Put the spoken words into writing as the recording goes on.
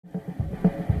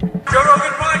Joe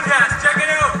Rogan Podcast, check it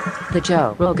out. The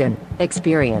Joe Rogan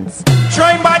Experience.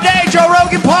 Train by day, Joe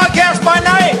Rogan Podcast by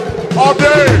night. All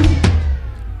day.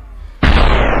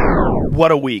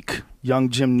 What a week young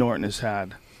Jim Norton has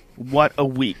had. What a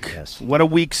week. Yes. What a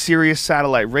week Sirius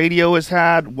Satellite Radio has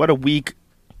had. What a week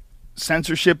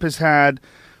censorship has had.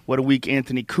 What a week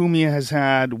Anthony Cumia has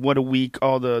had. What a week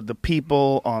all the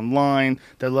people online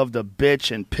that love to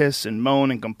bitch and piss and moan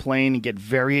and complain and get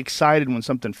very excited when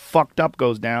something fucked up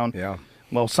goes down. Yeah.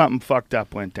 Well, something fucked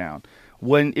up went down.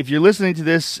 If you're listening to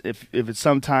this, if it's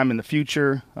sometime in the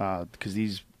future, because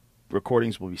these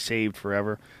recordings will be saved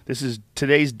forever.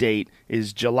 Today's date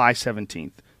is July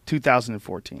 17th,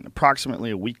 2014.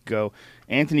 Approximately a week ago,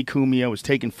 Anthony Cumia was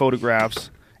taking photographs.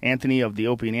 Anthony of the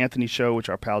Opie and Anthony show, which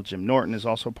our pal Jim Norton is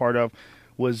also part of,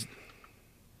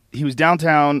 he was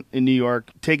downtown in New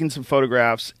York taking some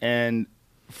photographs, and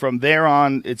from there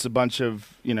on, it's a bunch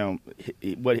of,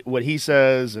 what he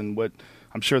says, and what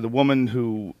I'm sure the woman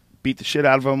who beat the shit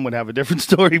out of him would have a different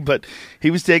story, but he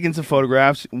was taking some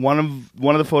photographs. One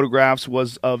of the photographs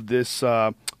was of this, what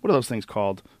are those things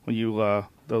called? When you,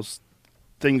 those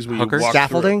things where you walk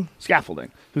Scaffolding? through. Scaffolding.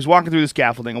 He was walking through the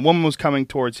scaffolding. A woman was coming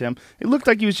towards him. It looked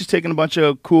like he was just taking a bunch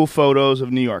of cool photos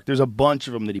of New York. There's a bunch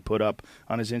of them that he put up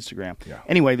on his Instagram. Yeah.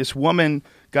 Anyway, this woman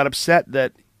got upset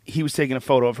that he was taking a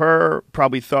photo of her,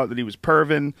 probably thought that he was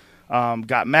perving,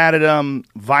 got mad at him,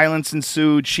 violence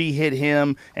ensued, she hit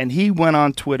him, and he went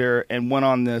on Twitter and went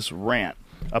on this rant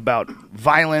about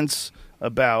violence,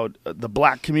 about the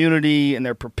black community and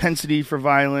their propensity for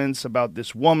violence, about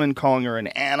this woman calling her an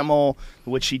animal,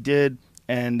 which she did,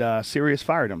 and Sirius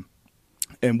fired him,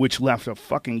 and which left a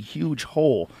fucking huge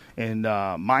hole in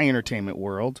my entertainment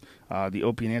world. The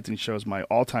Opie and Anthony show is my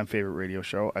all-time favorite radio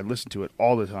show. I listen to it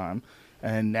all the time,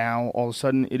 and now all of a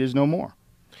sudden it is no more.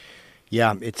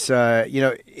 Yeah, it's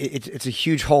it's a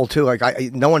huge hole too. Like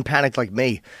no one panicked like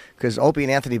me because Opie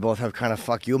and Anthony both have kind of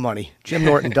fuck you money. Jim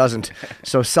Norton doesn't.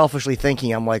 So selfishly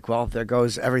thinking, I'm like, well, there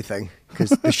goes everything because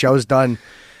the show's done.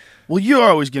 Well, you're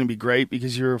always going to be great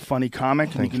because you're a funny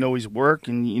comic and you can always work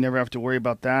and you never have to worry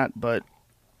about that. But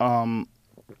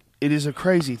it is a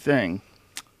crazy thing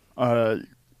that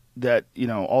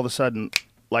all of a sudden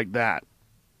like that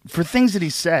for things that he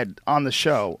said on the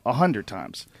show 100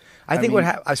 times. I think what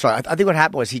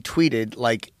happened was he tweeted,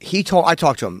 I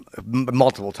talked to him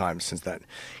multiple times since then.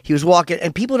 He was walking,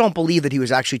 and people don't believe that he was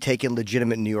actually taking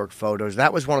legitimate New York photos.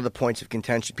 That was one of the points of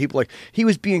contention. People he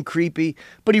was being creepy,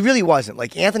 but he really wasn't.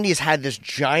 Like, Anthony has had this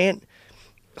giant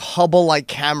Hubble-like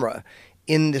camera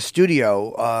in the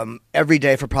studio every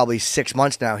day for probably 6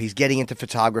 months now. He's getting into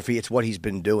photography. It's what he's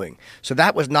been doing. So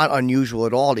that was not unusual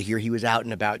at all to hear he was out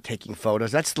and about taking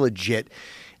photos. That's legit.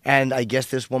 And I guess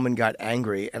this woman got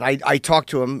angry. And I talked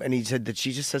to him, and he said that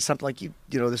she just said something like,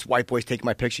 this white boy's taking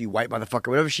my picture, you white motherfucker.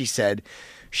 Whatever she said,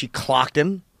 she clocked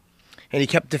him. And he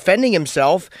kept defending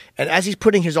himself. And as he's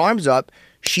putting his arms up,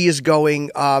 she is going,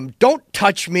 don't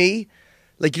touch me.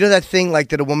 Like, that thing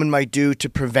that a woman might do to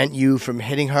prevent you from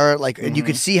hitting her? And you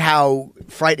could see how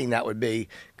frightening that would be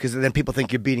because then people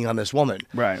think you're beating on this woman.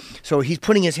 Right. So he's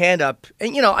putting his hand up.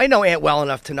 And, I know Ant well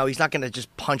enough to know he's not going to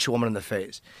just punch a woman in the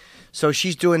face. So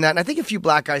she's doing that, and I think a few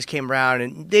black guys came around,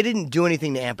 and they didn't do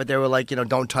anything to Ant, but they were like,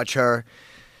 don't touch her.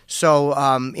 So,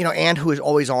 Ant, who is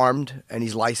always armed, and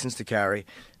he's licensed to carry,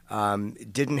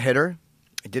 didn't hit her,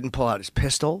 didn't pull out his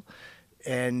pistol,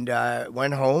 and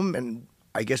went home, and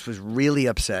I guess was really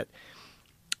upset,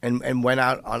 and went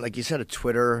out on, like you said, a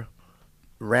Twitter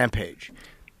rampage.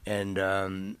 And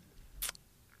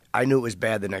I knew it was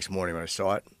bad the next morning when I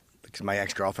saw it, because my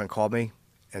ex-girlfriend called me.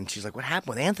 And she's like, what happened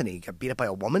with Anthony? He got beat up by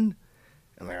a woman?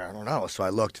 I'm like, I don't know. So I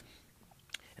looked,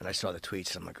 and I saw the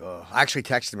tweets. I'm like, oh. I actually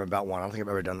texted him about one. I don't think I've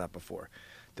ever done that before.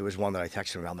 There was one that I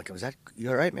texted him about. I'm like, you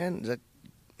all right, man?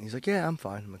 He's like, yeah, I'm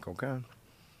fine. I'm like, okay.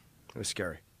 It was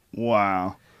scary.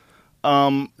 Wow.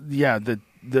 Yeah,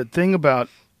 the thing about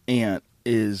Ant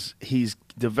is he's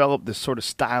developed this sort of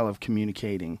style of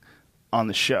communicating on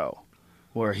the show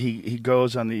where he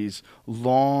goes on these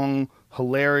long,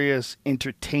 hilarious,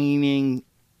 entertaining,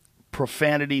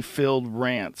 profanity-filled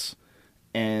rants.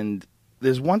 And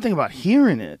there's one thing about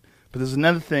hearing it, but there's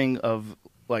another thing of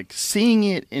seeing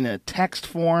it in a text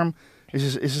form.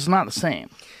 It's just not the same.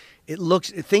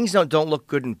 Things don't look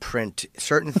good in print.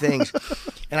 Certain things,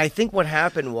 and I think what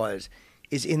happened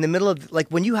is in the middle of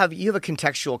when you have a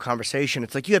contextual conversation.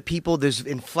 It's like you have people. There's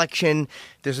inflection.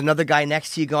 There's another guy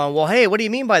next to you going, "Well, hey, what do you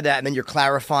mean by that?" And then you're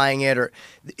clarifying it, or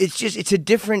it's a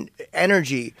different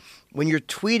energy. When you're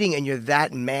tweeting and you're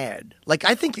that mad,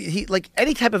 I think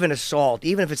any type of an assault,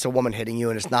 even if it's a woman hitting you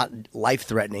and it's not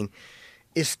life-threatening,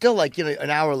 is still an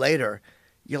hour later,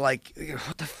 you're like,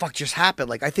 what the fuck just happened?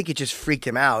 Like, I think it just freaked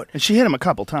him out. And she hit him a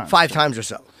couple times. 5 times or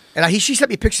so. And she sent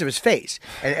me pictures of his face.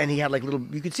 And he had like little,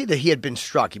 you could see that he had been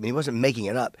struck. I mean, he wasn't making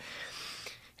it up.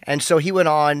 And so he went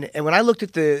on, and when I looked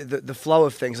at the flow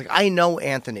of things, like, I know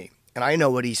Anthony, and I know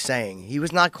what he's saying. He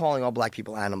was not calling all black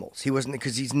people animals. He wasn't,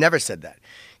 because he's never said that.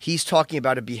 He's talking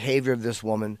about a behavior of this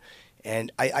woman.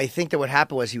 And I think that what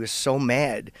happened was he was so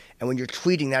mad. And when you're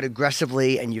tweeting that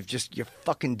aggressively and you're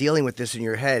fucking dealing with this in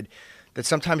your head, that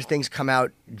sometimes things come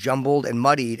out jumbled and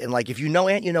muddied. And like, if you know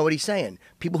Ant, you know what he's saying.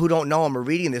 People who don't know him are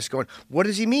reading this going, what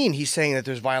does he mean? He's saying that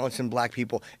there's violence in black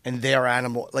people and they're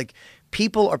animal. Like,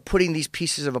 people are putting these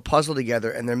pieces of a puzzle together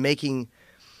and they're making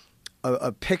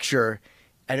a picture.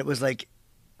 And it was like,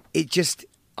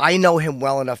 I know him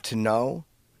well enough to know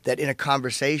that in a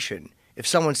conversation, if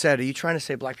someone said, are you trying to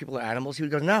say black people are animals? He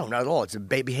would go, no, not at all. It's a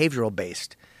behavioral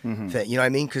based thing. You know what I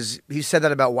mean? Because he said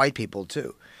that about white people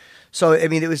too. So, I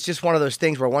mean, it was just one of those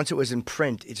things where once it was in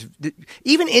print,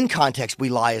 even in context, we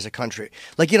lie as a country.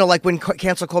 Like, like when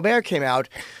Cancel Colbert came out,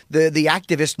 the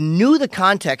activist knew the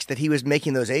context that he was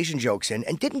making those Asian jokes in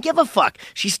and didn't give a fuck.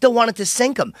 She still wanted to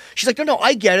sink him. She's like, no,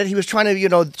 I get it. He was trying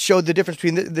to, show the difference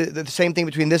between the same thing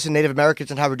between this and Native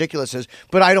Americans and how ridiculous it is,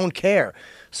 but I don't care.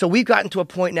 So we've gotten to a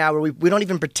point now where we don't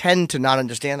even pretend to not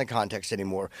understand the context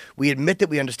anymore. We admit that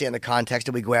we understand the context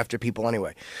and we go after people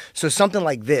anyway. So something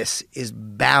like this is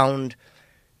bound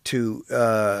to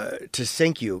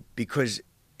sink you because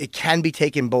it can be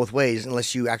taken both ways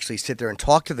unless you actually sit there and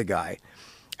talk to the guy.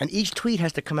 And each tweet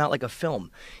has to come out like a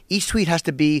film. Each tweet has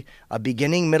to be a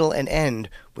beginning, middle, and end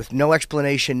with no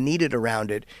explanation needed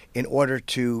around it in order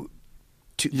to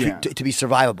be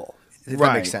survivable. If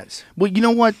that makes sense. Well, you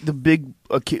know what? The big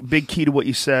key to what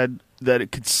you said, that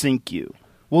it could sink you.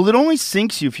 Well, it only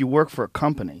sinks you if you work for a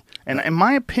company. And in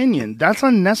my opinion, that's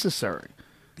unnecessary.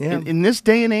 Yeah. In this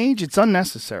day and age, it's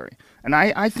unnecessary. And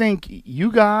I think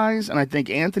you guys, and I think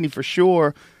Anthony for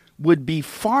sure, would be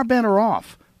far better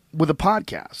off with a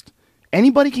podcast.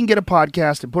 Anybody can get a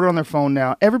podcast and put it on their phone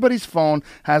now. Everybody's phone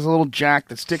has a little jack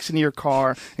that sticks into your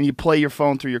car, and you play your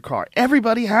phone through your car.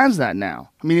 Everybody has that now.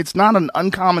 I mean, it's not an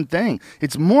uncommon thing.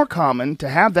 It's more common to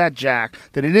have that jack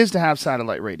than it is to have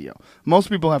satellite radio. Most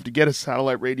people have to get a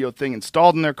satellite radio thing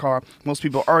installed in their car. Most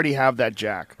people already have that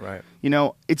jack. Right.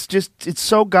 It's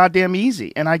so goddamn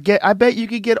easy. And I bet you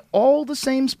could get all the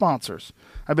same sponsors.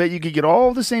 I bet you could get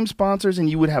all the same sponsors, and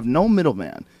you would have no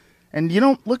middleman. And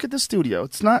look at the studio.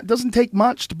 It doesn't take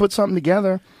much to put something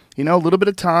together. A little bit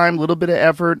of time, a little bit of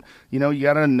effort. You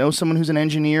got to know someone who's an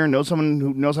engineer, know someone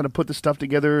who knows how to put the stuff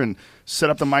together and set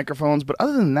up the microphones. But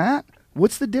other than that,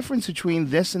 what's the difference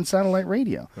between this and satellite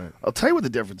radio? Right. I'll tell you what the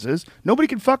difference is. Nobody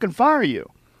can fucking fire you.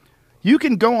 You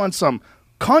can go on some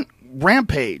cunt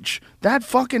rampage, that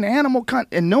fucking animal cunt,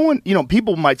 and no one,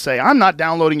 people might say, I'm not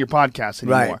downloading your podcast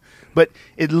anymore. Right. But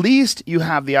at least you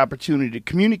have the opportunity to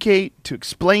communicate, to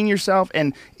explain yourself.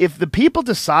 And if the people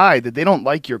decide that they don't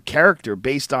like your character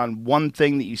based on one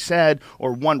thing that you said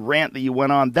or one rant that you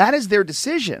went on, that is their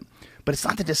decision. But it's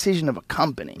not the decision of a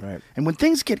company. Right. And when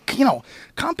things get,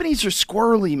 companies are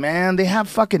squirrely, man. They have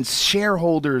fucking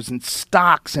shareholders and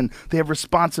stocks, and they have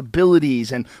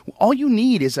responsibilities. And all you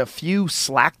need is a few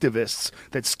slacktivists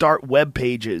that start web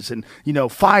pages and,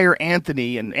 fire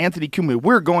Anthony and Anthony Cumia.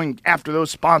 We're going after those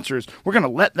sponsors. We're going to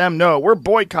let them know. We're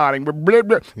boycotting. We're blah,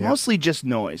 blah. Yep. Mostly just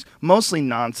noise. Mostly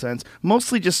nonsense.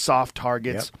 Mostly just soft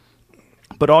targets.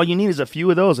 Yep. But all you need is a few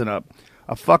of those, and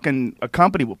a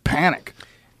company will panic.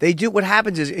 They do. What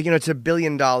happens is, it's a $1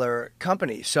 billion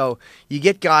company. So you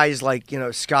get guys like,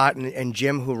 Scott and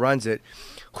Jim who runs it,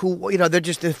 who, they're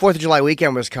just, the 4th of July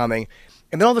weekend was coming.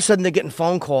 And then all of a sudden they're getting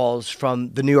phone calls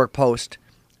from the New York Post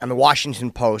and the Washington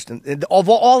Post. And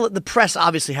all the press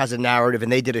obviously has a narrative,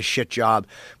 and they did a shit job.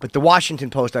 But the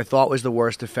Washington Post, I thought, was the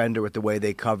worst offender with the way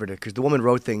they covered it, because the woman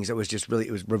wrote things that was just really,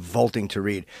 it was revolting to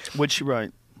read. What'd she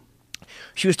write?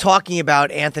 She was talking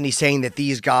about Anthony saying that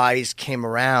these guys came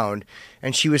around,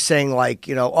 and she was saying like,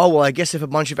 oh, well, I guess if a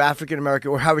bunch of African-American,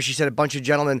 or however she said, a bunch of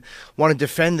gentlemen want to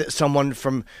defend someone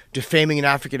from defaming an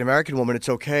African-American woman, it's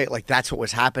okay. Like, that's what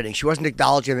was happening. She wasn't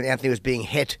acknowledging that Anthony was being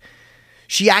hit.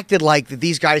 She acted like that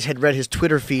these guys had read his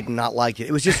Twitter feed and not liked it.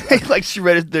 It was just like she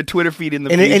read the Twitter feed in the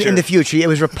future. In the future, it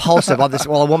was repulsive.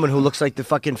 A woman who looks like the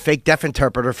fucking fake deaf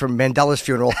interpreter from Mandela's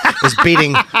funeral is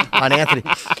beating on Anthony.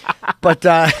 But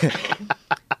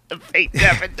Fake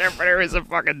deaf interpreter is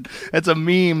that's a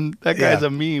meme. That guy's a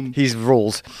meme. He's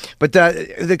rules. But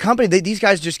the company, these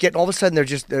guys just get, all of a sudden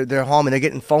they're home and they're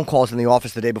getting phone calls in the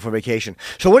office the day before vacation.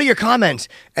 So what are your comments?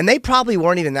 And they probably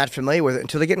weren't even that familiar with it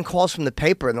until they're getting calls from the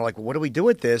paper and they're like, well, what do we do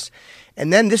with this?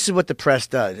 And then this is what the press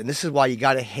does. And this is why you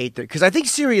got to hate it. Because I think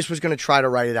Sirius was going to try to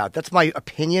write it out. That's my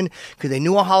opinion, because they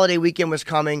knew a holiday weekend was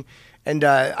coming. And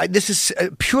this is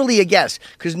purely a guess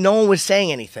because no one was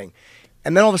saying anything.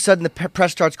 And then all of a sudden the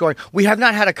press starts going, we have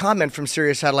not had a comment from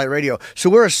Sirius Satellite Radio, so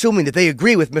we're assuming that they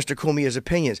agree with Mr. Cumia's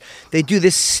opinions. They do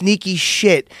this sneaky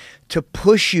shit to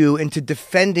push you into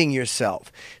defending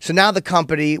yourself. So now the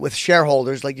company with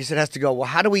shareholders, like you said, has to go, well,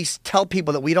 how do we tell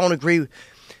people that we don't agree?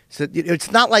 So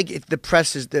it's not like if the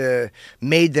press is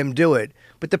made them do it.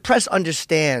 But the press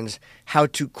understands how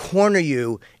to corner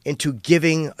you into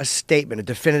giving a statement, a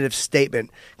definitive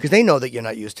statement, because they know that you're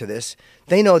not used to this.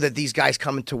 They know that these guys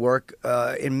coming to work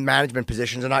in management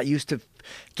positions are not used to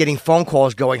getting phone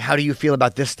calls going, how do you feel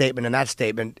about this statement and that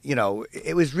statement? You know,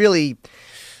 it was really,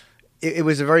 it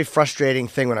was a very frustrating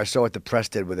thing when I saw what the press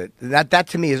did with it. That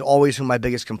to me is always who my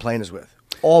biggest complaint is with.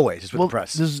 Always, it's with the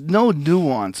press. There's no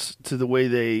nuance to the way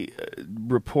they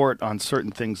report on certain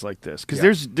things like this,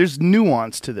 because there's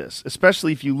nuance to this,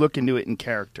 especially if you look into it in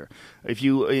character, if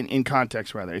you in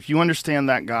context rather. If you understand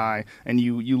that guy and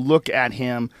you look at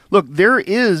him, look, there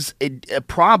is a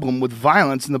problem with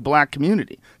violence in the black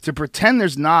community. To pretend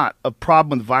there's not a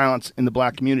problem with violence in the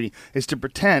black community is to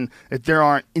pretend that there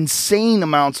aren't insane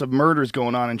amounts of murders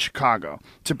going on in Chicago.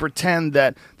 To pretend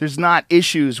that there's not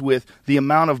issues with the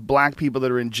amount of black people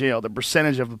that are in jail, the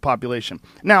percentage of the population.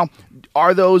 Now,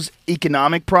 are those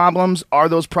economic problems? Are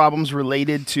those problems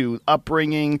related to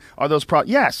upbringing? Are those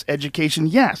yes, education,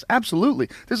 yes, absolutely.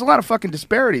 There's a lot of fucking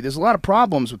disparity. There's a lot of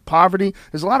problems with poverty.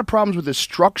 There's a lot of problems with the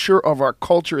structure of our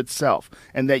culture itself,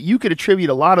 and that you could attribute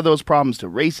a lot of those problems to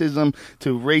racism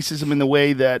in the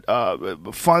way that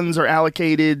funds are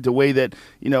allocated, the way that,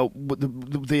 you know,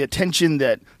 the attention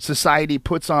that society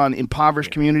puts on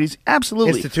impoverished communities.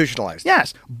 Absolutely. Institutionalized.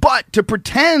 Yes, but to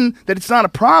pretend that it's not a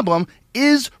problem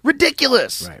is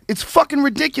ridiculous. Right. It's fucking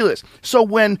ridiculous. So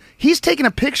when he's taking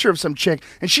a picture of some chick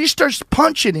and she starts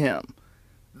punching him,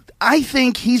 I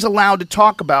think he's allowed to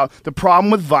talk about the problem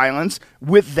with violence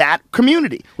with that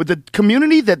community, with the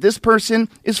community that this person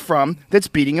is from that's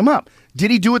beating him up. Did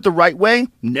he do it the right way?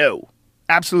 No.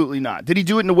 Absolutely not. Did he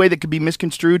do it in a way that could be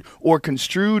misconstrued or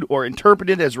construed or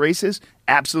interpreted as racist?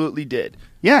 Absolutely did.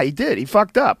 Yeah, he did. He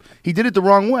fucked up. He did it the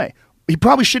wrong way. He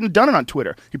probably shouldn't have done it on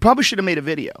Twitter. He probably should have made a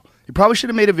video.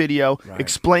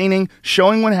 Explaining,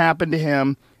 showing what happened to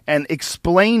him, and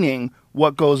explaining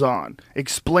what goes on.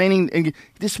 Explaining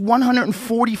this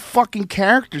 140 fucking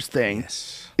characters thing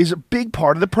is a big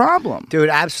part of the problem. Dude,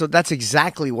 absolutely. That's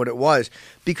exactly what it was.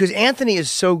 Because Anthony is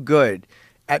so good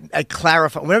at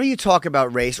clarifying. Whenever you talk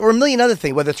about race or a million other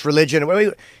things, whether it's religion, or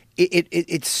whatever,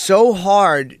 it's so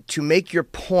hard to make your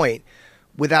point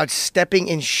without stepping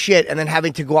in shit and then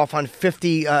having to go off on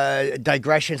 50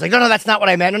 digressions. Like, no, that's not what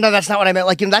I meant. No, that's not what I meant.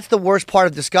 Like, you know, that's the worst part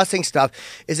of discussing stuff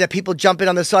is that people jump in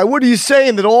on the side. What are you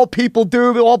saying? That all people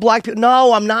do? All black people?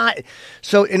 No, I'm not.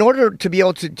 So in order to be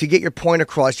able to get your point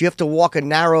across, you have to walk a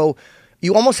narrow,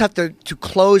 you almost have to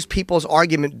close people's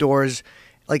argument doors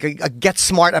like a Get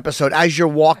Smart episode as you're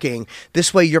walking.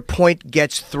 This way your point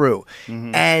gets through.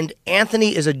 Mm-hmm. And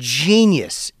Anthony is a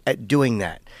genius at doing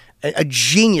that. A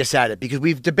genius at it, because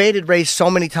we've debated race so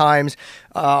many times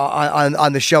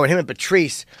on the show, and him and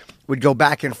Patrice would go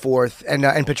back and forth, and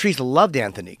Patrice loved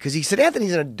Anthony because he said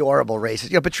Anthony's an adorable racist.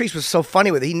 You know, Patrice was so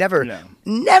funny with it. He never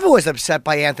was upset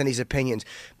by Anthony's opinions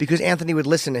because Anthony would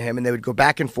listen to him, and they would go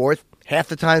back and forth. Half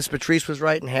the times Patrice was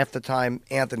right, and half the time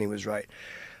Anthony was right.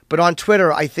 But on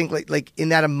Twitter, I think like in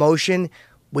that emotion,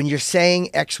 when you're saying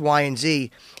X, Y, and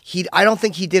Z, I don't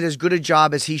think he did as good a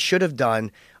job as he should have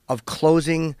done of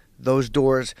closing those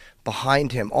doors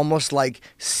behind him, almost like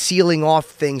sealing off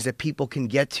things that people can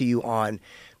get to you on,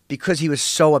 because he was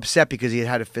so upset because he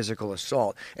had a physical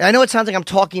assault. And I know it sounds like I'm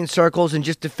talking in circles and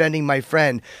just defending my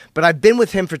friend, but I've been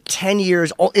with him for 10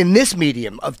 years in this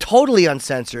medium of totally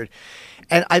uncensored.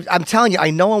 And I'm telling you,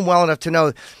 I know him well enough to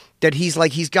know that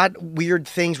he's got weird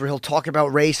things where he'll talk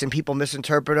about race and people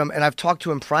misinterpret him. And I've talked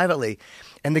to him privately.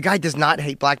 And the guy does not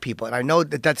hate black people. And I know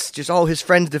that that's just, his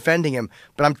friends defending him.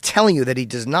 But I'm telling you that he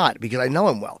does not, because I know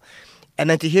him well. And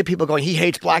then to hear people going, he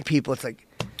hates black people, it's like...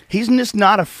 He's just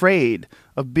not afraid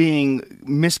of being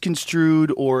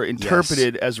misconstrued or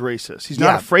interpreted as racist. He's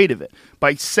not afraid of it.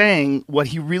 By saying what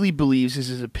he really believes is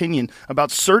his opinion about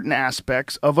certain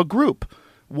aspects of a group.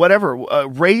 whatever,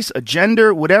 race, a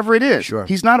gender, whatever it is. Sure.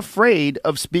 He's not afraid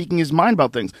of speaking his mind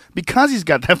about things because he's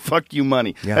got that fuck you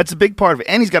money. Yeah. That's a big part of it.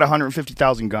 And he's got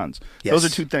 150,000 guns. Yes. Those are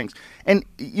two things. And,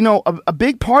 you know, a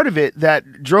big part of it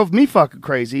that drove me fucking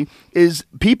crazy is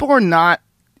people are not,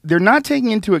 they're not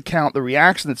taking into account the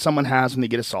reaction that someone has when they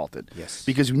get assaulted. Yes.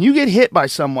 Because when you get hit by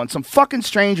someone, some fucking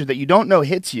stranger that you don't know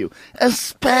hits you,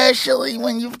 especially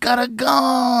when you've got a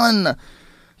gun,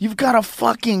 you've got a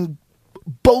fucking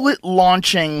bullet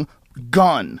launching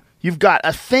gun. You've got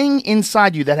a thing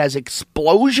inside you that has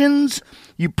explosions.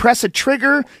 You press a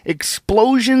trigger,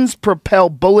 explosions propel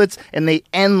bullets, and they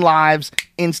end lives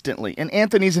instantly. And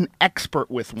Anthony's an expert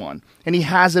with one, and he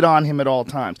has it on him at all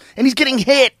times. And he's getting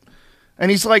hit. And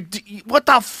he's like, what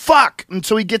the fuck? And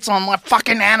so he gets on my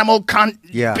fucking animal cunt,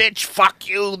 bitch, fuck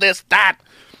you, this, that.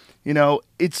 You know,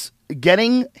 it's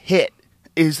getting hit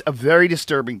is a very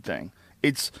disturbing thing.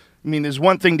 I mean, there's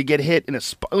one thing to get hit in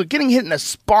getting hit in a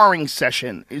sparring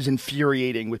session is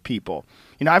infuriating with people.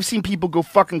 You know, I've seen people go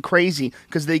fucking crazy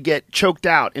because they get choked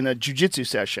out in a jiu-jitsu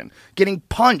session. Getting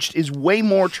punched is way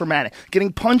more traumatic.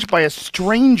 Getting punched by a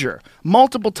stranger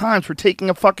multiple times for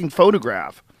taking a fucking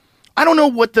photograph. I don't know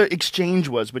what the exchange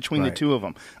was between the two of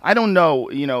them. I don't know,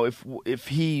 you know, if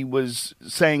he was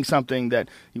saying something that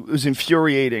was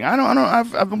infuriating. I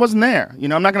wasn't there. You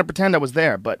know, I'm not going to pretend I was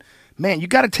there. But, man, you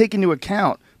got to take into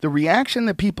account the reaction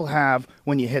that people have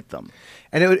when you hit them.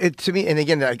 And it to me, and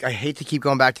again, I hate to keep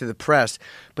going back to the press,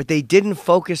 but they didn't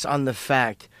focus on the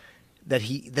fact that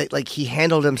he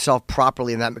handled himself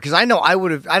properly in that. Because I don't know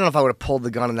if I would have pulled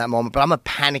the gun in that moment, but I'm a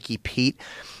panicky Pete.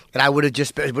 And I would have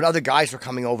just, when other guys were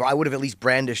coming over, I would have at least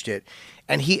brandished it.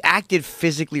 And he acted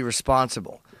physically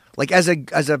responsible. Like as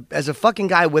a fucking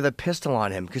guy with a pistol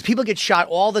on him. Because people get shot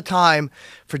all the time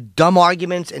for dumb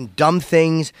arguments and dumb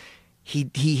things.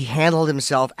 He handled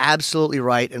himself absolutely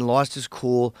right and lost his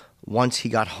cool once he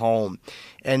got home.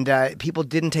 And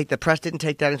the press didn't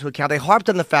take that into account. They harped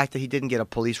on the fact that he didn't get a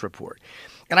police report.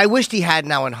 And I wished he had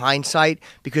now in hindsight,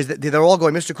 because they're all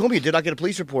going, Mr. Cumia did not get a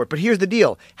police report. But here's the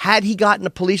deal. Had he gotten a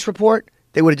police report,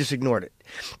 they would have just ignored it.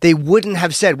 They wouldn't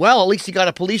have said, well, at least he got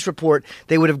a police report.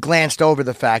 They would have glanced over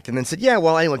the fact and then said, yeah,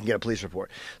 well, anyone can get a police report.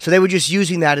 So they were just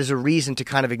using that as a reason to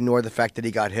kind of ignore the fact that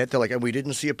he got hit. They're like, we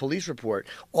didn't see a police report.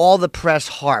 All the press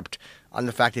harped on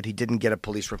the fact that he didn't get a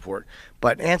police report.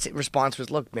 But Ant's response was,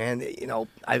 look, man, you know,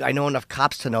 I know enough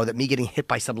cops to know that me getting hit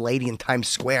by some lady in Times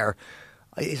Square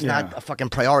is not a fucking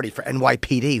priority for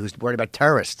NYPD, who's worried about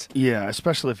terrorists. Yeah,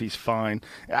 especially if he's fine.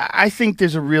 I think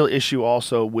there's a real issue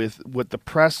also with the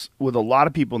press, with a lot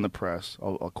of people in the press.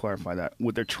 I'll clarify that.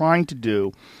 What they're trying to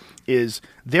do is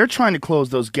they're trying to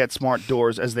close those Get Smart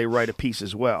doors as they write a piece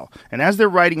as well. And as they're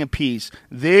writing a piece,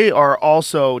 they are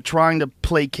also trying to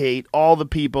placate all the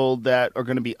people that are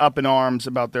going to be up in arms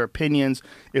about their opinions,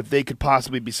 if they could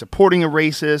possibly be supporting a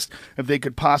racist, if they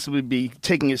could possibly be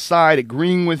taking his side,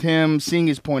 agreeing with him, seeing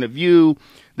his point of view.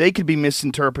 They could be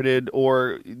misinterpreted,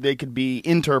 or they could be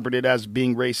interpreted as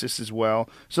being racist as well.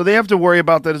 So they have to worry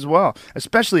about that as well,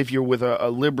 especially if you're with a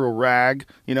liberal rag.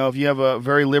 You know, if you have a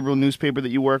very liberal newspaper that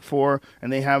you work for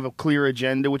and they have a clear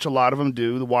agenda, which a lot of them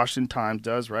do. The Washington Times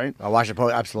does, right? Washington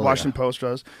Post, absolutely. Washington Post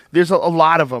does. There's a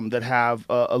lot of them that have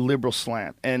a liberal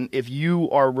slant. And if you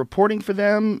are reporting for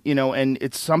them, you know, and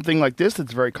it's something like this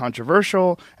that's very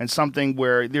controversial and something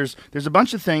where there's a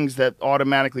bunch of things that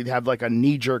automatically have like a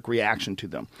knee-jerk reaction to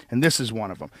them. And this is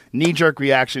one of them. Knee-jerk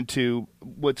reaction to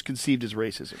what's perceived as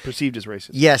racist.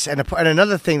 Yes, and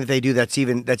another thing that they do that's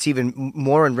even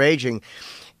more enraging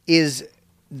is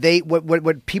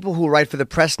what people who write for the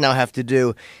press now have to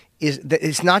do is that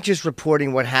it's not just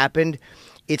reporting what happened.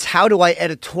 It's how do I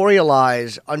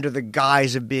editorialize under the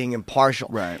guise of being impartial.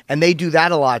 Right. And they do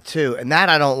that a lot too. And that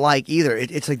I don't like either.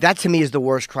 It's like that to me is the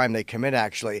worst crime they commit,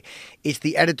 actually. It's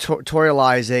the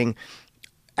editorializing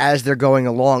as they're going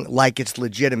along, like it's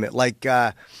legitimate, like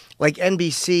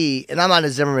NBC. And I'm not a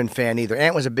Zimmerman fan either.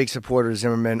 Ant was a big supporter of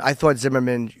Zimmerman. I thought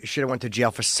Zimmerman should have went to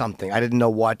jail for something. I didn't know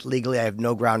what. Legally, I have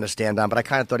no ground to stand on, but I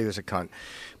kind of thought he was a cunt.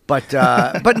 But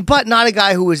but not a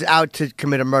guy who was out to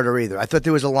commit a murder either. I thought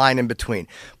there was a line in between.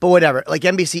 But whatever. Like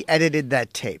NBC edited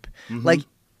that tape. Mm-hmm. Like.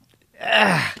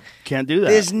 Can't do that.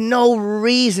 There's no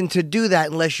reason to do that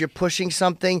unless you're pushing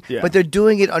something, but they're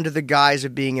doing it under the guise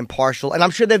of being impartial. And I'm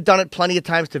sure they've done it plenty of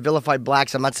times to vilify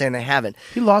blacks. I'm not saying they haven't.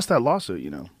 He lost that lawsuit, you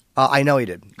know. I know he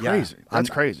did. Crazy. Yeah. That's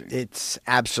crazy. It's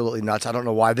absolutely nuts. I don't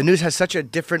know why. The news has such a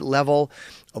different level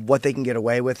of what they can get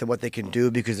away with and what they can do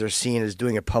because they're seen as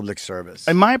doing a public service.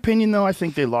 In my opinion, though, I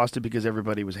think they lost it because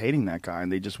everybody was hating that guy,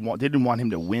 and they didn't want him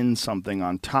to win something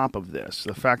on top of this.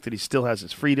 The fact that he still has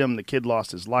his freedom, the kid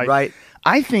lost his life. Right.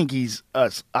 I think he's a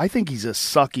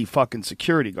sucky fucking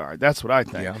security guard. That's what I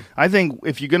think. Yeah. I think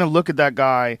if you're going to look at that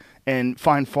guy and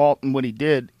find fault in what he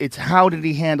did, it's how did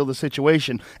he handle the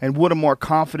situation, and would a more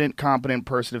confident, competent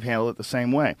person have handled it the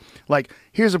same way? Like,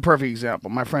 here's a perfect example.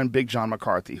 My friend Big John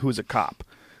McCarthy, who's a cop.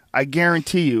 I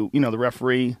guarantee you, the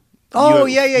referee. Oh,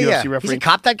 UFC yeah. referee. He's a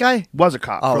cop, that guy? Was a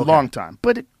cop for a long time.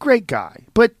 But a great guy.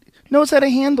 But knows how to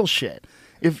handle shit.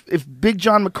 If Big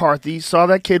John McCarthy saw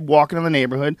that kid walking in the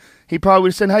neighborhood, he probably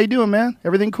would have said, "How you doing, man?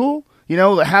 Everything cool?"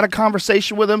 Had a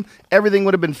conversation with him, everything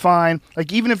would have been fine.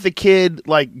 Like, even if the kid,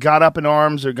 got up in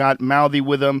arms or got mouthy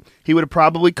with him, he would have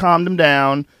probably calmed him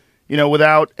down,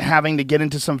 without having to get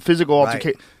into some physical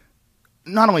altercation.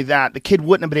 Not only that, the kid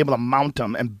wouldn't have been able to mount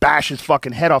him and bash his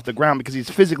fucking head off the ground because he's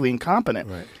physically incompetent.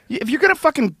 Right. If you're going to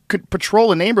fucking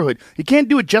patrol a neighborhood, you can't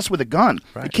do it just with a gun.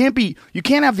 Right. You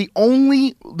can't have the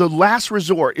last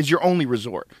resort is your only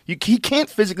resort. He can't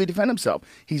physically defend himself.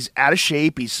 He's out of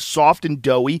shape, he's soft and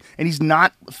doughy, and he's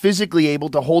not physically able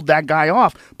to hold that guy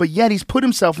off. But yet he's put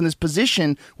himself in this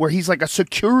position where he's like a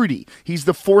security. He's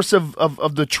the force of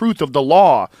the truth of the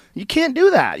law. You can't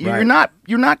do that. Right.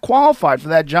 You're not qualified for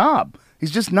that job. He's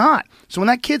just not. So when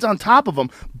that kid's on top of him,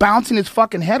 bouncing his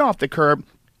fucking head off the curb,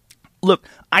 look,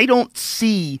 I don't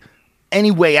see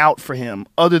any way out for him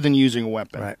other than using a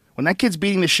weapon. Right. When that kid's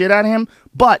beating the shit out of him,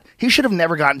 but he should have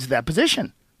never gotten to that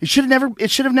position. It should have never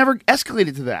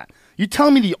escalated to that. You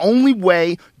telling me the only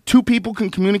way two people can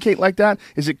communicate like that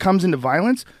is it comes into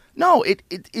violence? No,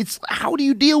 it's how do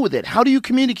you deal with it? How do you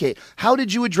communicate? How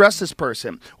did you address this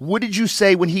person? What did you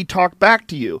say when he talked back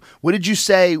to you? What did you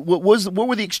say? What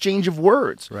were the exchange of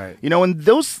words? Right. And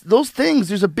those things,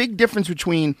 there's a big difference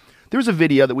between. There was a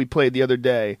video that we played the other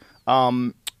day.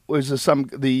 Do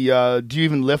you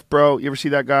even lift, bro? You ever see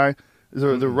that guy?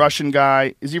 The Russian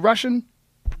guy. Is he Russian?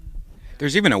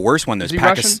 There's even a worse one. Those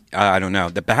Russian? I don't know.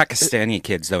 The Pakistani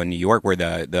kids, though, in New York, where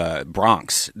the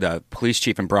Bronx, the police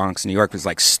chief in Bronx, New York, was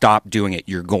like, "Stop doing it.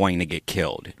 You're going to get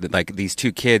killed." Like, these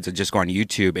two kids are just go on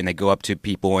YouTube and they go up to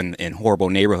people in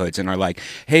horrible neighborhoods and are like,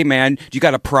 "Hey, man, you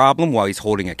got a problem?" While he's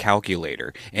holding a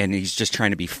calculator and he's just trying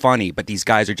to be funny, but these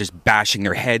guys are just bashing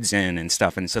their heads in and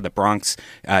stuff. And so the Bronx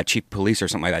chief police or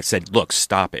something like that said, "Look,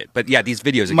 stop it." But yeah, these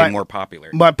videos are getting more popular.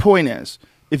 My point is,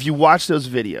 if you watch those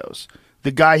videos, the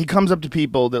guy, he comes up to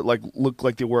people that look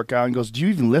like they work out and goes, "Do you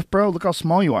even lift, bro? Look how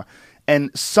small you are."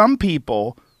 And some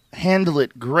people handle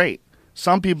it great.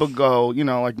 Some people go,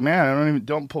 "Man,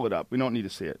 don't pull it up. We don't need to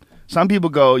see it." Some people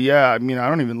go, "Yeah, I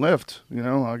don't even lift.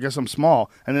 I guess I'm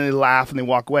small." And then they laugh and they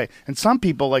walk away. And some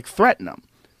people threaten them.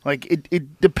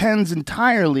 It depends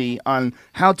entirely on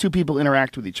how two people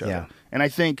interact with each other. Yeah. And I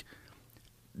think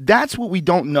that's what we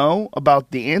don't know about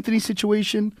the Anthony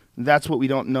situation. That's what we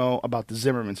don't know about the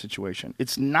Zimmerman situation.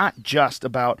 It's not just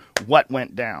about what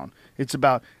went down. It's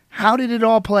about how did it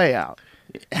all play out?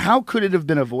 How could it have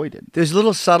been avoided? There's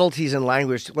little subtleties in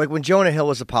language. Like when Jonah Hill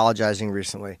was apologizing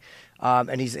recently,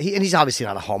 and he's obviously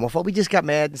not a homophobe. He just got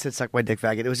mad and said, "Suck my dick,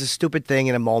 faggot." It was a stupid thing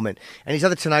in a moment. And he's on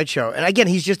the Tonight Show. And again,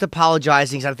 he's just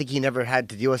apologizing. I think he never had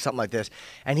to deal with something like this.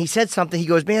 And he said something. He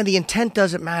goes, "Man, the intent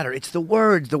doesn't matter. It's the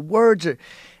words. The words are..."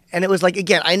 And it was like,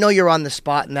 again, I know you're on the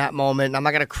spot in that moment, and I'm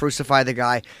not going to crucify the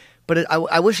guy, but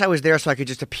I wish I was there so I could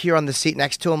just appear on the seat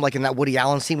next to him, like in that Woody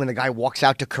Allen scene when the guy walks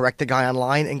out to correct the guy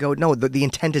online and go, "No, the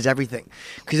intent is everything."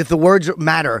 Because if the words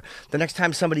matter, the next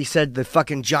time somebody said the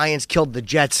fucking Giants killed the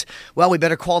Jets, well, we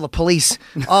better call the police.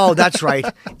 Oh, that's right.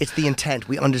 It's the intent.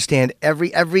 We understand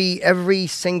every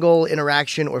single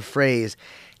interaction or phrase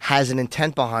has an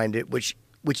intent behind it, which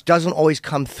doesn't always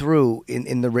come through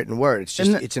in the written word. It's just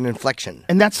it's an inflection.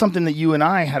 And that's something that you and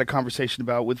I had a conversation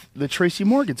about with the Tracy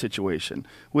Morgan situation,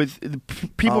 with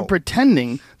people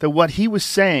pretending that what he was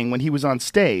saying when he was on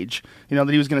stage, that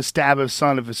he was going to stab his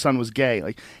son if his son was gay.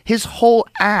 Like, his whole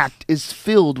act is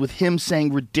filled with him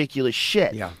saying ridiculous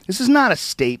shit. Yeah. This is not a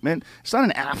statement. It's not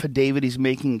an affidavit he's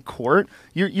making in court.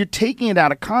 You're taking it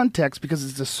out of context because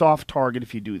it's a soft target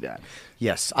if you do that.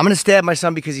 Yes. I'm going to stab my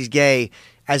son because he's gay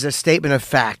as a statement of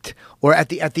fact, or at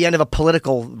the end of a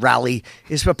political rally,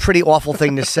 is a pretty awful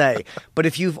thing to say. But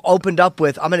if you've opened up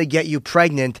with, "I'm going to get you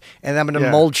pregnant and I'm going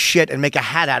to mold shit and make a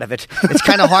hat out of it," it's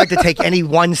kind of hard to take any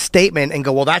one statement and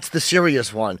go, "Well, that's the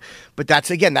serious one." But that's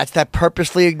that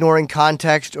purposely ignoring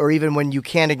context, or even when you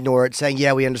can't ignore it, saying,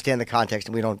 "Yeah, we understand the context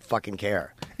and we don't fucking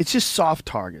care." It's just soft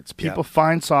targets. People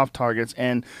find soft targets,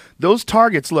 and those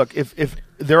targets, look, if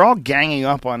they're all ganging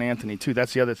up on Anthony, too.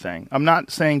 That's the other thing. I'm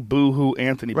not saying boo-hoo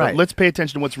Anthony, but let's pay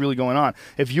attention to what's really going on.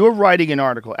 If you're writing an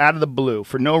article out of the blue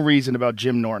for no reason about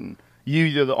Jim Norton,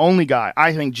 you're the only guy.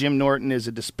 I think Jim Norton is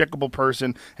a despicable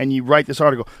person, and you write this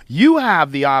article. You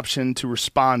have the option to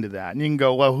respond to that. And you can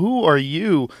go, well, who are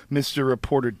you, Mr.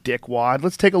 Reporter Dickwad?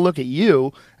 Let's take a look at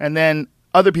you, and then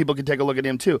other people can take a look at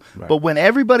him too. Right. But when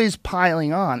everybody's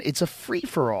piling on, it's a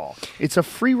free-for-all. It's a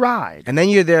free ride. And then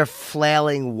you're there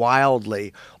flailing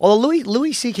wildly. Although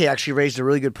Louis C.K. actually raised a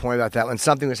really good point about that when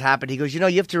something was happening. He goes, you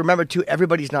have to remember, too,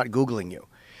 everybody's not Googling you.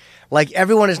 Like,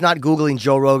 everyone is not Googling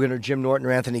Joe Rogan or Jim Norton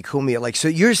or Anthony Cumia. Like, so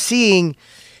you're seeing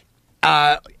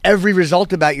every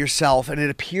result about yourself, and it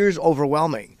appears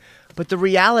overwhelming. But the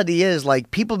reality is,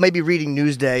 like, people may be reading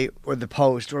Newsday or The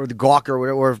Post or The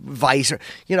Gawker or Vice or,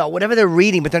 whatever they're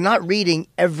reading, but they're not reading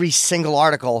every single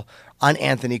article on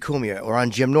Anthony Cumia or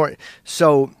on Jim Norton.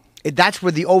 So that's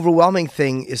where the overwhelming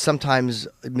thing is sometimes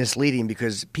misleading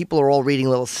because people are all reading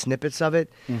little snippets of it.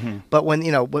 Mm-hmm. But when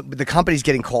the company's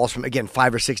getting calls from, again,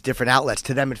 5 or 6 different outlets,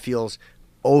 to them it feels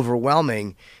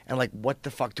overwhelming and like, what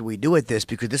the fuck do we do with this?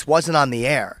 Because this wasn't on the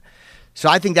air. So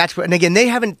I think that's what, and again, they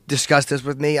haven't discussed this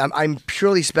with me. I'm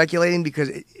purely speculating because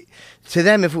to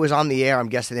them, if it was on the air, I'm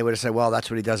guessing they would have said, well,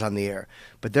 that's what he does on the air.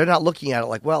 But they're not looking at it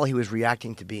like, well, he was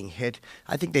reacting to being hit.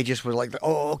 I think they just were like,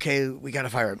 oh, okay, we got to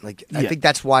fire him. Like, I think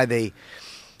that's why they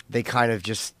kind of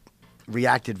just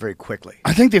reacted very quickly.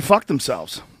 I think they fucked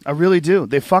themselves. I really do.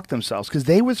 They fucked themselves because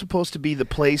they were supposed to be the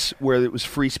place where it was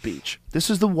free speech. This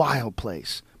is the wild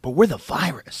place, but we're the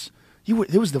virus.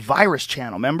 It was the virus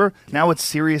channel, remember? Now it's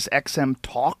Sirius XM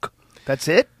Talk. That's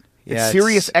it? Yeah, it's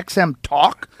Sirius XM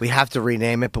Talk? We have to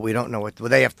rename it, but we don't know what. Well,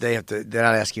 they have to. They're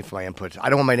not asking for my input. I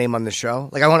don't want my name on the show.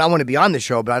 Like I want to be on the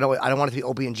show, but I don't want it to be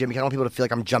Opie and Jimmy. I don't want people to feel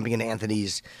like I'm jumping into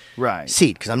Anthony's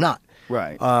seat because I'm not.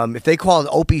 Right. If they call it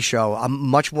Opie Show, I'm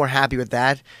much more happy with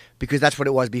that because that's what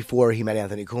it was before he met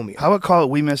Anthony Cumia. How about call it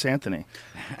We Miss Anthony?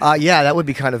 Yeah, that would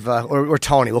be kind of or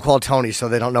Tony. We'll call it Tony so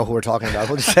they don't know who we're talking about.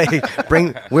 We'll just say,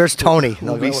 where's Tony?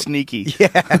 We'll be sneaky. Yeah.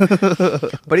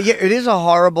 But it is a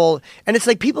horrible, and it's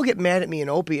like people get mad at me and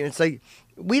Opie, and it's like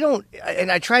we don't. And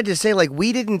I tried to say like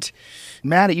we didn't.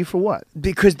 Mad at you for what?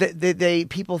 Because they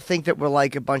people think that we're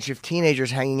like a bunch of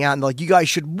teenagers hanging out and they're like, you guys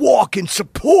should walk in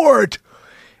support.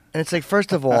 And it's like,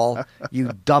 first of all,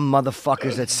 you dumb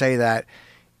motherfuckers that say that.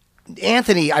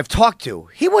 Anthony, I've talked to.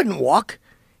 He wouldn't walk.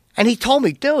 And he told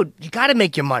me, dude, you got to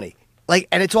make your money. Like,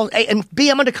 and it's all, and B,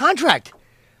 I'm under contract.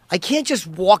 I can't just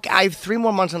walk. I have 3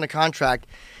 more months on the contract.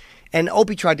 And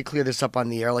Opie tried to clear this up on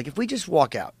the air. Like, if we just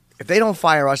walk out, if they don't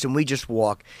fire us and we just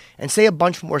walk, and say a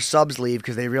bunch more subs leave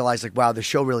because they realize, like, wow, the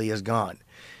show really is gone.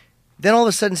 Then all of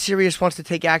a sudden, Sirius wants to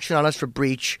take action on us for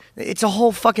breach. It's a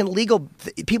whole fucking legal.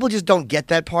 People just don't get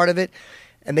that part of it,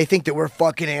 and they think that we're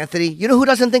fucking Anthony. You know who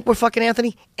doesn't think we're fucking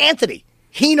Anthony? Anthony.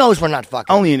 He knows we're not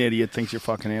fucking. Only an idiot thinks you're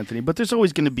fucking Anthony, but there's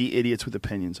always going to be idiots with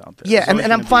opinions out there. Yeah,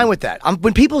 and I'm fine with that.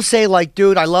 When people say, like,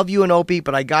 dude, I love you and Opie,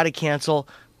 but I got to cancel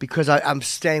because I'm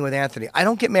staying with Anthony, I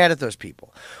don't get mad at those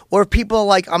people. Or if people are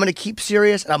like, I'm going to keep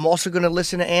Sirius, and I'm also going to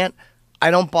listen to Ant. I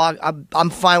don't bog.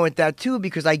 I'm fine with that too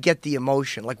because I get the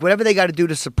emotion. Like whatever they got to do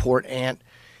to support Ant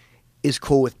is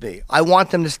cool with me. I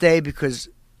want them to stay because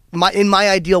in my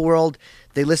ideal world,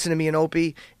 they listen to me and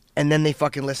Opie, and then they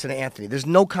fucking listen to Anthony. There's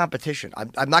no competition.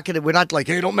 I'm not gonna. We're not like,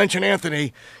 hey, don't mention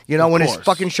Anthony. When his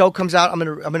fucking show comes out, I'm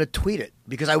gonna tweet it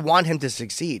because I want him to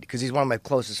succeed because he's one of my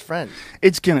closest friends.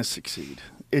 It's gonna succeed.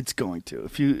 It's going to.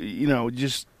 If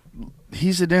just.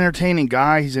 He's an entertaining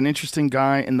guy. He's an interesting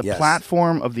guy. And the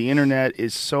platform of the internet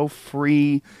is so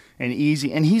free and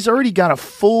easy. And he's already got a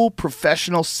full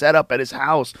professional setup at his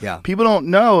house. Yeah. People don't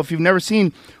know, if you've never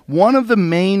seen, one of the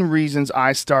main reasons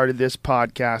I started this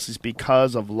podcast is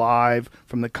because of Live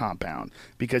from the Compound.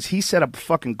 Because he set up a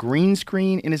fucking green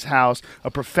screen in his house, a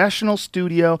professional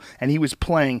studio, and he was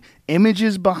playing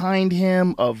images behind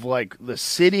him of like the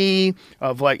city,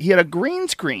 of like, he had a green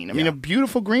screen. I mean, a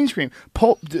beautiful green screen,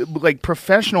 like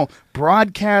professional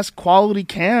broadcast quality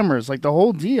cameras, like the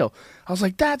whole deal. I was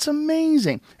like, that's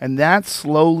amazing. And that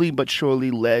slowly but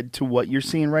surely led to what you're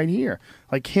seeing right here.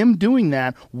 Like him doing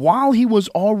that while he was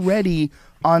already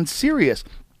on Sirius.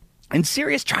 And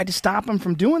Sirius tried to stop him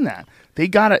from doing that. They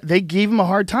gave him a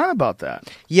hard time about that.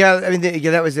 Yeah, I mean,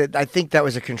 that was it. I think that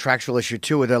was a contractual issue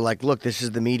too, where they're like, "Look, this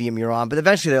is the medium you're on." But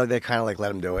eventually, they kind of like let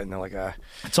him do it, and they're like,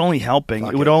 "It's only helping.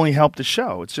 It would only help the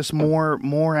show. It's just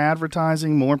more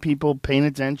advertising, more people paying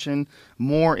attention,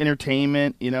 more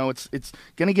entertainment. It's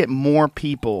gonna get more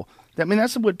people." I mean,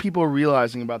 that's what people are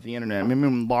realizing about the internet. I mean,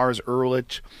 when Lars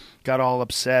Ulrich got all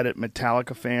upset at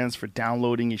Metallica fans for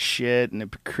downloading his shit, and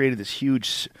it created this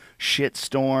huge shit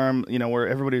storm, where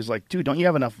everybody was like, dude, don't you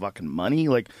have enough fucking money?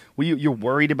 Like, you're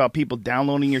worried about people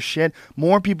downloading your shit?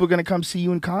 More people are going to come see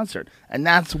you in concert. And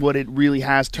that's what it really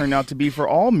has turned out to be for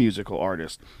all musical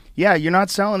artists. Yeah, you're not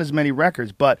selling as many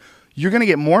records, but you're going to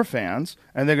get more fans,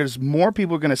 and there's more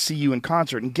people going to see you in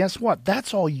concert. And guess what?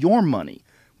 That's all your money.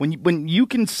 When you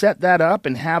can set that up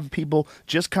and have people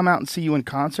just come out and see you in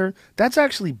concert, that's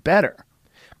actually better.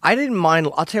 I didn't mind.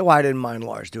 I'll tell you why I didn't mind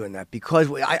Lars doing that, because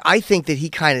I think that he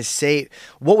kind of saved.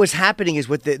 What was happening is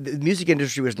the music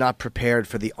industry was not prepared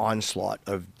for the onslaught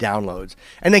of downloads.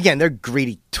 And again, they're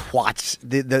greedy twats.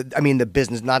 The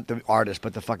business, not the artists,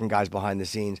 but the fucking guys behind the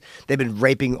scenes. They've been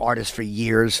raping artists for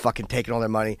years, fucking taking all their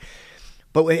money.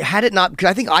 But had it not, because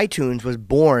I think iTunes was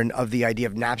born of the idea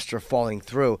of Napster falling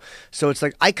through. So it's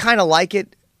like, I kind of like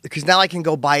it because now I can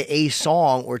go buy a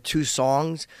song or two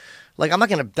songs. Like, I'm not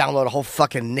going to download a whole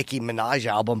fucking Nicki Minaj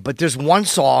album, but there's one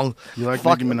song. You like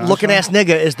Nicki Minaj? Looking Ass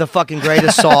Nigga is the fucking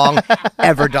greatest song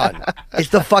ever done. It's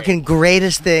the fucking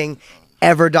greatest thing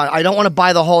ever done. I don't want to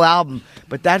buy the whole album,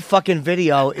 but that fucking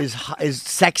video is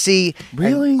sexy.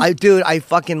 Really? I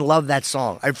fucking love that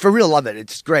song. I for real love it.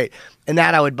 It's great. And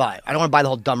that I would buy. I don't want to buy the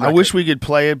whole dumb record. I wish we could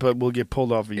play it, but we'll get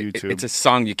pulled off of YouTube. It's a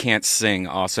song you can't sing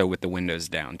also with the windows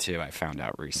down, too, I found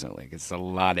out recently. It's a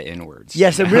lot of N-words.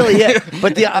 Yes, it really is.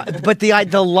 But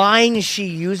the lines she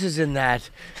uses in that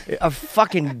are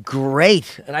fucking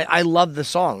great. And I love the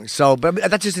song. So, but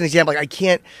that's just an example. Like, I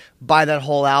can't buy that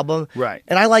whole album. Right.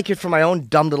 And I like it for my own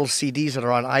dumb little CDs that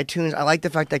are on iTunes. I like the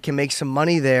fact that I can make some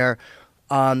money there,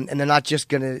 and they're not just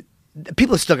going to...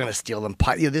 People are still going to steal them.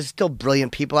 There's still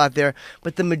brilliant people out there,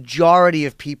 but the majority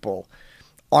of people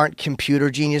aren't computer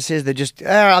geniuses. They're just,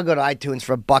 I'll go to iTunes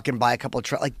for $1 and buy a couple of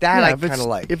tracks. Like that, I kind of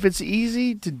like. If it's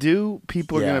easy to do,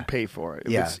 people are going to pay for it.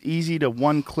 If it's easy to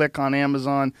one click on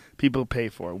Amazon, people pay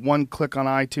for it. One click on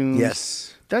iTunes.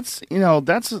 Yes. That's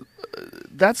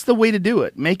the way to do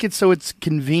it. Make it so it's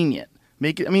convenient.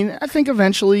 I think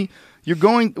eventually...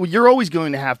 You're always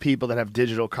going to have people that have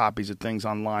digital copies of things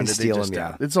online and that steal they just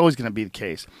them, It's always going to be the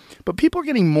case. But people are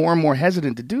getting more and more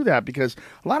hesitant to do that because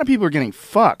a lot of people are getting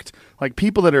fucked. Like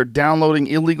people that are downloading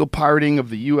illegal pirating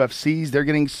of the UFCs, they're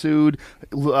getting sued.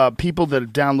 People that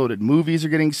have downloaded movies are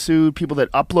getting sued. People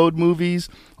that upload movies,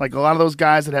 like a lot of those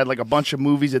guys that had like a bunch of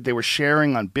movies that they were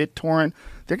sharing on BitTorrent,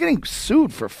 they're getting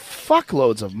sued for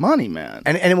fuckloads of money, man.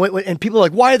 And people are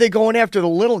like, why are they going after the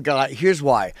little guy? Here's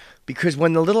why. Because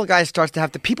when the little guy starts to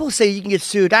have to, people say you can get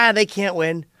sued. They can't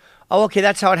win. Oh, okay,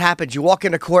 that's how it happens. You walk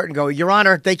into court and go, Your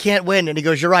Honor, they can't win. And he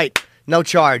goes, you're right. No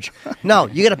charge. No,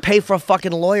 you got to pay for a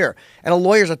fucking lawyer. And a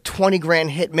lawyer's a $20,000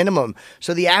 hit minimum.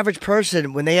 So the average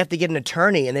person, when they have to get an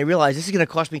attorney and they realize this is going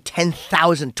to cost me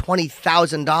 $10,000,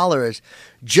 $20,000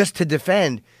 just to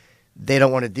defend, they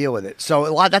don't want to deal with it. So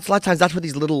a lot of times that's what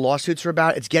these little lawsuits are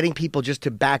about. It's getting people just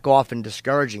to back off and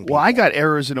discouraging people. Well, I got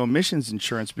errors and omissions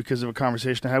insurance because of a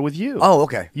conversation I had with you. Oh,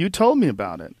 okay. You told me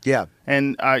about it. Yeah.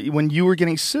 And when you were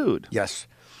getting sued. Yes.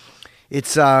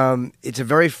 It's a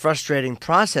very frustrating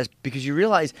process because you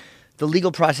realize the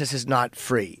legal process is not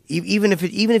free. Even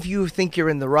if you think you're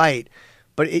in the right,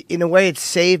 but in a way it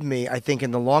saved me, I think,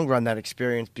 in the long run, that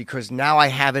experience, because now I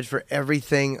have it for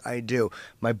everything I do.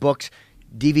 My books,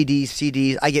 DVDs,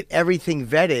 CDs, I get everything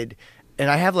vetted, and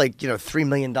I have $3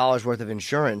 million worth of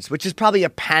insurance, which is probably a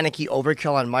panicky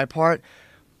overkill on my part,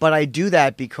 but I do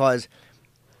that because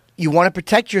you want to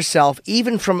protect yourself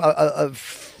even from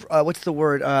what's the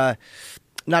word?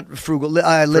 Not frugal,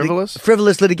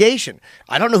 frivolous litigation.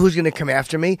 I don't know who's going to come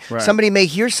after me. Right. Somebody may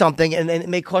hear something, and it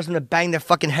may cause them to bang their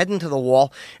fucking head into the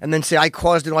wall, and then say I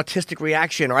caused an autistic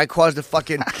reaction, or I caused a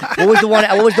fucking what was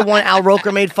the one Al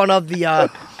Roker made fun of the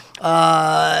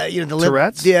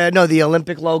Tourette's? The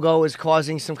Olympic logo is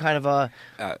causing some kind of a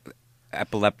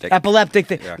epileptic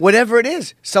thing. Yeah. Whatever it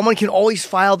is, someone can always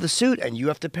file the suit, and you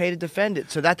have to pay to defend it.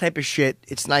 So that type of shit,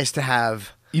 it's nice to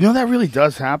have. You know that really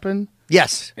does happen.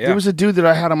 Yes. Yeah. There was a dude that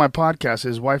I had on my podcast.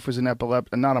 His wife was an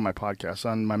epileptic. Not on my podcast,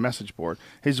 on my message board.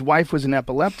 His wife was an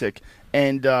epileptic,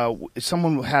 and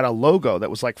someone had a logo that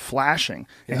was like flashing,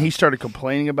 and he started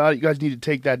complaining about it. You guys need to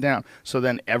take that down. So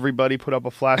then everybody put up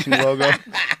a flashing logo.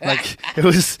 Like, it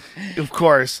was, of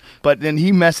course. But then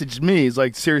he messaged me. He's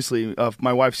like, seriously, if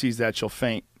my wife sees that, she'll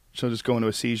faint. She'll just go into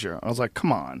a seizure. I was like,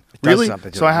 come on. Really?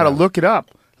 So I had to look it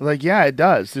up. I was like, yeah, it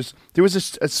does. There was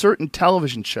a certain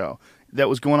television show that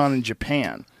was going on in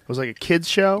Japan. It was like a kids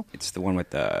show. It's the one with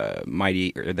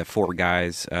the four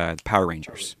guys, Power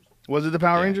Rangers. Was it the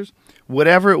Power Rangers?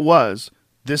 Whatever it was,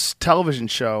 this television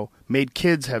show made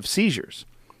kids have seizures.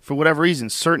 For whatever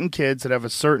reason, certain kids that have a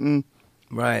certain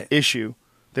issue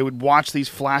They would watch these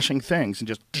flashing things and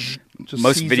just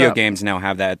Most seize video up. games now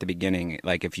have that at the beginning.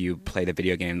 Like if you play the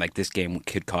video game, like this game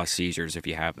could cause seizures if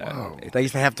you have that. They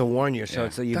used to have to warn you, so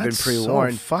you've That's been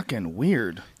pre-warned. so fucking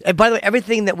weird. And by the way,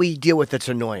 everything that we deal with that's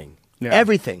annoying,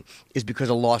 everything is because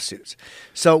of lawsuits.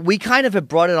 So we kind of have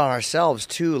brought it on ourselves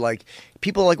too. Like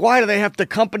people are like, why do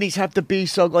companies have to be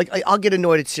so like? I'll get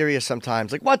annoyed at Sirius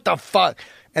sometimes. Like what the fuck?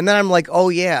 And then I'm like, oh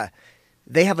yeah.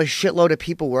 They have a shitload of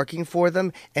people working for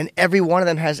them, and every one of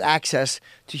them has access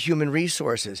to human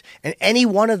resources. And any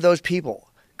one of those people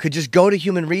could just go to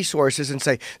human resources and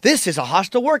say, this is a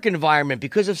hostile work environment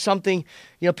because of something,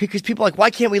 because people are like, why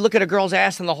can't we look at a girl's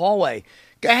ass in the hallway?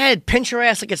 Go ahead, pinch her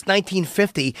ass like it's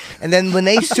 1950. And then when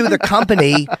they sue the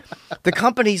company, the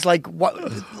company's like, what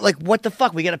the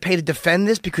fuck? We got to pay to defend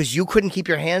this because you couldn't keep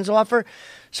your hands off her?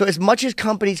 So as much as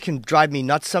companies can drive me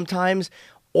nuts sometimes,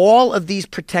 all of these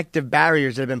protective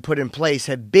barriers that have been put in place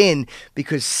have been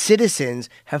because citizens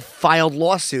have filed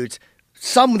lawsuits,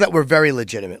 some that were very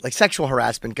legitimate, like sexual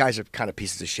harassment. Guys are kind of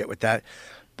pieces of shit with that.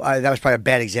 That was probably a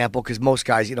bad example because most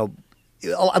guys,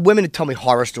 women tell me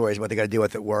horror stories what they got to deal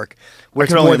with at work. Where I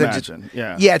can only imagine.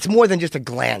 Yeah, it's more than just a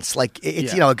glance. Like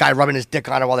it's a guy rubbing his dick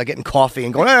on her while they're getting coffee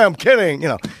and going, "Hey, I'm kidding."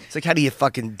 It's like how do you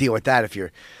fucking deal with that if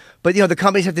you're. But, the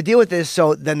companies have to deal with this,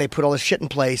 so then they put all this shit in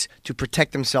place to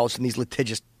protect themselves from these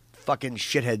litigious fucking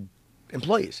shithead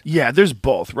employees. Yeah, there's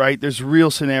both, right? There's real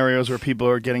scenarios where people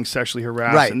are getting sexually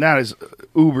harassed, Right. and that is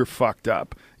uber fucked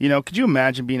up. Could you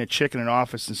imagine being a chick in an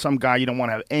office and some guy you don't want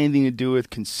to have anything to do with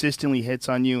consistently hits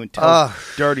on you and tells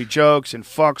dirty jokes and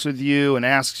fucks with you and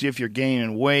asks you if you're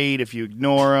gaining weight, if you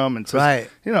ignore him, and says, Right.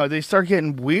 They start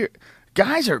getting weird.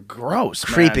 Guys are gross,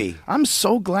 man. Creepy. I'm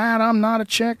so glad I'm not a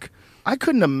chick. I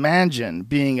couldn't imagine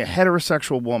being a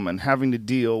heterosexual woman having to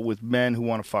deal with men who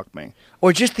want to fuck me.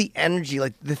 Or just the energy,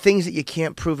 like the things that you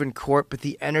can't prove in court, but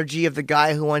the energy of the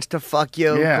guy who wants to fuck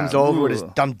you comes over with his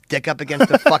dumb dick up against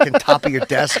the fucking top of your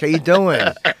desk. How you doing?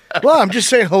 Well, I'm just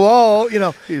saying hello. He's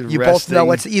you resting. both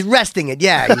know he's resting it.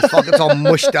 Yeah, he's fucking all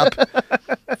mushed up,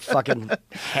 fucking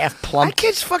half plump. That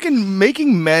kid's fucking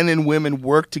making men and women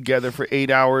work together for 8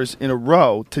 hours in a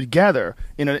row together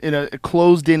in a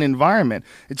closed-in environment.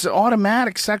 It's an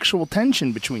automatic sexual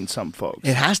tension between some folks.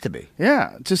 It has to be.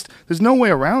 Yeah, just there's no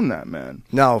way around that, man.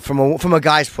 No, from a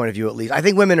guy's point of view, at least. I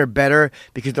think women are better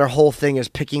because their whole thing is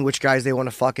picking which guys they want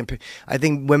to fuck. And I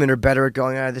think women are better at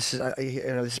going, this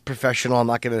is professional. I'm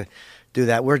not going to do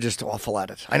that. We're just awful at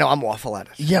it. I know I'm awful at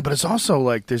it. Yeah, but it's also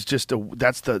like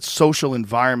that's the social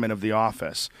environment of the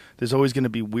office. There's always going to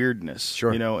be weirdness,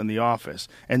 in the office.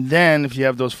 And then if you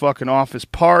have those fucking office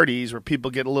parties where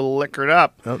people get a little liquored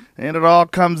up and it all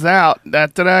comes out,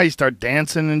 you start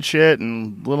dancing and shit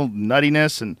and little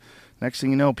nuttiness and next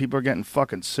thing you know, people are getting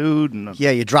fucking sued. And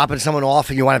yeah, you're dropping someone off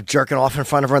and you wind up jerking off in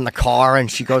front of her in the car and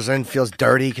she goes in, feels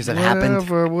dirty because it happened.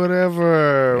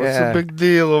 Whatever. What's the big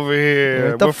deal over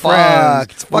here? What the We're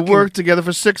fuck? friends. We worked together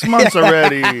for 6 months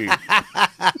already.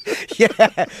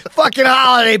 Yeah, fucking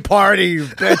holiday party,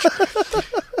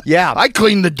 bitch. Yeah. I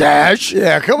cleaned the dash.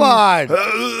 Yeah, come on.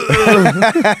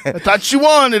 I thought she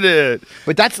wanted it.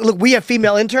 But look, we have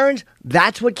female interns.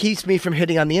 That's what keeps me from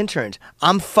hitting on the interns.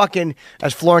 I'm fucking,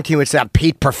 as Florentine would say, I'm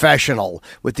Pete professional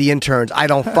with the interns. I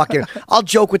don't fucking, I'll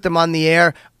joke with them on the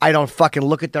air. I don't fucking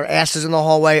look at their asses in the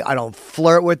hallway. I don't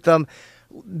flirt with them.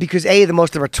 Because the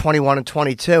most of them are 21 and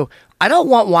 22. I don't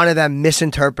want one of them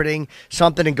misinterpreting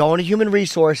something and going to human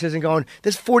resources and going,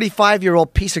 this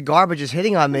 45-year-old piece of garbage is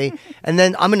hitting on me, and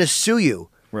then I'm going to sue you.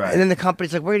 Right. And then the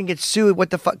company's like, we're going to get sued. What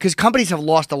the fuck? Because companies have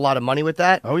lost a lot of money with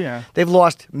that. Oh, yeah. They've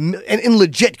lost in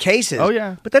legit cases. Oh,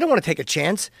 yeah. But they don't want to take a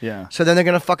chance. Yeah. So then they're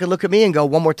going to fucking look at me and go,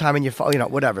 one more time and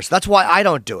whatever. So that's why I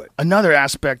don't do it. Another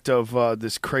aspect of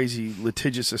this crazy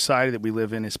litigious society that we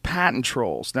live in is patent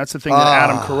trolls. That's the thing that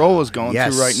Adam Carolla is going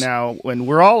through right now, and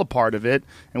we're all a part of it,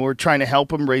 and we're trying to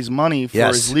help him raise money for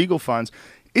his legal funds.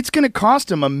 It's going to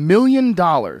cost him $1 million.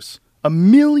 $1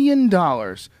 million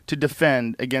to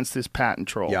defend against this patent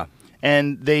troll. Yeah.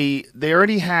 And they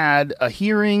already had a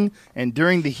hearing, and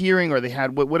during the hearing, or they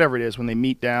had whatever it is when they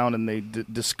meet down and they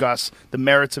discuss the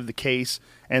merits of the case.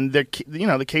 And the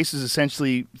case is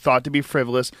essentially thought to be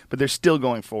frivolous, but they're still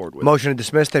going forward with it. Motion to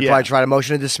dismiss. They probably tried a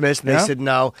motion to dismiss, and they said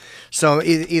no. So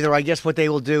either I guess what they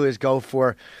will do is go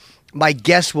for. My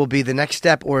guess will be the next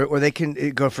step, or they can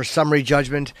go for summary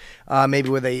judgment, maybe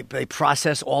where they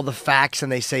process all the facts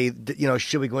and they say,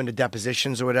 should we go into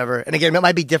depositions or whatever. And again, it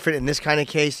might be different in this kind of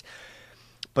case,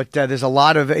 but there's a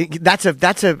lot of that's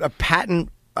a patent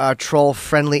troll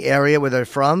friendly area where they're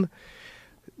from.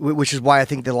 which is why I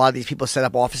think that a lot of these people set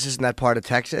up offices in that part of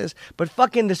Texas. But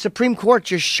fucking the Supreme Court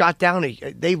just shot down.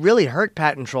 They really hurt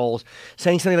patent trolls,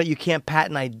 saying something that you can't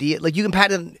patent idea. Like you can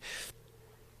patent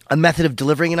a method of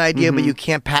delivering an idea, but you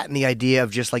can't patent the idea of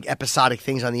just like episodic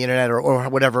things on the internet or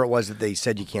whatever it was that they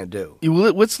said you can't do.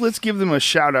 Let's give them a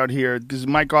shout out here because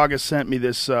Mike August sent me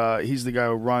this. He's the guy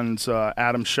who runs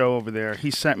Adam's show over there.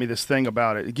 He sent me this thing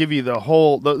about it. Give you the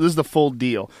whole. This is the full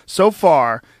deal. So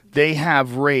far, they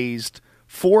have raised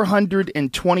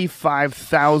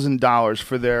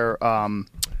 $425,000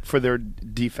 for their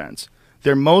defense.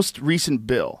 Their most recent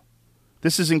bill.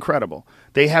 This is incredible.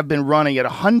 They have been running at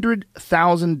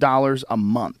 $100,000 a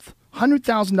month.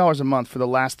 $100,000 a month for the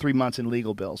last 3 months in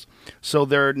legal bills. So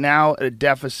they're now at a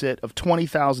deficit of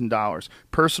 $20,000.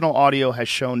 Personal Audio has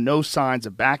shown no signs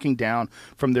of backing down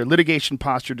from their litigation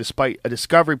posture despite a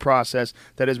discovery process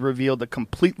that has revealed a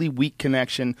completely weak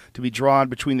connection to be drawn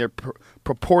between their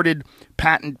purported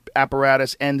patent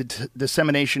apparatus and the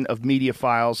dissemination of media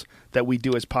files that we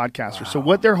do as podcasters. So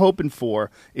what they're hoping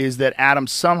for is that Adam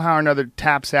somehow or another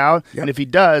taps out, and if he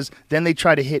does, then they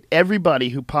try to hit everybody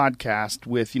who podcast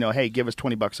with, hey, give us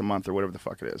 $20 a month or whatever the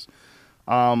fuck it is.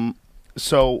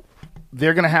 So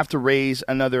they're going to have to raise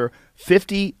another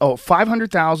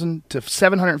 $500,000 to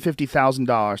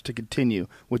 $750,000 to continue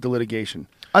with the litigation.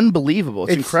 Unbelievable.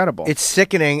 It's incredible. It's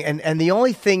sickening. And the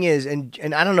only thing is, and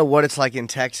I don't know what it's like in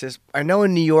Texas. I know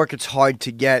in New York it's hard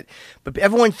to get, but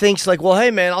everyone thinks like, well,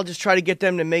 hey, man, I'll just try to get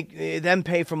them to make them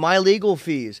pay for my legal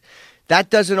fees. That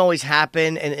doesn't always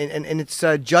happen. And it's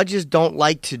judges don't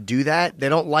like to do that. They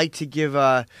don't like to give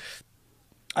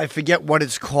I forget what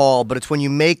it's called, but it's when you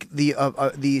make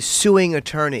the suing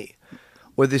attorney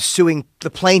or the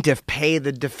plaintiff pay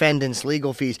the defendant's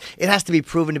legal fees. It has to be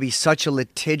proven to be such a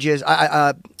litigious,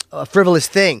 a frivolous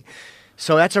thing.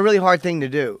 So that's a really hard thing to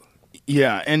do.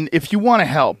 Yeah, and if you want to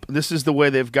help, this is the way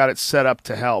they've got it set up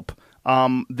to help.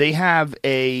 They have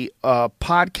a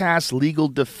podcast legal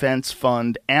defense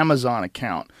fund Amazon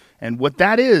account. And what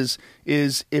that is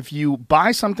if you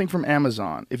buy something from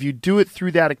Amazon, if you do it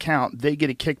through that account, they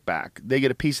get a kickback. They get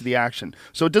a piece of the action.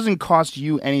 So it doesn't cost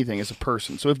you anything as a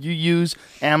person. So if you use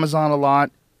Amazon a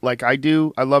lot, like I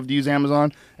do, I love to use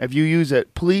Amazon. If you use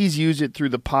it, please use it through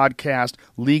the podcast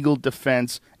Legal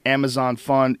Defense Amazon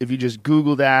Fund. If you just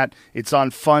Google that, it's on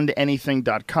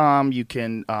fundanything.com. You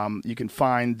can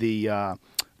find the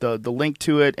link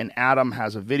to it, and Adam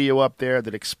has a video up there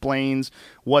that explains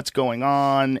what's going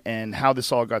on and how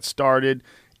this all got started.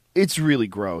 It's really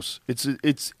gross. And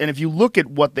if you look at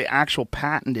what the actual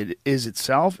patent is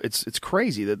itself, it's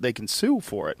crazy that they can sue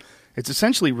for it. It's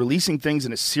essentially releasing things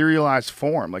in a serialized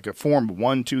form, like a form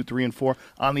 1, 2, 3, and 4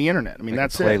 on the internet. I mean, like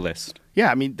that's a playlist. It.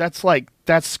 Yeah, I mean, that's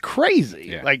crazy.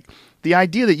 Yeah. Like, the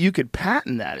idea that you could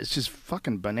patent that is just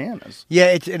fucking bananas.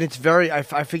 Yeah, it's very. I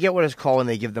forget what it's called when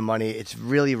they give the money. It's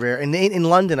really rare. And in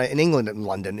London, in England,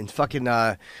 in fucking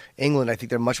England, I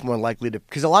think they're much more likely to,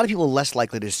 because a lot of people are less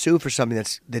likely to sue for something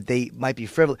that they might be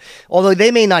frivolous. Although they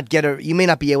may not you may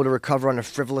not be able to recover on a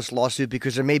frivolous lawsuit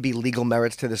because there may be legal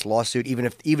merits to this lawsuit, even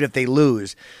if they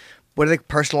lose. What are they,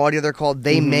 personal audio they're called?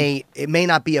 It may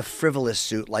not be a frivolous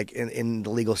suit like in the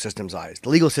legal system's eyes. The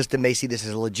legal system may see this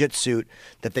as a legit suit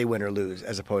that they win or lose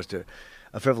as opposed to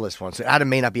a frivolous one. So Adam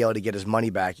may not be able to get his money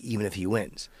back even if he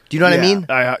wins. Do you know what I mean?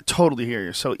 I totally hear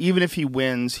you. So even if he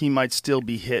wins, he might still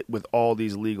be hit with all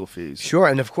these legal fees. Sure,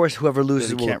 and of course whoever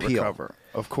loses will can't appeal. Recover.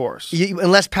 Of course.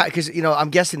 Unless, because I'm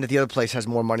guessing that the other place has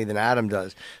more money than Adam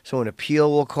does. So an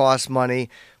appeal will cost money.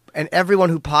 And everyone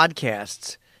who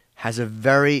podcasts has a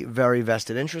very, very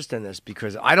vested interest in this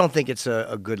because I don't think it's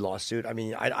a good lawsuit. I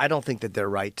mean, I don't think that they're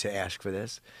right to ask for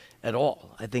this at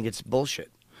all. I think it's bullshit.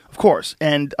 Of course.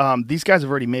 And these guys have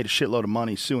already made a shitload of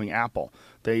money suing Apple.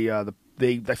 I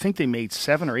think they made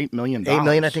 $7 or $8 million. $8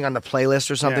 million, I think, on the playlist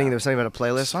or something. Yeah. There was something about a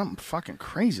playlist. Something fucking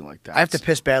crazy like that. I have to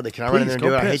piss badly. Can I run in there and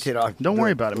do it? I hate to. Don't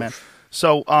worry about it, man.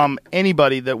 So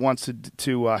anybody that wants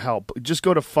to help, just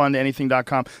go to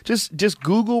fundanything.com. Just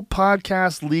Google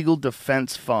Podcast Legal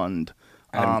Defense Fund.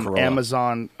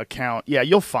 Amazon account. Yeah,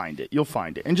 you'll find it.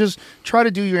 And just try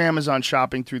to do your Amazon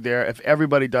shopping through there. If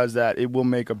everybody does that, it will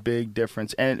make a big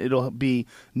difference, and it'll be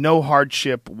no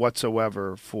hardship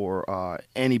whatsoever for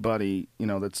anybody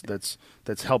that's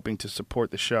helping to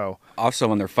support the show.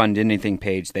 Also, on their Fund Anything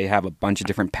page, they have a bunch of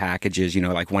different packages.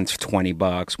 Like one's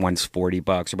 $20, one's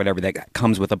 $40, or whatever. That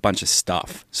comes with a bunch of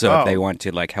stuff. So if they want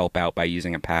to help out by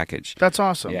using a package, that's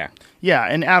awesome. Yeah.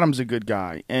 And Adam's a good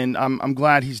guy, and I'm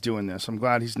glad he's doing this. I'm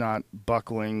glad he's not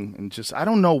buckling and just. I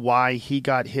don't know why he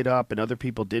got hit up and other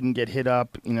people didn't get hit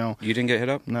up. You didn't get hit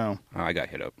up? No, I got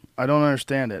hit up. I don't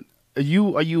understand it. Are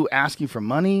you asking for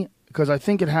money? Because I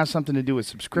think it has something to do with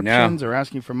subscriptions or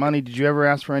asking for money. Did you ever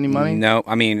ask for any money? No,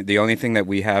 I mean, the only thing that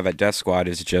we have at Death Squad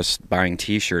is just buying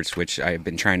T-shirts, which I've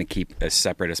been trying to keep as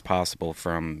separate as possible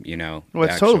from, Well,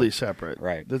 it's totally separate.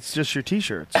 Right. That's just your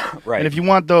T-shirts. Right. And if you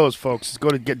want those, folks, go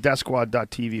to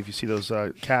getdeathsquad.tv if you see those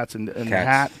cats and the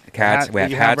hat. Cats. The We hat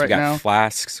have you hats. right We got now.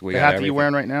 flasks. The hat that you're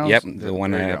wearing right now? Yep, There the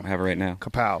one you I go. have right now.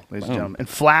 Kapow, ladies and Boom. gentlemen. And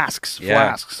flasks.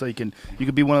 Yeah. So you can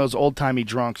be one of those old-timey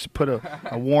drunks. Put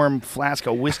a warm flask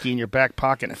of whiskey in your back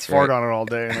pocket and fart right. on it all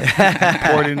day and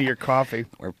pour it into your coffee.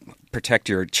 Or protect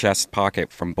your chest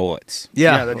pocket from bullets.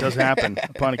 Yeah, that does happen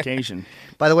upon occasion.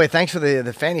 By the way, thanks for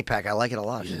the fanny pack. I like it a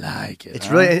lot. You like it, It's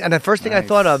huh? really, and the first thing I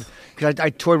thought of, because I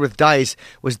toured with Dice,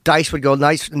 was Dice would go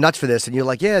nuts for this, and you're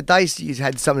like, yeah, Dice, you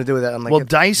had something to do with that. I'm like, Well,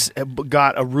 Dice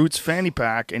got a Roots fanny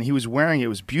pack, and he was wearing it. It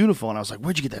was beautiful, and I was like,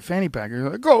 "Where'd you get that fanny pack?" And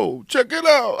he's like, "Go check it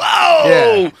out." Oh,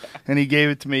 Yeah. And he gave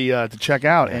it to me to check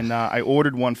out, and I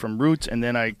ordered one from Roots, and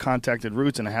then I contacted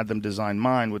Roots, and I had them design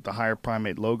mine with the Higher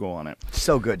Primate logo on it.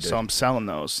 so good, dude. So I'm selling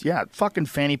those. Yeah, fucking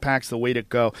fanny packs the way to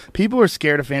go. People are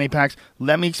scared of fanny packs.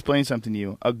 Let me explain something to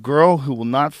you. A girl who will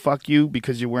not fuck you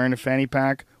because you're wearing a fanny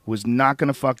pack was not going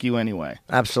to fuck you anyway.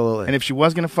 Absolutely. And if she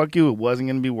was going to fuck you, it wasn't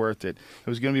going to be worth it. It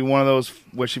was going to be one of those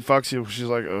where she fucks you, she's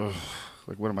like, ugh.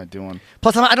 Like, what am I doing?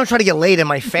 Plus, I don't try to get laid in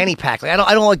my fanny pack. Like,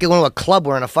 I don't like going to a club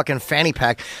wearing a fucking fanny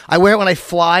pack. I wear it when I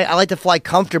fly. I like to fly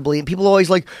comfortably. And people are always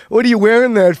like, what are you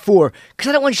wearing that for? Because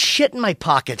I don't want shit in my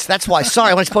pockets. That's why.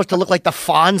 Sorry, I'm supposed to look like the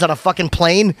Fonz on a fucking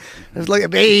plane. It's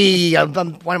like, hey,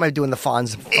 why am I doing the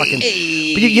Fonz? Fucking,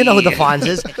 but you know who the Fonz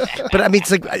is. But I mean,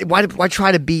 it's like, why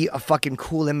try to be a fucking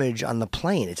cool image on the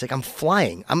plane? It's like I'm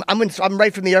flying. I'm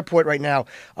right from the airport right now.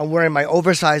 I'm wearing my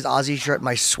oversized Aussie shirt,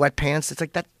 my sweatpants. It's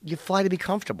like that. You fly to be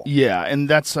comfortable. Yeah, and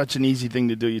that's such an easy thing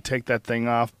to do. You take that thing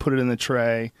off, put it in the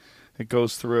tray, it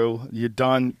goes through, you're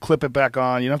done, clip it back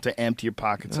on. You don't have to empty your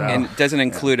pockets out. And it doesn't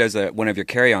include as one of your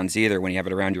carry-ons either when you have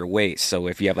it around your waist. So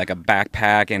if you have like a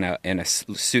backpack and a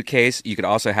suitcase, you could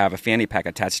also have a fanny pack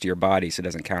attached to your body, so it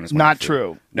doesn't count as one Not food.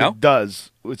 true. No? It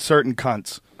does with certain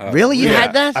cunts. Really? You Yeah.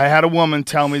 had that? I had a woman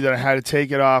tell me that I had to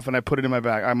take it off and I put it in my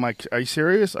bag. I'm like, are you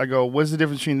serious? I go, what's the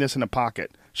difference between this and a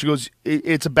pocket? She goes,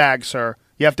 it's a bag, sir.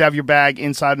 You have to have your bag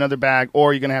inside another bag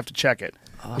or you're going to have to check it.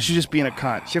 She's just being a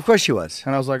cunt. Of course she was.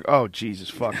 And I was like, oh, Jesus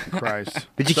fucking Christ.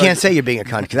 But you So can't say you're being a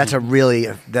cunt because that's a really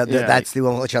Yeah. that's the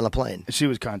one that let you on the plane. She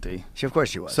was cunty. Of course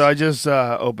she was. So I just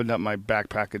opened up my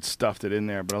backpack and stuffed it in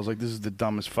there. But I was like, this is the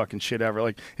dumbest fucking shit ever.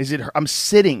 Like, is it her? I'm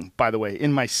sitting, by the way,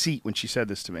 in my seat when she said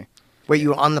this to me. Wait, you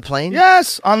were on the plane?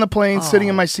 Yes, on the plane, sitting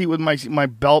in my seat with my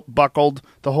belt buckled,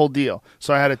 the whole deal.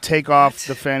 So I had to take off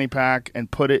the fanny pack and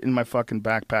put it in my fucking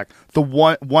backpack. The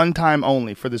one time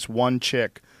only for this one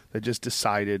chick that just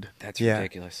decided. That's Yeah.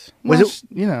 ridiculous. Was it-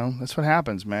 You know, that's what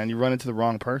happens, man. You run into the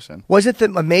wrong person. Was it a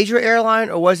major airline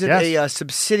or was it Yes. a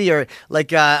subsidiary,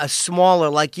 like a smaller,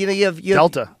 like you have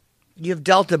Delta. You have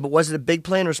Delta, but was it a big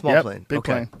plane or a small Yep, plane? big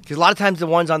plane. Because a lot of times the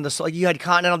ones on like you had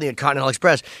Continental, you had Continental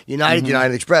Express, United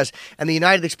Express, and the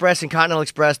United Express and Continental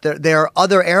Express. There are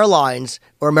other airlines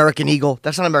or American Eagle.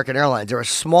 That's not American Airlines. They're a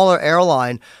smaller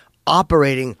airline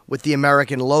operating with the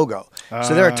American logo.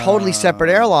 So they're a totally separate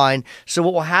airline. So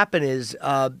what will happen is,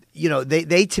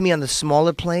 they to me on the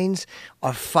smaller planes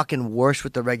are fucking worse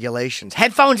with the regulations.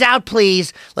 Headphones out,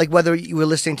 please. Like whether you were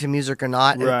listening to music or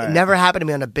not. And Right. It never happened to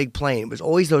me on a big plane. It was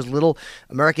always those little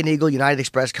American Eagle, United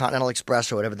Express, Continental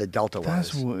Express, or whatever the Delta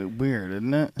was. That's weird,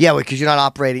 isn't it? Yeah, because you're not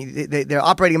operating. They're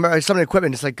operating some of the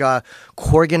equipment. It's like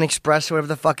Corgan Express, or whatever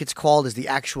the fuck it's called, is the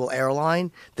actual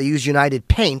airline. They use United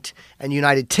Paint and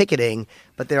United Ticketing,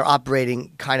 but they're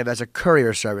operating kind of as a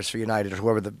courier service for United or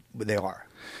whoever they are.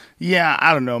 Yeah,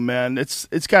 I don't know, man. It's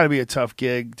got to be a tough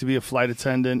gig to be a flight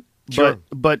attendant. Sure.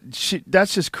 But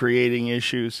that's just creating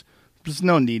issues. There's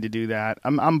no need to do that.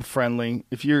 I'm friendly.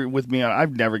 If you're with me,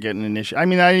 I've never gotten an issue. I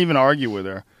mean, I didn't even argue with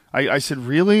her. I said,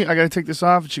 really? I got to take this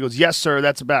off? And she goes, yes, sir.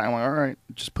 That's a bag. I'm like, all right,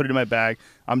 just put it in my bag.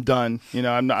 I'm done. You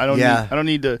know, I don't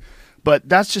need to. But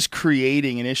that's just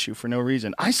creating an issue for no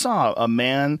reason. I saw a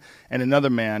man and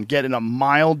another man get in a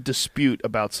mild dispute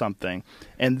about something.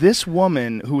 And this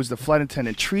woman, who was the flight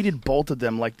attendant, treated both of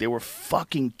them like they were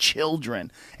fucking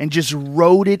children and just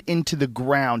rode it into the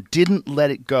ground, didn't let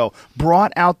it go,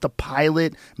 brought out the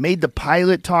pilot, made the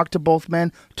pilot talk to both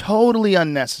men. Totally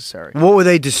unnecessary. What were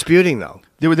they disputing, though?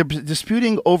 They were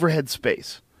disputing overhead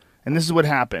space. And this is what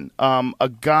happened.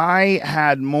 A guy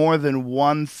had more than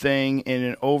one thing in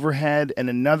an overhead, and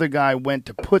another guy went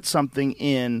to put something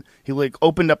in. He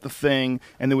opened up the thing,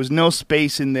 and there was no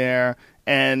space in there.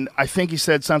 And I think he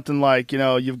said something like,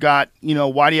 you've got,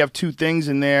 why do you have two things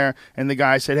in there? And the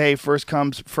guy said, hey, first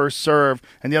comes, first serve.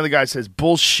 And the other guy says,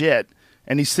 bullshit.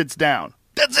 And he sits down.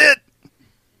 That's it.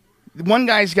 one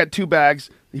guy's got 2 bags.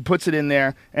 He puts it in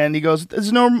there, and he goes,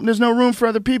 there's no room for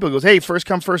other people. He goes, hey, first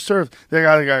come, first serve. The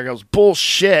other guy goes,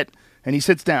 bullshit. And he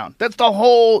sits down. That's the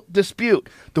whole dispute.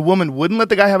 The woman wouldn't let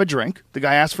the guy have a drink. The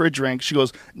guy asked for a drink. She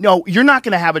goes, no, you're not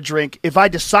going to have a drink. If I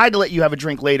decide to let you have a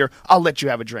drink later, I'll let you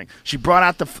have a drink. She brought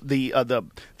out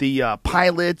the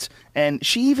pilot, and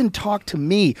she even talked to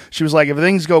me. She was like, if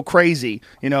things go crazy,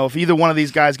 if either one of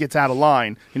these guys gets out of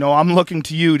line, I'm looking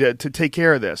to you to take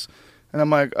care of this. And I'm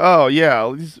like, oh,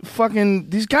 yeah,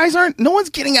 these guys aren't, no one's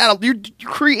getting out of, you're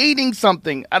creating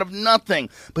something out of nothing.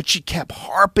 But she kept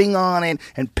harping on it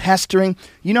and pestering.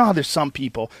 You know how there's some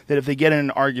people that if they get in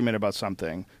an argument about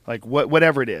something, like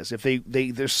whatever it is, if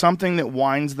there's something that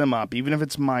winds them up, even if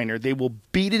it's minor, they will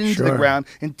beat it into the ground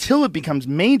until it becomes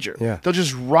major. Yeah. They'll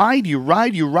just ride you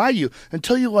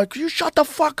until you're like, you shut the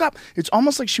fuck up. It's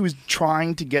almost like she was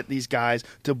trying to get these guys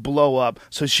to blow up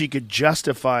so she could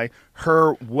justify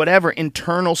her whatever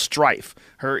internal strife,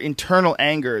 her internal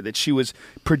anger that she was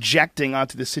projecting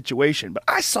onto the situation. But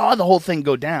I saw the whole thing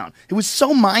go down. It was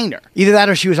so minor. Either that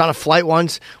or she was on a flight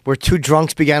once where 2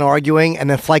 drunks began arguing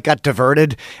and the flight got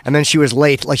diverted and then she was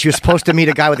late. Like she was supposed to meet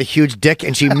a guy with a huge dick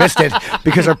and she missed it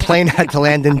because her plane had to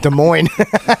land in Des Moines.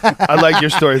 I like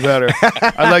your story better.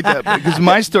 I like that because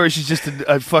my story, she's just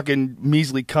a fucking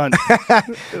measly cunt.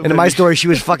 And in my story, she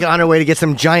was fucking on her way to get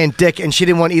some giant dick and she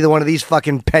didn't want either one of these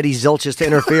fucking petty zilches to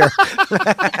interfere.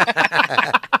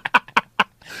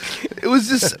 It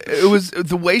was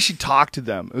the way she talked to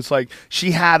them. It was like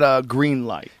she had a green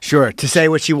light. Sure, to say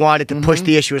what she wanted, to push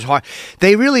the issue as hard.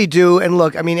 They really do. And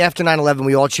look, I mean, after 9/11,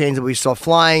 we all changed that we saw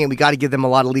flying, and we got to give them a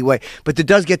lot of leeway. But there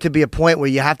does get to be a point where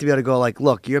you have to be able to go like,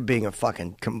 look, you're being a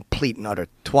fucking complete and utter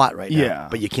twat right now. Yeah.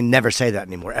 But you can never say that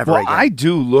anymore, ever well, again. I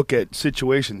do look at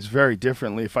situations very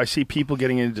differently. If I see people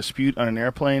getting in a dispute on an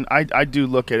airplane, I do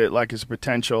look at it like as a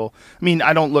potential. I mean,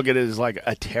 I don't look at it as like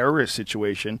a terrorist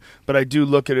situation, but I do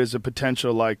look at it as a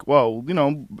potential like, whoa,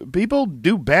 people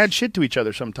do bad shit to each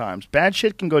other sometimes. Bad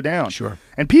shit can go down. Sure.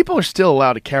 And people are still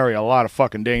allowed to carry a lot of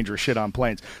fucking dangerous shit on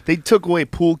planes. They took away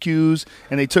pool cues,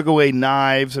 and they took away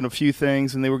knives and a few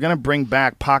things, and they were going to bring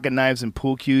back pocket knives and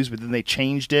pool cues, but then they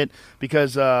changed it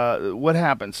because what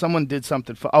happened? Someone did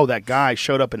something. That guy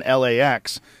showed up in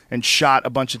LAX and shot a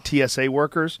bunch of TSA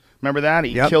workers. Remember that?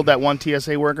 He killed that one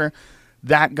TSA worker.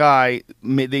 That guy,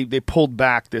 they pulled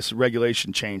back this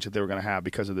regulation change that they were going to have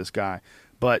because of this guy.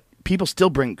 But people still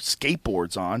bring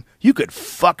skateboards on. You could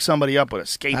fuck somebody up with a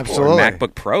skateboard. Absolutely.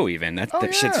 MacBook Pro even.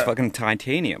 That shit's fucking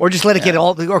titanium. Or just let it get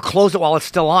or close it while it's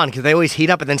still on, because they always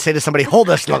heat up and then say to somebody, hold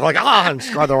this, and they're like, and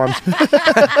scar their arms.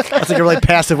 That's like a really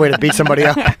passive way to beat somebody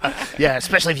up. Yeah,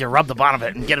 especially if you rub the bottom of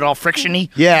it and get it all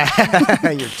frictiony. Yeah.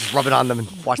 You just rub it on them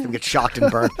and watch them get shocked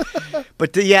and burned.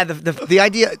 But the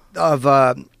idea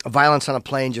of violence on a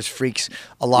plane just freaks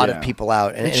a lot of people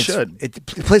out. And it should. It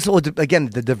plays, again,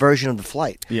 the diversion of the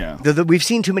flight. Yeah. We've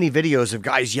seen too many videos of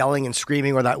guys yelling and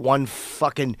screaming, or that one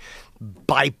fucking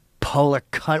bipolar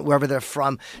cunt, wherever they're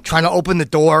from, trying to open the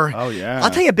door. Oh, yeah. I'll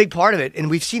tell you a big part of it, and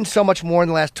we've seen so much more in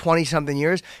the last 20-something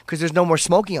years because there's no more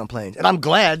smoking on planes. And I'm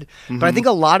glad, but I think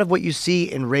a lot of what you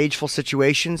see in rageful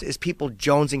situations is people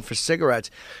jonesing for cigarettes,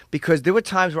 because there were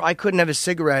times where I couldn't have a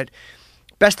cigarette.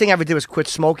 Best thing I ever did was quit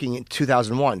smoking in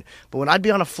 2001. But when I'd be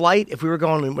on a flight, if we were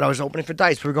going, when I was opening for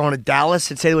Dice, we were going to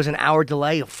Dallas, and say there was an hour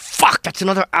delay. Fuck, that's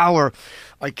another hour.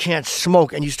 I can't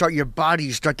smoke. And you start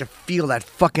to feel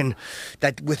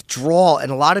that withdrawal.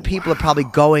 And a lot of people are probably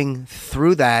going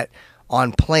through that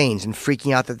on planes and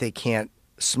freaking out that they can't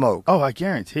smoke. Oh, I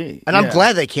guarantee. And I'm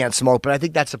glad they can't smoke, but I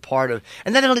think that's a part of.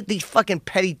 And then these fucking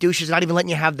petty douches not even letting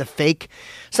you have the fake.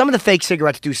 Some of the fake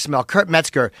cigarettes do smell. Kurt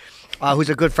Metzger,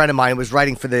 who's a good friend of mine, was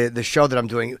writing for the show that I'm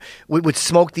doing, would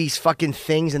smoke these fucking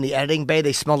things in the editing bay.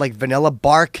 They smelled like vanilla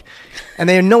bark, and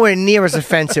they are nowhere near as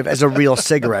offensive as a real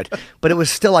cigarette. But it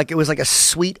was still like a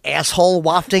sweet asshole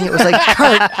wafting. It was like,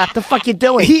 Kurt, what the fuck you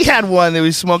doing? He had one that he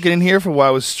was smoking in here for a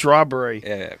while. It was strawberry.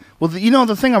 Yeah. Well,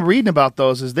 the thing I'm reading about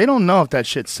those is they don't know if that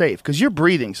shit's safe because you're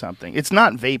breathing something. It's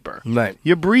not vapor. Right.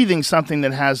 You're breathing something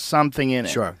that has something in it.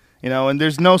 Sure. And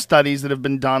there's no studies that have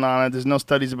been done on it. There's no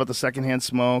studies about the secondhand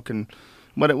smoke and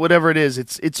whatever it is.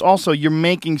 It's also you're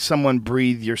making someone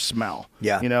breathe your smell.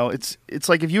 Yeah. It's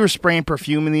like if you were spraying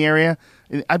perfume in the area,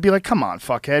 I'd be like, come on,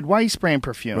 fuckhead, why are you spraying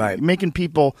perfume? Right. You're making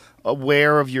people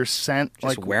aware of your scent.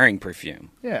 Just wearing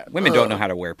perfume. Yeah. Women don't know how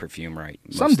to wear perfume right.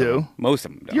 Some do. Most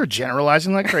of them don't. You're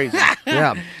generalizing like crazy.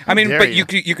 Yeah. I mean, Dare but you.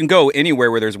 you can go anywhere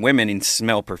where there's women and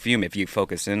smell perfume if you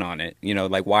focus in on it.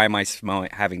 Like, why am I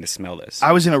having to smell this?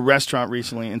 I was in a restaurant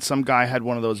recently, and some guy had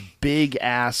one of those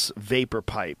big-ass vapor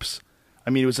pipes.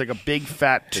 I mean, it was like a big,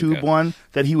 fat tube one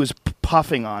that he was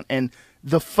puffing on, and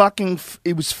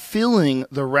it was filling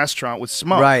the restaurant with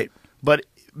smoke. Right. But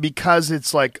because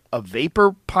it's like a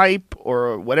vapor pipe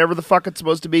or whatever the fuck it's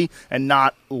supposed to be and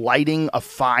not lighting a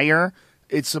fire,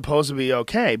 it's supposed to be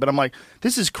okay. But I'm like,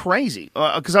 this is crazy.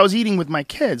 Because I was eating with my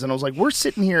kids, and I was like, we're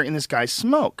sitting here in this guy's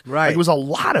smoke. Right. Like, it was a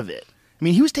lot of it. I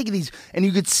mean, he was taking these, and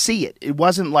you could see it. It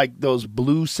wasn't like those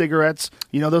blue cigarettes.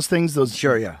 You know those things? Those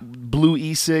Sure, yeah. blue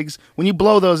e-cigs? When you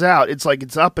blow those out, it's like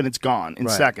it's up and it's gone in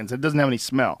Right. seconds. It doesn't have any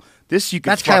smell. This you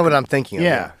can That's kind of what I'm thinking of.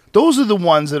 Yeah. Those are the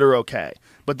ones that are okay.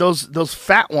 But those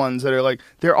fat ones that are like,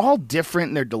 they're all different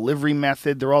in their delivery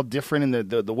method. They're all different in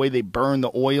the way they burn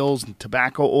the oils and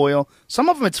tobacco oil. Some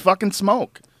of them, it's fucking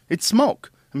smoke. It's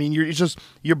smoke. I mean,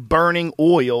 you're burning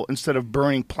oil instead of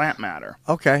burning plant matter.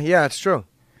 Okay, yeah, it's true.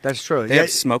 That's true. They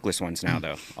have smokeless ones now,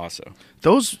 though. Also,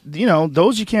 Those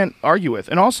you can't argue with.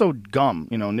 And also gum,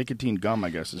 nicotine gum,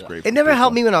 I guess, is great. It never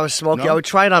helped me when I was smoking. No? I would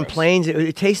try it on planes.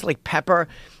 It tasted like pepper,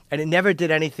 and it never did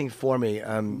anything for me.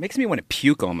 makes me want to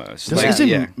puke almost.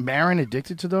 Isn't Marin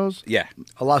addicted to those? Yeah.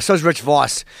 A lot. So is Rich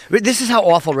Voss. This is how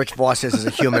awful Rich Voss is as a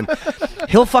human.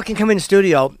 He'll fucking come in the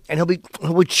studio and he'll be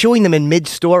chewing them in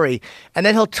mid-story, and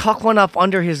then he'll tuck one up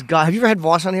under his gum. Have you ever had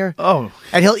Voss on here? Oh,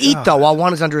 and he'll eat though while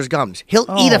one is under his gums. He'll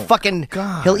eat a fucking.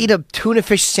 God. He'll eat a tuna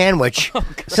fish sandwich.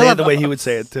 Say it the way he would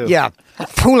say it too. Yeah,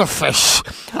 tuna fish,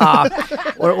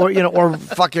 or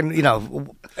fucking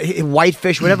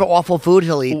whitefish, whatever awful food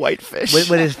he'll eat. Whitefish.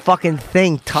 with his fucking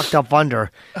thing tucked up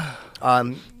under.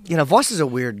 Voss is a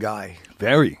weird guy.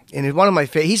 Very. And he's one of my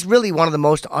favorite. He's really one of the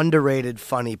most underrated,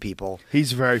 funny people.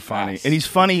 He's very funny. And he's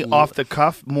funny off the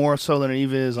cuff more so than he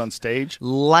is on stage.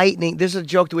 Lightning. There's a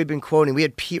joke that we've been quoting. We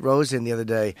had Pete Rose in the other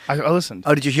day. I listened.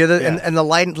 Oh, did you hear that? Yeah. And the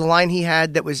line he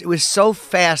had it was so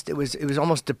fast. It was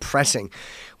almost depressing.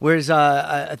 Whereas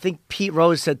I think Pete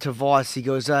Rose said to Voss, he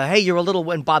goes, "Hey, you're a little."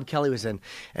 When Bob Kelly was in,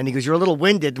 and he goes, "You're a little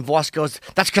winded." And Voss goes,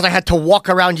 "That's because I had to walk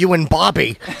around you and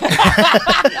Bobby."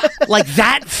 Like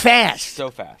that fast. So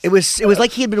fast. It was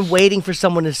like he had been waiting for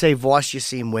someone to say, "Voss, you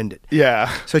seem winded."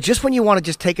 Yeah. So just when you want to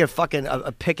just take a fucking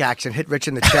a pickaxe and hit Rich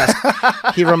in the chest,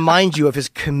 he reminds you of his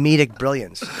comedic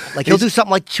brilliance. Like he'll do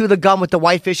something like chew the gum with the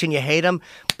whitefish and you hate him,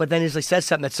 but then he says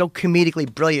something that's so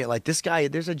comedically brilliant. Like this guy,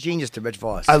 there's a genius to Rich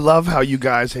Voss. I love how you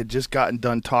guys had just gotten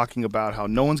done talking about how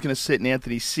no one's going to sit in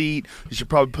Anthony's seat. You should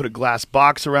probably put a glass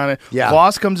box around it. Yeah.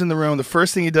 Voss comes in the room. The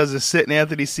first thing he does is sit in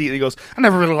Anthony's seat, and he goes, "I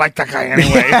never really liked that guy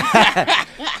anyway."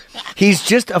 He's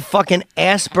just a fucking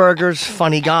Asperger's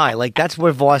funny guy. Like that's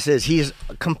where Voss is. He's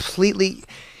completely.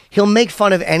 He'll make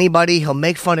fun of anybody. He'll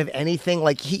make fun of anything.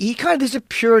 Like he kind of there's a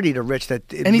purity to Rich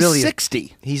that it And he's really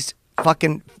 60. He's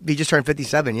fucking. He just turned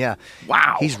 57. Yeah.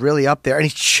 Wow. He's really up there, and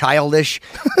he's childish,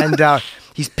 and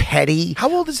he's petty.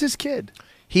 How old is this kid?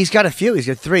 He's got a few. He's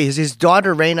got 3. His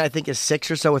daughter Raina, I think, is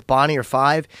 6 or so with Bonnie, or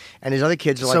 5, and his other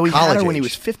kids are like So he college had her when he age.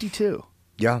 was 52.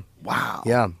 Yeah. Wow.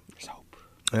 Yeah.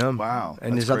 Yeah. Wow,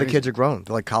 And that's his other crazy. kids are grown.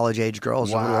 They're like college age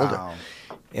girls, a little older. Wow.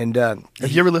 And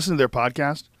Have you ever listened to their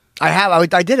podcast? I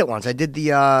have. I did it once. I did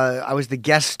the. I was the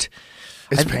guest.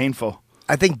 It's painful.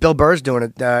 I think Bill Burr's doing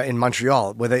it in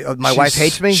Montreal, where my wife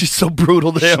hates me. She's so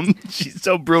brutal to him. She's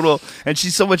so brutal, and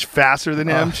she's so much faster than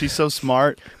him. She's so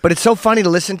smart. But it's so funny to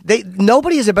listen.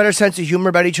 Nobody has a better sense of humor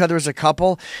about each other as a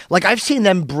couple. Like I've seen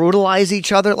them brutalize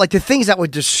each other. Like the things that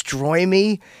would destroy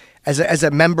me as a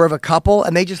member of a couple,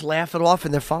 and they just laugh it off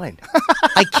and they're fine.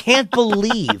 I can't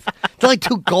believe they're like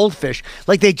 2 goldfish.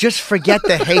 Like they just forget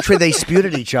the hatred they spewed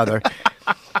at each other.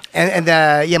 And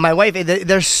my wife.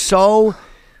 They're so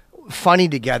funny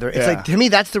together. It's like, to me,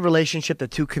 that's the relationship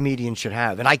that 2 comedians should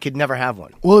have, and I could never have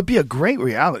one. Well, it'd be a great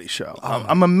reality show.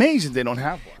 I'm amazed that they don't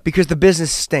have one. Because the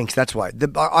business stinks. That's why.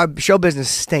 Our show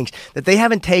business stinks. That they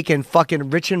haven't taken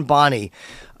fucking Rich and Bonnie,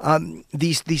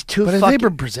 these 2 But have fucking they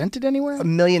been presented anywhere? a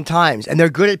million times. And they're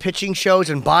good at pitching shows,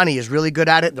 and Bonnie is really good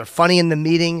at it. They're funny in the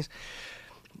meetings.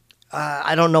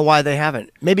 I don't know why they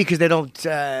haven't. Maybe because they don't...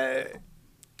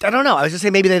 I don't know. I was just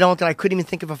saying maybe they don't, and I couldn't even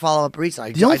think of a follow-up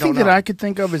reason. The only thing that I could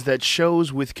think of is that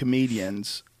shows with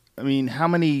comedians. I mean, how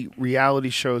many reality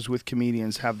shows with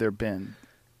comedians have there been?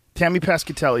 Tammy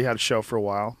Pescatelli had a show for a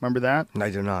while. Remember that?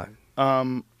 I do not.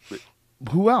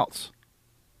 Who else?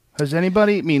 Has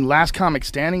anybody? I mean, Last Comic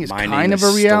Standing is My kind Name of a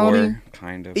is reality. Store,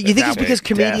 kind of. You think it's Fake because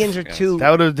comedians death, are yes. too... That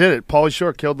would have did it. Pauly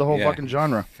Shore killed the whole Yeah. fucking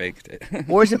genre. Faked it.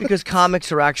 Or is it because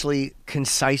comics are actually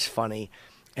concise funny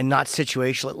and not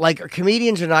situational? Like,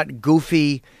 comedians are not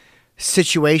goofy,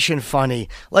 situation funny.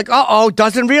 Like,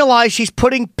 doesn't realize she's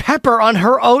putting pepper on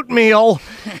her oatmeal.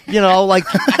 Like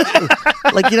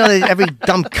every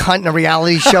dumb cunt in a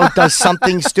reality show does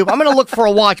something stupid. I'm going to look for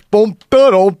a watch. Boom,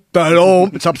 da-dum,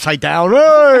 da-dum. It's upside down.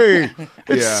 Hey,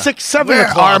 it's 6, 7 Where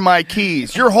o'clock. are my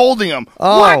keys? You're holding them.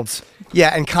 Oh. What?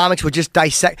 Yeah, and comics would just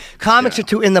dissect. Comics are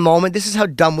too in the moment. This is how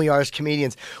dumb we are as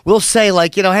comedians. We'll say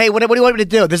like, hey, what do you want me to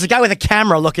do? There's a guy with a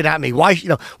camera looking at me. Why?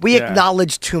 We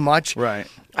acknowledge too much. Right.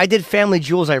 I did Family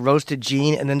Jewels. I roasted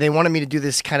Gene, and then they wanted me to do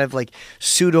this kind of like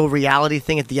pseudo reality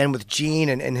thing at the end with Gene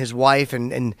and his wife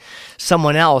and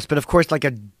someone else. But of course, like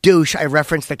a douche, I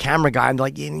referenced the camera guy. I'm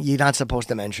like, you're not supposed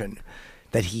to mention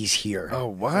that he's here. Oh,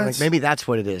 what? Like, maybe that's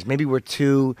what it is. Maybe we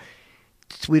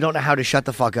don't know how to shut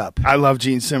the fuck up. I love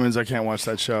Gene Simmons. I can't watch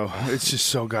that show. It's just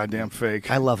so goddamn fake.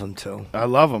 I love him too. I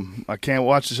love him. I can't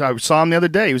watch the show. I saw him the other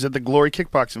day. He was at the Glory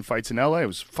kickboxing fights in L.A. It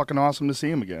was fucking awesome to see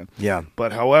him again. Yeah.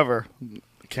 But however,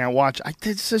 I can't watch.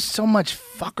 There's just so much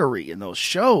fuckery in those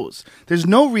shows. There's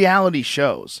no reality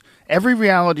shows. Every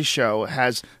reality show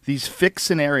has these fixed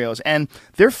scenarios, and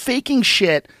they're faking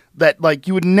shit that like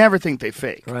you would never think they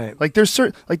fake. Right. Like there's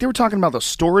like they were talking about those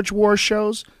Storage Wars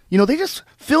shows. They just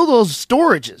fill those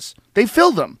storages. They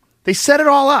fill them. They set it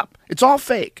all up. It's all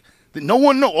fake. No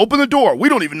one know. Open the door. We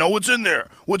don't even know what's in there.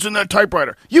 What's in that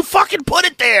typewriter? You fucking put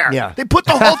it there. Yeah. They put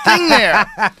the whole thing there.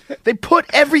 They put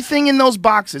everything in those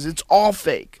boxes. It's all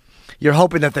fake. You're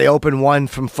hoping that they open one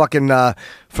from fucking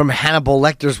from Hannibal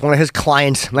Lecter's, one of his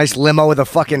clients, nice limo with a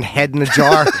fucking head in a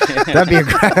jar. that'd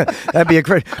be a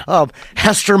great. Oh,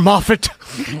 Hester Moffat.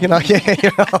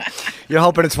 You're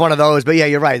hoping it's one of those. But yeah,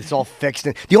 you're right. It's all fixed.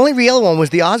 The only real one was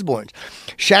the Osbournes.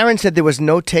 Sharon said there was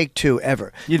no take two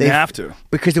ever. You didn't have to.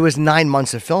 Because there was 9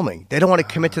 months of filming. They don't want to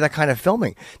commit to that kind of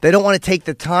filming. They don't want to take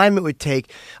the time it would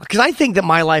take. Because I think that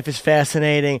my life is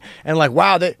fascinating and like,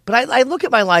 wow. But I look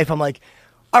at my life, I'm like,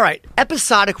 all right,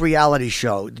 episodic reality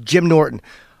show, Jim Norton.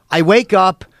 I wake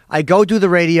up, I go do the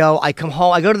radio, I come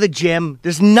home, I go to the gym.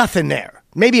 There's nothing there.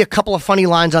 Maybe a couple of funny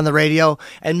lines on the radio,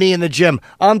 and me in the gym.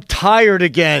 I'm tired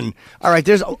again. All right,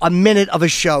 there's a minute of a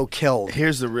show killed.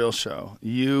 Here's the real show.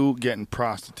 You getting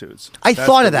prostitutes. I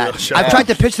thought of that. I've tried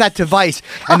to pitch that to Vice,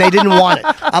 and they didn't want it.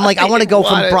 I'm like, I want to go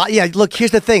from... look,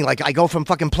 here's the thing. Like, I go from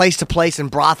fucking place to place in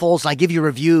brothels, and I give you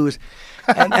reviews.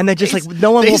 And they're just like,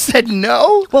 no one They said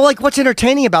no? Well, like, what's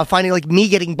entertaining about finding, like, me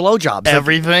getting blowjobs?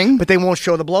 Everything? But they won't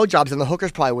show the blowjobs, and the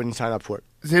hookers probably wouldn't sign up for it.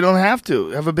 They don't have to.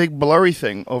 Have a big blurry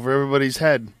thing over everybody's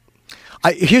head.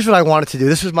 Here's what I wanted to do.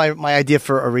 This was my idea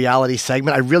for a reality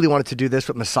segment. I really wanted to do this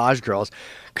with massage girls.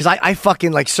 Because I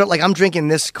fucking, like, I'm drinking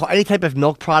this, any type of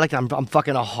milk product, I'm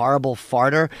fucking a horrible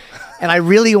farter. And I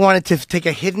really wanted to take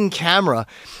a hidden camera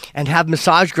and have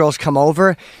massage girls come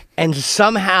over and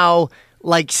somehow...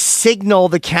 like signal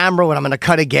the camera when I'm going to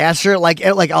cut a gasser. Like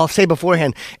I'll say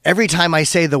beforehand, every time I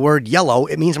say the word yellow,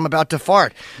 it means I'm about to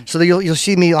fart. So that you'll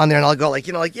see me on there and I'll go like,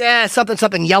 yeah,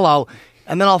 something yellow.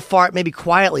 And then I'll fart maybe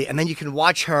quietly and then you can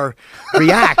watch her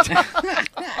react.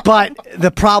 But the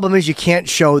problem is you can't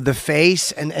show the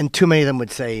face and too many of them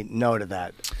would say no to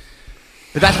that.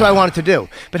 But that's what I wanted to do.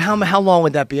 But how long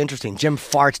would that be interesting? Jim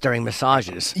farts during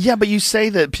massages. Yeah, but you say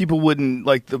that people wouldn't,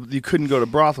 you couldn't go to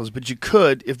brothels, but you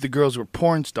could if the girls were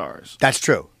porn stars. That's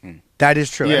true. That is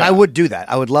true. Yeah. And I would do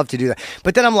that. I would love to do that.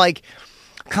 But then I'm like,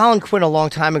 Colin Quinn a long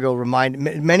time ago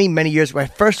many years when I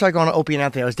first started going to Opie and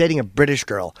Anthony, I was dating a British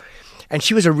girl. And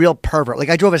she was a real pervert. Like,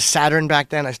 I drove a Saturn back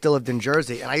then. I still lived in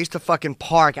Jersey. And I used to fucking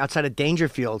park outside of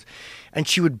Dangerfield. And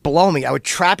she would blow me.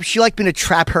 She liked me to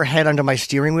trap her head under my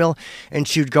steering wheel. And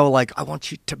she would go like, I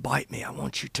want you to bite me. I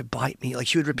want you to bite me. Like,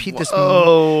 she would repeat this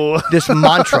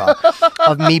mantra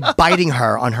of me biting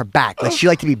her on her back. Like, she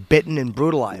liked to be bitten and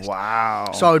brutalized.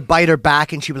 Wow. So I would bite her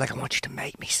back. And she'd be like, I want you to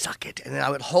make me suck it. And then I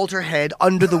would hold her head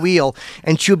under the wheel.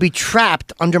 And she would be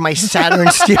trapped under my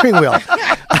Saturn steering wheel.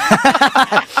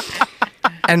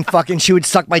 And fucking, she would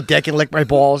suck my dick and lick my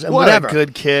balls and whatever. What a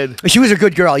good kid. She was a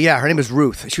good girl, yeah. Her name was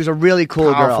Ruth. She was a really cool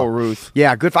girl. Powerful Ruth.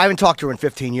 Yeah, good. I haven't talked to her in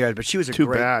 15 years, but she was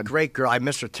a great girl. I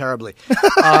miss her terribly.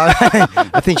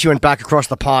 I think she went back across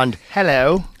the pond.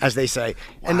 Hello. As they say.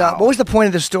 Wow. And what was the point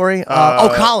of the story?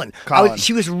 Colin.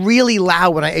 She was really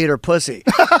loud when I ate her pussy.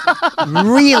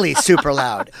 Really super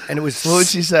loud. And it was... What would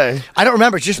she say? I don't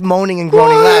remember. Just moaning and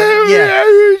groaning loud. Yeah.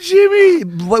 Jimmy.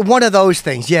 One of those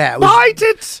things, yeah. Bite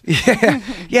it.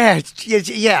 Yeah.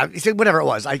 Yeah. Whatever it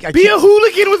was. Be a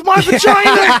hooligan with my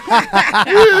vagina.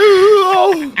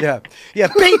 Yeah.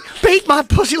 Bait my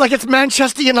pussy like it's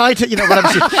Manchester United. You know what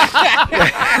I'm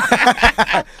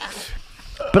saying?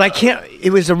 But I can't. It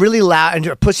was a really loud, and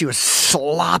her pussy was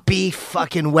sloppy,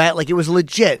 fucking wet. Like, it was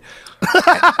legit.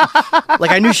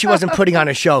 Like, I knew she wasn't putting on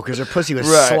a show because her pussy was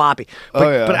sloppy.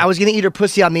 But, but I was gonna eat her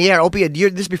pussy on the air. Opie had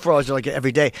this before I was like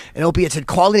every day, and Opie had said,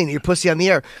 "Call in and eat your pussy on the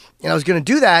air." And I was gonna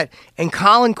do that, and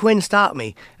Colin Quinn stopped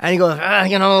me, and he goes,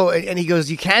 and he goes,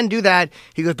 "You can do that."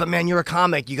 He goes, "But man, you're a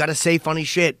comic. You got to say funny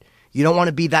shit. You don't want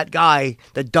to be that guy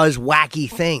that does wacky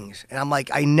things. And I'm like,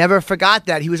 I never forgot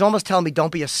that. He was almost telling me,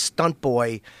 don't be a stunt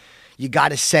boy. You got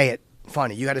to say it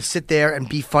funny. You got to sit there and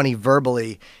be funny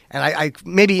verbally. And I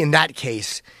maybe in that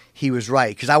case, he was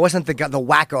right. Because I wasn't the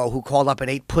wacko who called up and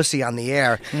ate pussy on the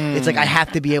air. It's like I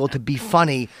have to be able to be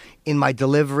funny in my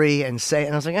delivery and say,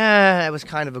 and I was like, that was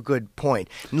kind of a good point.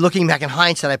 And looking back in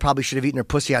hindsight, I probably should have eaten her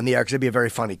pussy on the air because it'd be a very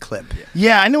funny clip.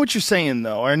 Yeah, I know what you're saying,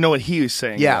 though. Or I know what he was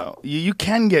saying, Yeah. though. You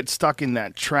can get stuck in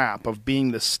that trap of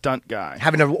being the stunt guy.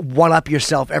 Having to one-up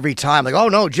yourself every time. Like, oh,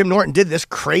 no, Jim Norton did this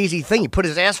crazy thing. He put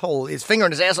his finger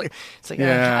in his asshole. It's like,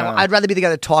 I'd rather be the guy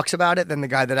that talks about it than the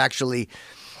guy that actually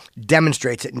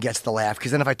demonstrates it and gets the laugh.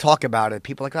 Because then if I talk about it,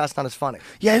 people are like, oh, it's not as funny.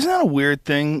 Yeah, isn't that a weird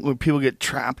thing when people get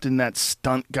trapped in that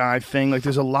stunt guy thing? Like,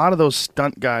 there's a lot of those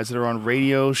stunt guys that are on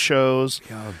radio shows.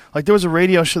 Yeah. Like, there was a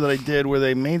radio show that I did where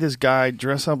they made this guy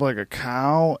dress up like a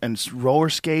cow and roller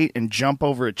skate and jump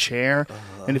over a chair.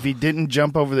 And if he didn't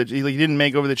jump over he didn't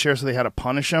make over the chair, so they had to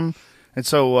punish him. And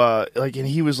so, and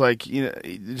he was like,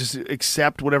 just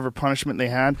accept whatever punishment they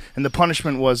had. And the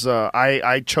punishment was,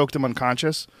 I choked him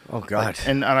unconscious. Oh, God.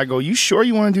 And I go, you sure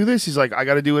you want to do this? He's like, I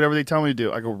got to do whatever they tell me to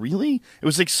do. I go, really? It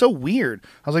was like so weird.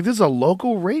 I was like, this is a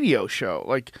local radio show.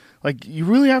 Like you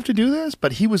really have to do this?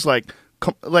 But he was like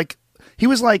he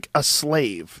was like a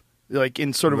slave. Like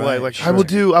in sort of like sure. I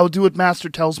will do what master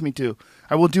tells me to.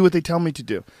 I will do what they tell me to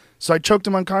do. So I choked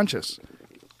him unconscious.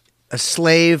 A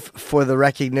slave for the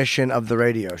recognition of the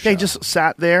radio show. They just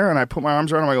sat there, and I put my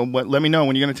arms around him. I go, let me know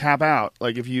when you're going to tap out.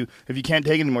 Like, if you can't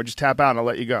take it anymore, just tap out, and I'll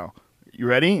let you go. You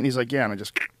ready? And he's like, yeah, and I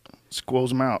just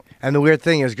squirrels him out. And the weird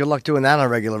thing is, good luck doing that on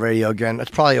regular radio again.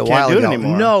 That's probably a while do ago. It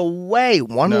anymore. No way.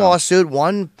 One lawsuit,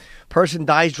 one person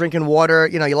dies drinking water.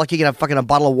 You're lucky you get a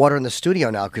bottle of water in the studio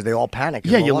now because they all panic.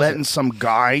 Yeah, you're letting some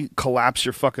guy collapse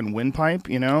your fucking windpipe,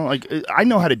 Like, I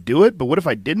know how to do it, but what if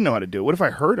I didn't know how to do it? What if I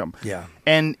hurt him? Yeah.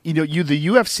 And, the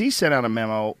UFC sent out a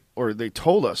memo, or they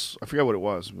told us, I forget what it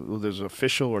was, there's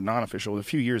official or non-official, a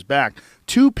few years back,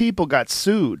 2 people got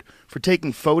sued for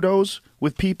taking photos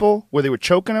with people where they were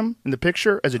choking them in the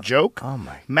picture as a joke. Oh,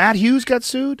 my. Matt Hughes got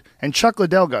sued, and Chuck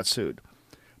Liddell got sued.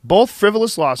 Both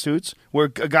frivolous lawsuits where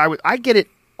a guy I get it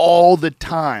all the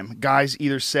time. Guys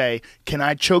either say, can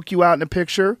I choke you out in a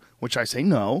picture? Which I say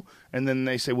no. And then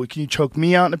they say, well, can you choke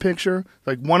me out in a picture?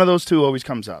 Like, one of those two always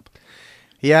comes up.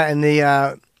 Yeah, and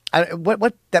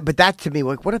but that to me,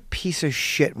 what a piece of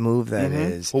shit move that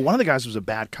is. Well, one of the guys was a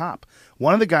bad cop.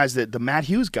 One of the guys, the Matt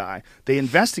Hughes guy, they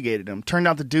investigated him. Turned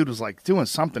out the dude was like doing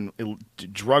something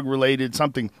drug-related,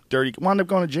 something dirty. Wound up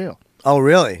going to jail. Oh,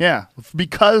 really? Yeah,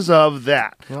 because of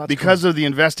that. Well, because of the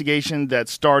investigation that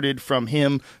started from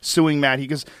him suing Matt Hughes.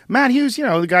 Because Matt Hughes,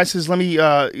 the guy says, will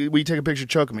you take a picture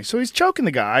choking me? So he's choking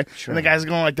the guy, and the guy's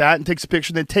going like that and takes a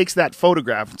picture, then takes that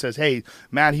photograph and says, hey,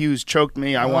 Matt Hughes choked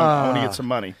me. I want to get some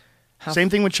money. Same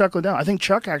thing with Chuck Liddell. I think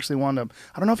Chuck actually wound up,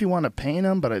 I don't know if he wound up paying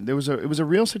him, but it was a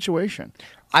real situation.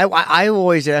 I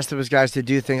always asked those guys to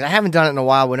do things. I haven't done it in a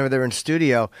while whenever they're in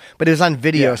studio, but it was on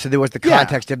video, so there was the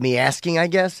context of me asking, I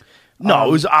guess. No,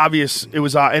 it was obvious. It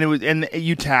was, and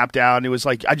you tapped out, and it was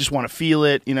like, I just want to feel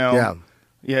it, Yeah.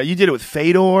 Yeah, you did it with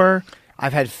Fedor.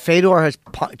 I've had Fedor has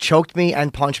choked me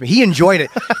and punched me. He enjoyed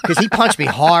it because he punched me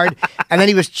hard, and then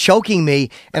he was choking me,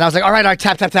 and I was like, all right,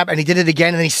 tap, tap, tap, and he did it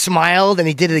again, and then he smiled, and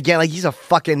he did it again. Like, he's a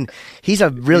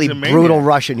really brutal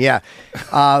Russian, yeah.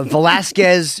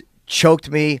 Velasquez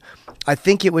choked me. I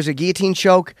think it was a guillotine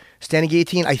choke, standing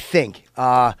guillotine, I think.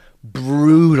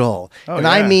 Brutal.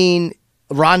 I mean,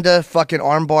 Rhonda fucking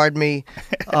armbarred me.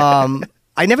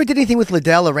 I never did anything with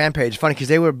Liddell or Rampage. Funny, because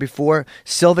they were before.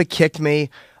 Silva kicked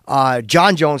me.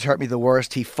 John Jones hurt me the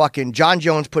worst. John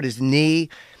Jones put his knee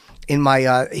in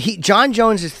my, John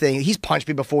Jones' thing, he's punched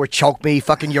me before, choked me,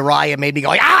 fucking Uriah made me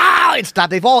go, ah, and stop.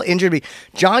 They've all injured me.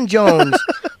 John Jones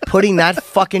putting that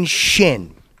fucking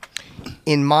shin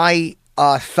in my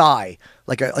thigh,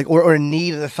 or a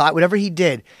knee to the thigh, whatever he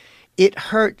did, it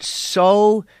hurt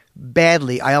so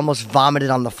badly, I almost vomited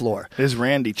on the floor. There's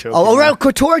Randy choking. Oh,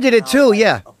 Couture did it too,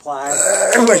 yeah. Wow.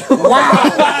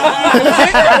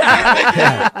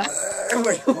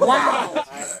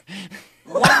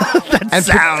 That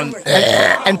sound.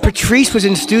 And Patrice was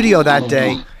in studio that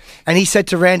day, and he said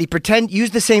to Randy,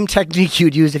 use the same technique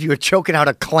you'd use if you were choking out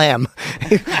a clam.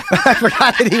 I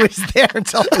forgot that he was there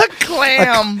until a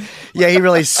clam. Yeah, he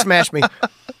really smashed me.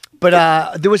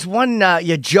 But there was one,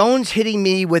 Jones hitting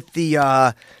me with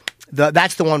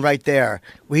that's the one right there.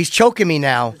 Well, he's choking me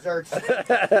now. All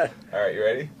right, you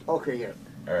ready? Okay, yeah.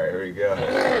 All right, here we go.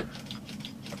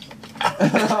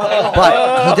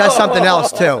 But he does something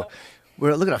else too.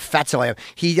 Look at how fatso I am.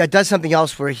 He does something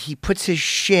else where he puts his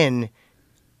shin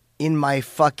in my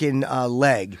fucking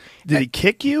leg. Did he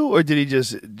kick you, or did he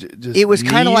just It was knee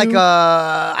kind of like you?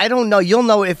 I don't know. You'll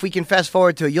know if we can fast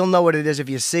forward to it. You'll know what it is if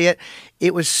you see it.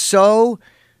 It was so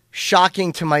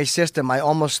shocking to my system. I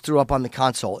almost threw up on the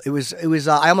console. It was.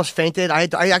 I almost fainted. I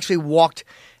actually walked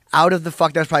out of the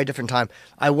That was probably a different time.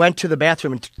 I went to the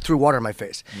bathroom and threw water in my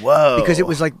face. Whoa! Because it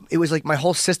was like my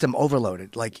whole system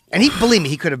overloaded. Like, and believe me,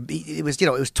 he could have. It was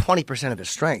 20% of his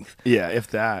strength. Yeah, if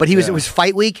that. But it yeah. was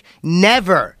fight week.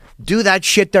 Never do that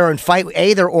shit there and fight.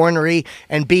 A, they're ornery,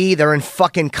 and B, they're in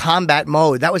fucking combat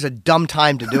mode. That was a dumb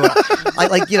time to do it.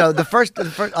 The first. I'll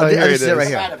here just it sit right is.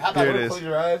 here. How about Here it you is. close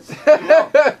your eyes?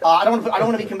 I don't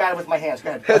want to be combative with my hands. Go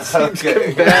ahead. That seems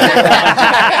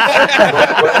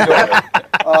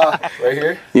right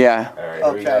here? Yeah. All right,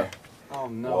 here we go. Okay. Oh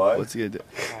no. One, What's he gonna do?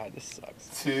 God, this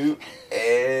sucks. 2,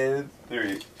 and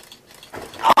 3. He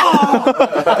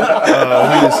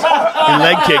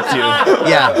leg kicked you.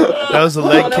 Yeah. That was a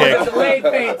leg kick. Leg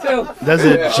pain too. That's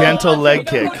a gentle leg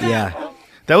kick. Yeah.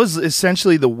 That was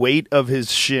essentially the weight of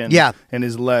his shin. Yeah. And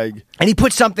his leg. And he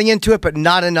put something into it, but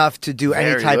not enough to do any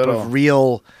Very type little. of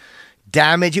real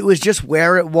damage. It was just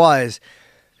where it was.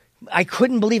 I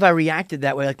couldn't believe I reacted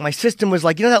that way. Like, my system was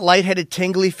like, that lightheaded,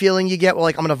 tingly feeling you get? Well,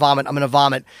 like, I'm going to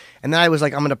vomit. And then I was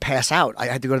like, I'm going to pass out. I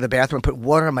had to go to the bathroom and put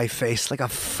water on my face like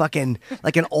like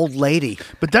an old lady.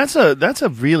 But that's a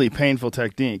really painful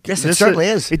technique. Yes, it certainly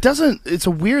is. It's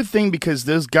a weird thing because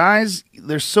those guys,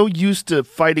 they're so used to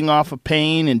fighting off of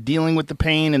pain and dealing with the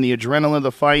pain and the adrenaline of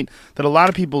the fight that a lot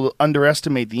of people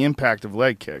underestimate the impact of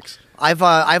leg kicks.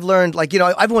 I've learned,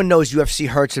 everyone knows UFC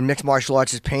hurts and mixed martial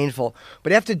arts is painful.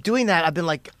 But after doing that, I've been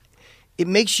like, it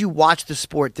makes you watch the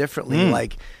sport differently.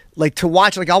 Like to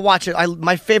watch, I'll watch it.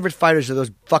 My favorite fighters are those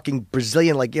fucking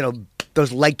Brazilian,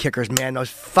 those leg kickers, man.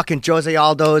 Those fucking Jose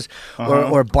Aldos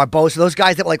or Barbosa. Those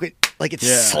guys that it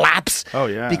slaps. Oh,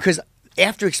 yeah. Because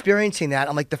after experiencing that,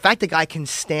 I'm like, the fact the guy can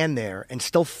stand there and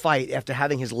still fight after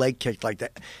having his leg kicked like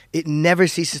that, it never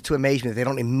ceases to amaze me that they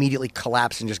don't immediately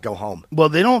collapse and just go home. Well,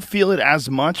 they don't feel it as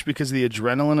much because of the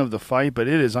adrenaline of the fight, but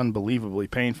it is unbelievably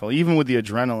painful, even with the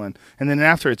adrenaline. And then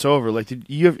after it's over, did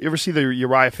you ever see the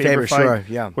Uriah Faber fight? Sure,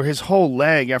 yeah. Where his whole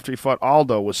leg, after he fought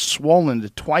Aldo, was swollen to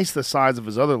twice the size of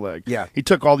his other leg. Yeah. He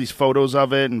took all these photos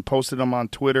of it and posted them on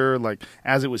Twitter,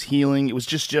 as it was healing. It was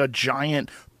just a giant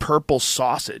purple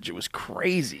sausage. It was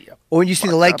crazy. Or when you see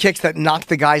the leg kicks that knock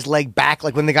the guy's leg back,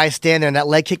 like when the guy's standing there and that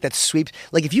leg kick that sweeps,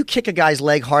 if you kick a guy's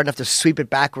leg hard enough to sweep it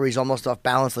back where he's almost off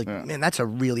balance, man, that's a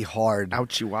really hard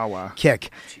Ouchie wawa.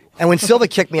 kick. And when Silva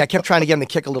kicked me, I kept trying to get him to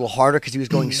kick a little harder because he was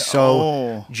going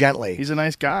so gently. He's a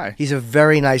nice guy. He's a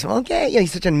very nice,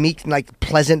 he's such a meek,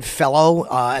 pleasant fellow.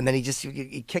 And then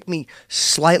he kicked me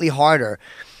slightly harder.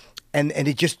 And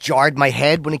it just jarred my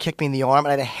head when he kicked me in the arm. And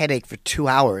I had a headache for 2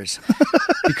 hours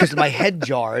because my head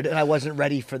jarred and I wasn't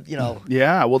ready for,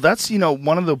 Yeah, well, that's,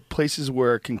 one of the places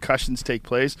where concussions take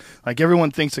place. Everyone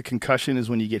thinks a concussion is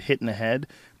when you get hit in the head.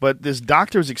 But this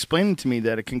doctor was explaining to me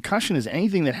that a concussion is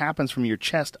anything that happens from your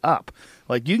chest up.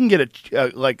 You can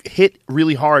get hit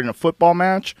really hard in a football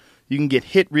match. You can get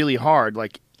hit really hard,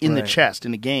 in the chest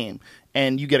in a game.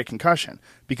 And you get a concussion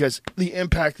because the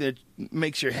impact that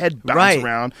makes your head bounce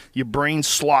around, your brain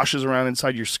sloshes around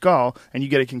inside your skull, and you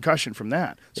get a concussion from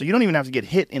that. So you don't even have to get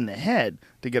hit in the head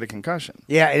to get a concussion.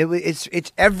 Yeah,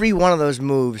 it's every one of those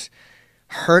moves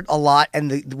hurt a lot,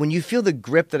 and when you feel the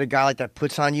grip that a guy like that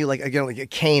puts on you, a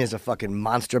Kane is a fucking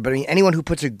monster, but anyone who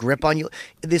puts a grip on you,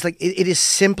 it is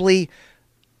simply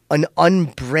an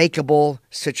unbreakable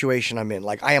situation I'm in.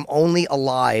 I am only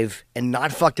alive and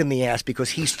not fucked in the ass because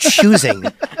he's choosing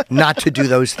not to do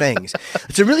those things.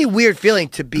 It's a really weird feeling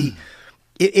to be.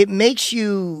 It makes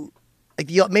you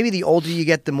maybe the older you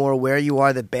get, the more aware you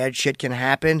are that bad shit can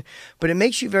happen. But it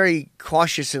makes you very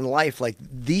cautious in life.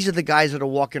 These are the guys that are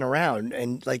walking around,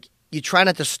 and you try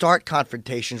not to start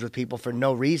confrontations with people for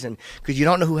no reason because you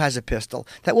don't know who has a pistol.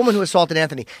 That woman who assaulted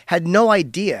Anthony had no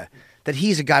idea that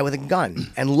he's a guy with a gun.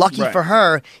 And lucky for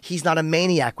her, he's not a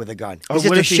maniac with a gun. He's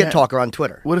just a shit talker on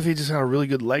Twitter. What if he just had a really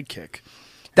good leg kick?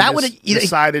 That would have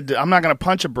decided, I'm not going to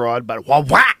punch a broad, but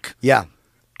whack! Yeah.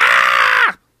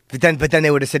 But then they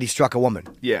would have said he struck a woman.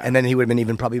 Yeah. And then he would have been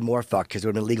even probably more fucked because there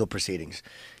would have been legal proceedings.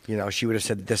 She would have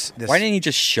said this. Why didn't he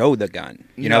just show the gun?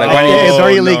 Why didn't No,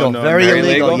 very no, illegal. no, Very no,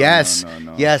 illegal. no, Yes.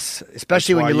 no. Yes.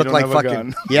 Especially That's when you why look you like don't have a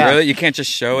fucking. gun. Yeah. Really? You can't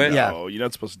just show it? Yeah. No, you're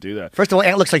not supposed to do that. First of all,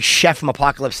 Ant looks like Chef from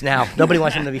Apocalypse Now. Nobody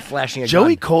wants him to be flashing a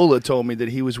Joey gun. Cola told me that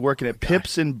he was working at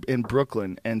Pips in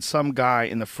Brooklyn, and some guy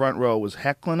in the front row was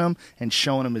heckling him and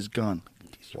showing him his gun.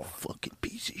 You fucking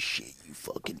piece of shit. you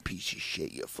fucking piece of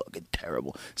shit, you're fucking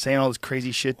terrible. Saying all this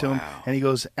crazy shit to him. And he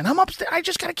goes, and I'm upstairs, I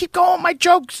just got to keep going with my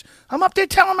jokes. I'm up there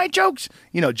telling my jokes.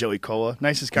 You know Joey Cola,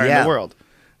 nicest guy in the world.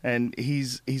 And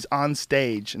he's on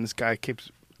stage, and this guy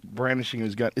keeps brandishing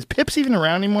his gun. Is Pips even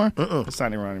around anymore? It's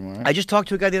not even around anymore. Right? I just talked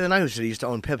to a guy the other night who said he used to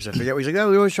own Pips. I forget. He's like, oh,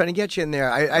 we were always trying to get you in there.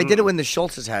 I did it when the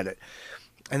Schultzes had it.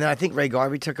 And then I think Ray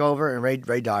Garvey took over, and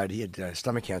Ray died. He had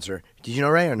stomach cancer. Did you know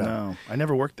Ray or no? No, I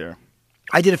never worked there.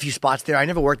 I did a few spots there. I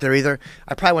never worked there either.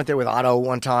 I probably went there with Otto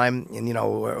one time, and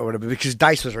or whatever, because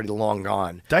Dice was already long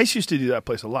gone. Dice used to do that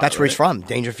place a lot. That's where he's from,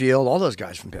 Dangerfield, all those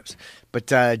guys from Pips.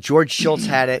 But George Schultz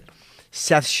had it.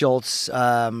 Seth Schultz,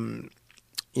 when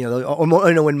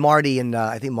Marty and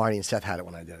I think Marty and Seth had it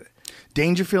when I did it.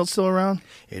 Dangerfield's still around?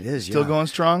 It is, Still going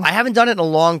strong? I haven't done it in a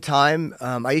long time.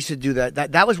 I used to do that.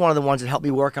 That was one of the ones that helped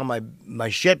me work on my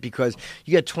shit, because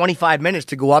you get 25 minutes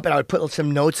to go up, and I would put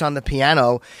some notes on the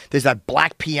piano. There's that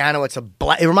black piano. It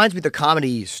reminds me of the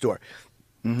Comedy Store.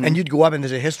 Mm-hmm. And you'd go up, and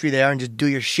there's a history there, and just do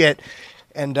your shit.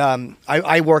 And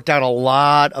I worked out a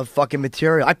lot of fucking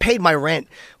material. I paid my rent.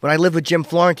 When I lived with Jim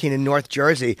Florentine in North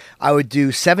Jersey, I would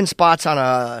do 7 spots on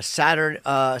a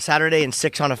Saturday and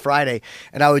 6 on a Friday.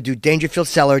 And I would do Dangerfield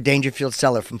Cellar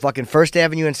from fucking 1st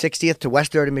Avenue and 60th to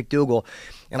West 3rd and McDougal.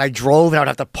 And I drove, and I would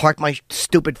have to park my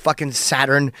stupid fucking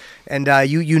Saturn. And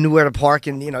you knew where to park.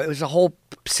 And, it was a whole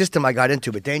system I got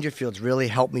into. But Dangerfield's really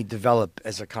helped me develop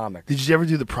as a comic. Did you ever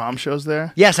do the prom shows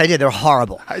there? Yes, I did. They were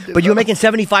horrible. But you were making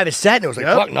 75 a set, and it was like,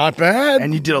 fuck, not bad.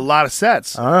 And you did a lot of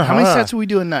sets. How many sets would we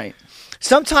do a night?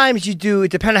 Sometimes you do,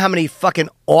 it depends on how many fucking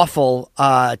awful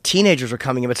teenagers are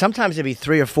coming in, but sometimes it'd be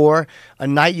 3 or 4 a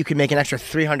night. You could make an extra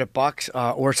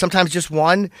 $300, or sometimes just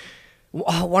one.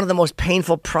 One of the most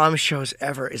painful prom shows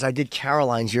ever is I did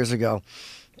Caroline's years ago,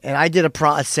 and I did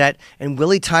a set, and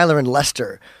Willie Tyler and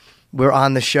Lester were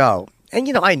on the show. And,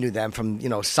 I knew them from,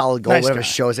 Solid Gold, whatever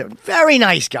shows. Very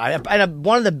nice guy, and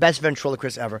one of the best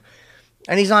ventriloquists ever.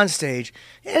 And he's on stage,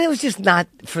 and it was just not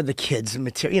for the kids'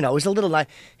 material. It was a little like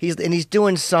he's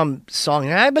doing some song.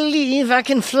 I believe I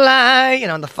can fly.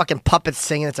 And the fucking puppets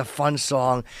singing. It's a fun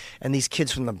song, and these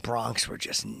kids from the Bronx were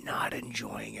just not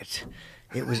enjoying it.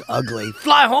 It was ugly.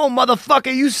 Fly home,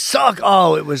 motherfucker! You suck.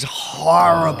 Oh, it was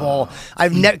horrible.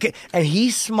 I've never. And he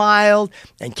smiled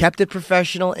and kept it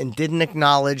professional and didn't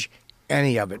acknowledge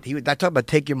any of it. I talked about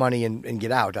take your money and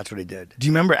get out. That's what he did. Do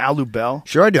you remember Al Lubell?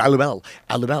 Sure I do. Al Lubell.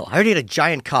 I heard he had a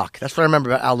giant cock. That's what I remember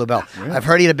about Al Lubell. Really? I've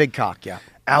heard he had a big cock, yeah.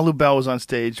 Al Lubell was on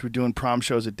stage. We're doing prom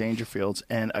shows at Dangerfields,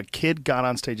 and a kid got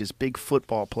on stage, this big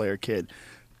football player kid,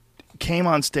 came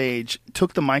on stage,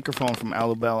 took the microphone from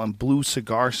Al Lubell and blew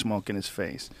cigar smoke in his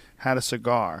face. Had a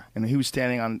cigar, and he was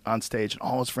standing on stage, and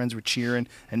all his friends were cheering,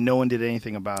 and no one did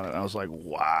anything about it. And I was like,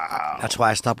 wow. That's why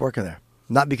I stopped working there.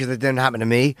 Not because it didn't happen to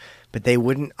me, but they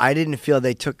wouldn't. I didn't feel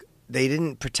they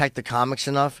didn't protect the comics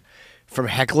enough from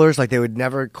hecklers. Like they would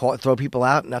never throw people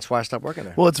out, and that's why I stopped working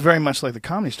there. Well, it's very much like the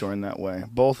Comedy Store in that way.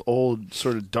 Both old,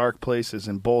 sort of dark places,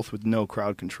 and both with no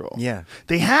crowd control. Yeah.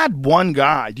 They had one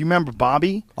guy. Do you remember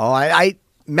Bobby? Oh, I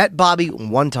met Bobby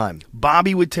one time.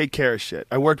 Bobby would take care of shit.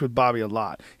 I worked with Bobby a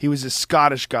lot. He was a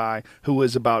Scottish guy who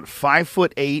was about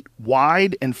 5'8"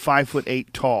 wide and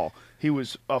 5'8" tall. He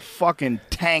was a fucking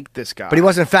tank, this guy. But he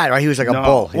wasn't fat, right? He was like a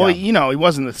bull. Well, yeah. He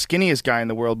wasn't the skinniest guy in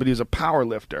the world, but he was a power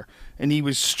lifter. And he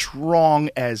was strong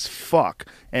as fuck.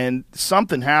 And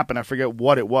something happened. I forget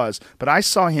what it was. But I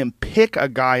saw him pick a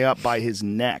guy up by his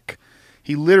neck.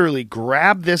 He literally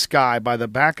grabbed this guy by the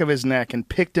back of his neck and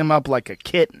picked him up like a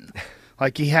kitten.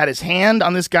 Like he had his hand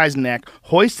on this guy's neck,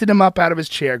 hoisted him up out of his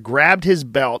chair, grabbed his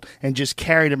belt, and just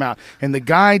carried him out. And the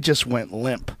guy just went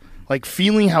limp. Like,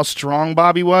 feeling how strong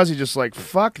Bobby was, he just like,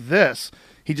 fuck this.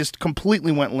 He just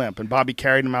completely went limp, and Bobby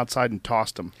carried him outside and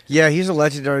tossed him. Yeah, he's a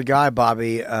legendary guy,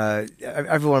 Bobby.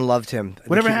 Everyone loved him.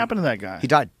 Whatever happened to that guy? He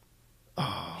died.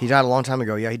 Oh. He died a long time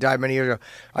ago. Yeah, he died many years ago.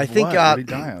 I think. What did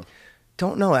he die of?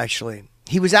 Don't know, actually.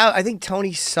 He was out, I think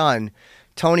Tony's son,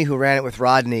 Tony, who ran it with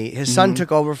Rodney, his son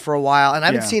took over for a while, and I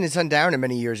haven't seen his son Darren in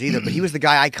many years either, but he was the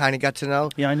guy I kind of got to know.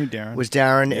 Yeah, I knew Darren. Was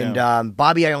Darren, and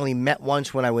Bobby I only met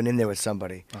once when I went in there with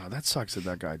somebody. Oh, that sucks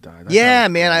that guy died. Yeah,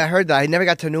 man, I heard that. I never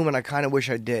got to know him, and I kind of wish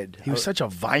I did. He was such a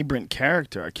vibrant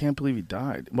character. I can't believe he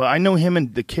died. Well, I know him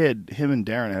and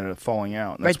Darren had a falling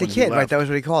out. Right, the kid, right? That was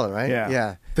what he called it, right?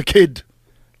 Yeah. The kid.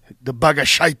 The bag of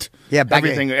shite. Yeah,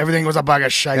 everything was a bag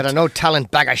of shite. Got a no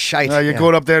talent bag of shite. You go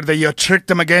up there, you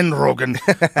tricked him again, Rogan.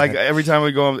 Like every time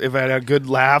we go, if I had good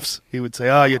laughs, he would say,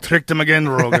 "Oh, you tricked him again,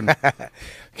 Rogan."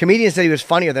 Comedian said he was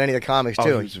funnier than any of the comics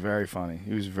too. He was very funny.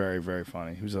 He was very, very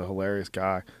funny. He was a hilarious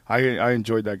guy. I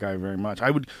enjoyed that guy very much. I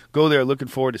would go there looking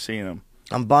forward to seeing him.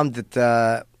 I'm bummed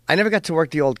that I never got to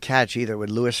work the old Catch either.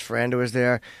 When Louis Ferrando was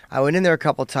there, I went in there a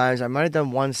couple times. I might have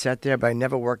done one set there, but I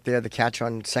never worked there. The Catch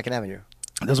on 2nd Avenue.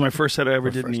 That was my first set I ever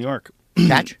did in New York.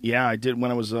 Catch? Yeah, I did when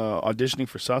I was auditioning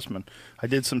for Sussman. I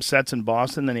did some sets in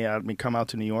Boston, then he had me come out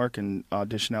to New York and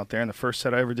audition out there. And the first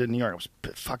set I ever did in New York, I was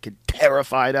fucking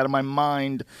terrified out of my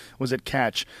mind, was at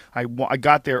Catch. I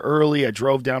got there early. I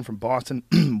drove down from Boston,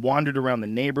 wandered around the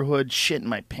neighborhood, shit in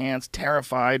my pants,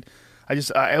 terrified.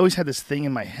 I always had this thing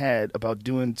in my head about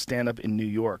doing stand-up in New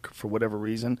York for whatever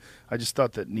reason. I just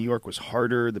thought that New York was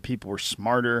harder, the people were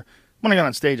smarter. When I got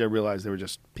on stage, I realized they were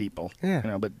just people. Yeah.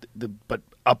 You know, but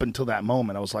up until that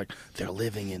moment, I was like, they're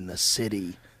living in the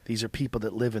city. These are people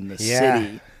that live in the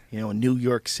city. You know, in New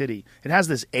York City. It has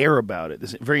this air about it,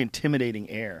 this very intimidating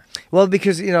air. Well,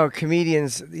 because, you know,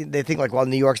 comedians, they think like, well,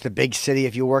 New York's the big city.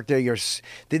 If you work there, there's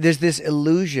this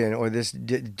illusion or this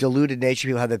diluted nature.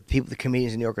 People have the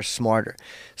comedians in New York are smarter.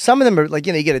 Some of them are like,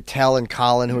 you know, you get Attell and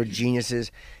Colin who are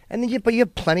geniuses. And then but you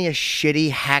have plenty of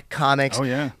shitty hack comics. Oh,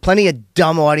 yeah. Plenty of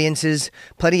dumb audiences.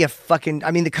 Plenty of fucking...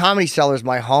 I mean, the Comedy Cellar is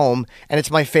my home, and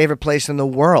it's my favorite place in the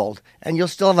world. And you'll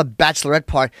still have a bachelorette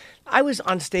party. I was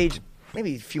on stage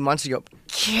maybe a few months ago,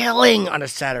 killing on a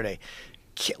Saturday.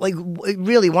 Like,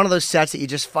 really, one of those sets that you're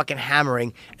just fucking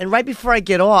hammering. And right before I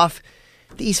get off,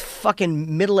 these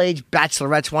fucking middle-aged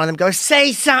bachelorettes, one of them goes,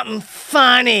 say something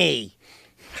funny.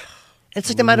 It's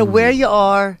like no matter where you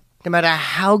are... No matter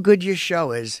how good your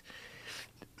show is,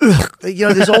 you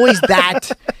know, there's always that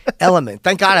element.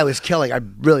 Thank God I was killing. I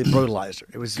really brutalized her.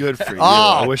 It was good for you.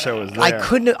 Oh, I wish I was there.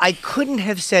 I couldn't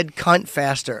have said cunt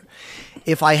faster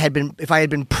if I had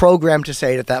been programmed to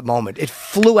say it at that moment. It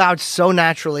flew out so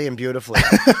naturally and beautifully,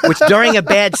 which during a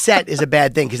bad set is a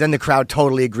bad thing because then the crowd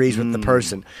totally agrees with the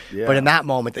person. Yeah. But in that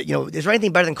moment, that, you know, is there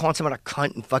anything better than calling someone a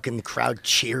cunt and fucking the crowd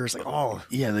cheers? Like, oh.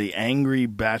 Yeah, the angry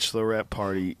bachelorette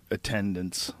party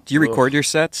attendants. Do you record your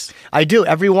sets? I do.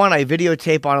 Every one I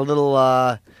videotape on a little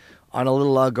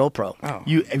GoPro. Oh.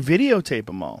 You videotape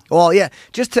them all. Well, yeah,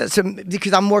 just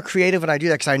because I'm more creative when I do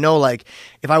that because I know, like,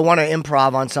 if I want to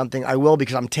improv on something, I will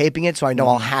because I'm taping it, so I know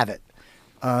I'll have it.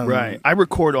 Right. I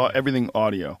record everything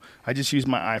audio. I just use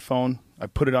my iPhone. I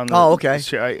put it on the... Oh, okay.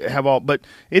 I have all... But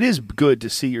it is good to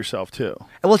see yourself, too.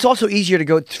 Well, it's also easier to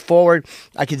go forward.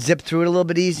 I could zip through it a little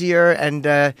bit easier,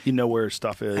 and... you know where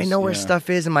stuff is. I know where stuff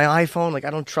is in my iPhone. Like,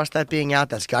 I don't trust that being out.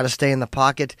 That's got to stay in the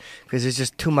pocket because there's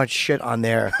just too much shit on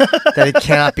there that it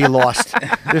cannot be lost.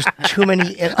 There's too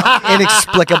many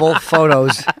inexplicable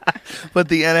photos. But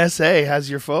the NSA has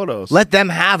your photos. Let them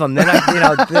have them. They're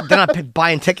not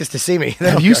buying tickets to see me.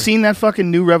 Have you seen that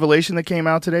fucking new revelation that came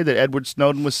out today that Edward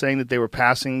Snowden was saying that they were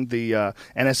passing, the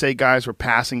NSA guys were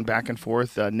passing back and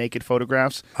forth naked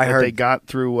photographs I heard. they got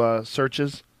through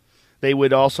searches. They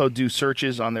would also do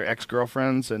searches on their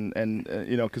ex-girlfriends and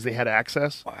you know, because they had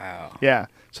access. Wow. Yeah.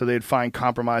 So they'd find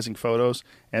compromising photos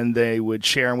and they would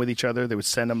share them with each other. They would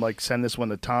send them, like, send this one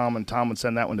to Tom and Tom would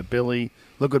send that one to Billy.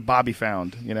 Look what Bobby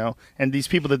found, you know? And these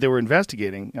people that they were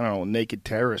investigating, I don't know, naked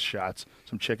terrorist shots,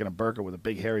 some chick in a burqa with a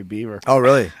big hairy beaver. Oh,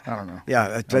 really? I don't know.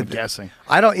 Yeah. I'm guessing.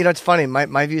 I don't, you know, it's funny.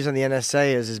 My views on the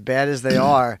NSA is as bad as they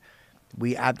are,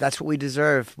 that's what we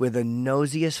deserve. We're the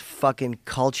nosiest fucking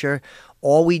culture.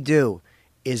 All we do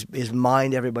is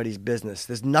mind everybody's business.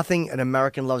 There's nothing an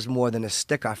American loves more than to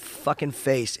stick our fucking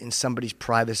face in somebody's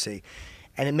privacy.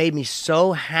 And it made me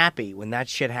so happy when that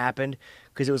shit happened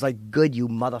because it was like, good, you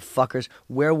motherfuckers.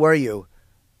 Where were you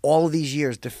all of these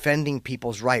years defending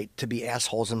people's right to be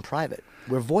assholes in private?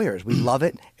 We're voyeurs. We love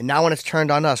it. And now when it's turned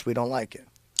on us, we don't like it.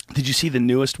 Did you see the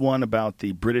newest one about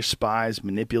the British spies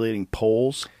manipulating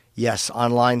polls? Yes,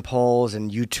 online polls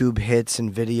and YouTube hits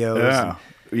and videos. Yeah.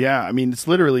 Yeah, I mean, it's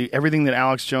literally everything that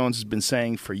Alex Jones has been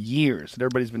saying for years. That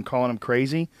everybody's been calling him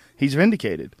crazy. He's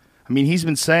vindicated. I mean, he's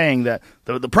been saying that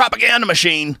the propaganda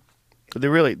machine.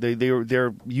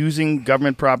 They're using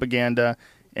government propaganda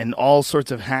and all sorts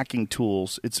of hacking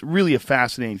tools. It's really a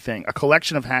fascinating thing. A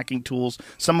collection of hacking tools,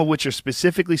 some of which are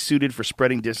specifically suited for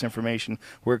spreading disinformation,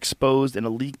 were exposed in a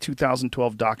leaked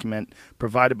 2012 document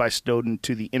provided by Snowden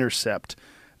to The Intercept.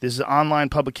 This is an online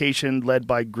publication led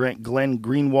by Glenn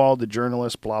Greenwald, the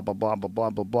journalist, blah, blah, blah, blah,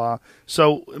 blah, blah, blah.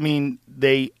 So, I mean,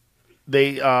 they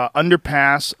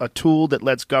underpass a tool that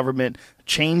lets government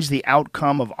change the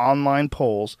outcome of online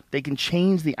polls. They can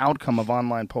change the outcome of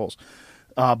online polls.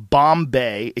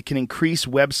 Bombay, it can increase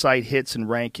website hits and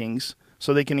rankings.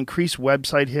 So they can increase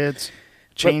website hits,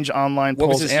 change online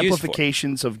polls, was this used for?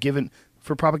 amplifications of given...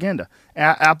 for propaganda.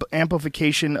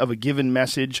 Amplification of a given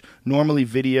message, normally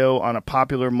video on a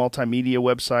popular multimedia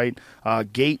website,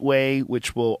 gateway,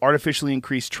 which will artificially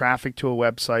increase traffic to a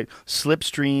website,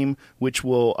 slipstream, which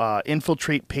will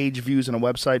infiltrate page views on a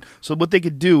website. So what they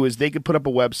could do is they could put up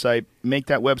a website, make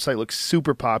that website look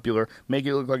super popular, make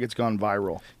it look like it's gone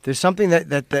viral. There's something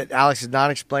that Alex is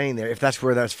not explaining there, if that's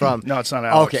where that's from. No, it's not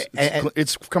Alex. Okay.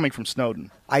 It's coming from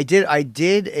Snowden. I did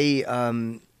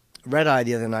a red eye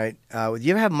the other night. Do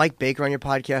you ever have Mike Baker on your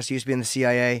podcast? He used to be in the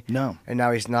CIA. No. And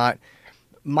now he's not.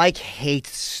 Mike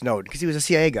hates Snowden because he was a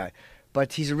CIA guy.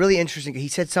 But he's a really interesting. He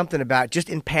said something about, just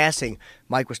in passing,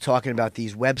 Mike was talking about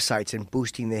these websites and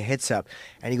boosting the hits up.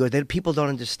 And he goes, people don't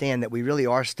understand that we really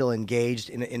are still engaged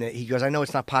in a. He goes, I know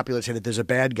it's not popular to say that there's a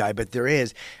bad guy, but there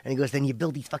is. And he goes, then you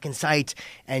build these fucking sites,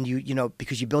 and you know,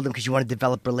 because you build them because you want to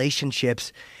develop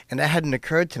relationships. And that hadn't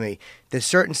occurred to me. That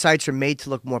certain sites are made to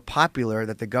look more popular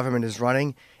that the government is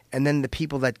running, and then the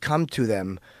people that come to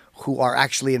them who are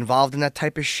actually involved in that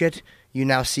type of shit, you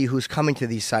now see who's coming to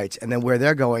these sites and then where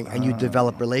they're going, and you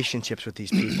develop relationships with these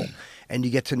people, and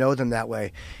you get to know them that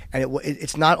way. And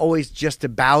it's not always just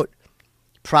about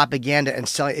propaganda and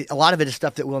selling. A lot of it is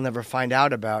stuff that we'll never find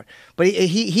out about. But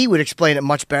he would explain it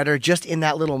much better. Just in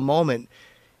that little moment,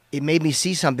 it made me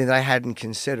see something that I hadn't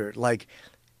considered. Like,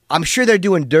 I'm sure they're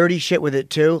doing dirty shit with it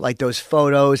too, like those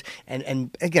photos.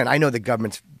 And again, I know the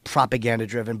government's propaganda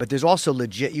driven, but there's also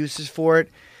legit uses for it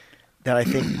that I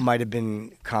think might have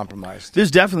been compromised.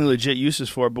 There's definitely legit uses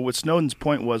for it, but what Snowden's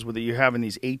point was that you're having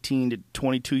these 18 to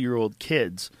 22-year-old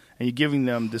kids, and you're giving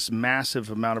them this massive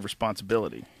amount of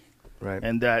responsibility. Right.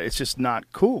 And that it's just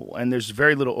not cool, and there's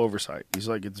very little oversight. He's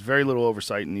like, it's very little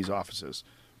oversight in these offices.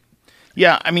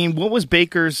 Yeah, I mean, what was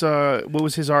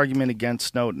his argument against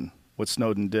Snowden? What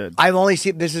Snowden did? I've only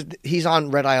seen he's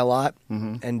on Red Eye a lot,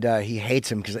 and he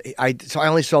hates him because I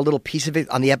only saw a little piece of it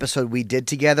on the episode we did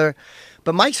together.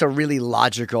 But Mike's a really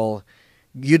logical.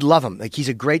 You'd love him. Like, he's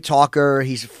a great talker.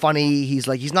 He's funny. He's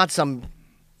not some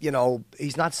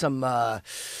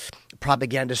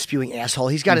propaganda spewing asshole.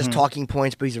 He's got his talking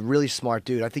points, but he's a really smart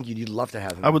dude. I think you'd love to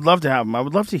have him. I would love to have him. I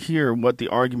would love to hear what the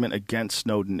argument against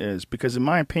Snowden is, because in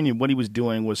my opinion, what he was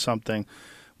doing was something.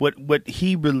 What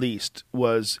he released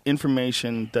was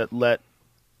information that let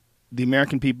the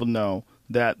American people know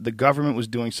that the government was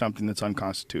doing something that's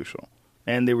unconstitutional.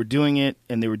 And they were doing it,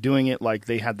 like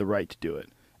they had the right to do it.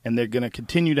 And they're going to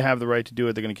continue to have the right to do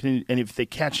it. They're going to continue, and if they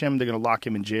catch him, they're going to lock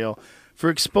him in jail for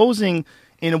exposing,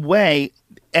 in a way,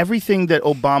 everything that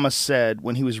Obama said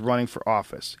when he was running for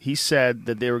office. He said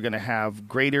that they were going to have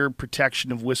greater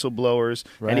protection of whistleblowers,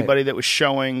 anybody that was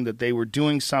showing that they were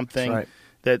doing something. Right.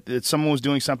 That someone was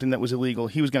doing something that was illegal,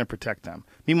 he was going to protect them.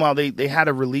 Meanwhile, they had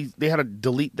to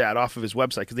delete that off of his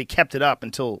website because they kept it up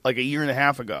until like a year and a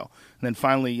half ago. And then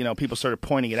finally, people started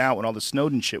pointing it out when all the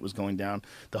Snowden shit was going down,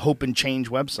 the Hope and Change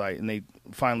website, and they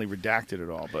finally redacted it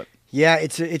all. But yeah,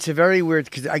 it's a very weird,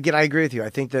 because I agree with you.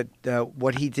 I think that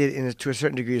what he did to a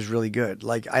certain degree is really good.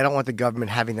 Like, I don't want the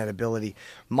government having that ability.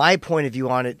 My point of view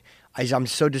on it is I'm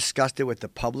so disgusted with the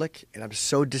public, and I'm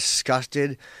so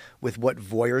disgusted with what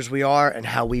voyeurs we are and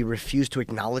how we refuse to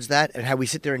acknowledge that, and how we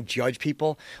sit there and judge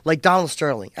people. Like Donald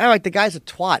Sterling. All right, the guy's a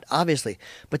twat, obviously.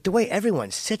 But the way everyone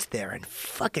sits there and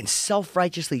fucking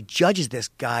self-righteously judges this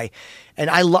guy. And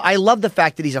I love the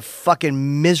fact that he's a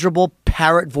fucking miserable,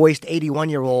 parrot-voiced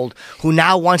 81-year-old who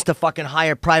now wants to fucking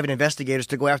hire private investigators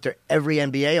to go after every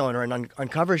NBA owner and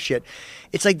uncover shit.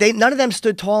 It's like none of them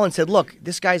stood tall and said, look,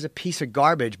 this guy's a piece of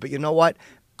garbage, but you know what?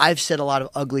 I've said a lot of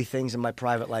ugly things in my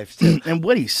private life, too. And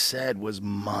what he said was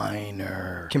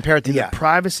minor. Compared to the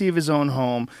privacy of his own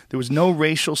home. There was no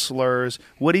racial slurs.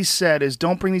 What he said is,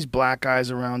 don't bring these black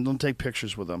guys around. Don't take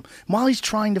pictures with them. While he's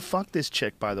trying to fuck this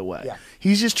chick, by the way. Yeah.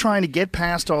 He's just trying to get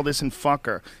past all this and fuck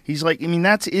her. He's like,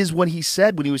 that is what he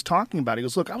said when he was talking about it. He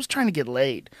goes, look, I was trying to get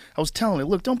laid. I was telling her,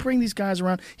 look, don't bring these guys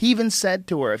around. He even said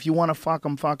to her, if you want to fuck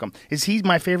him, fuck him. Is he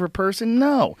my favorite person?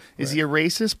 No. Is he a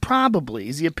racist? Probably.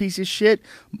 Is he a piece of shit?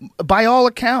 By all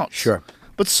accounts. Sure.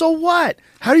 But so what?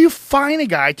 How do you fine a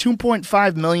guy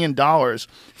 $2.5 million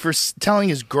for telling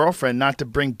his girlfriend not to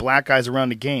bring black guys around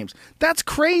the games? That's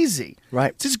crazy.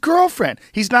 Right. It's his girlfriend.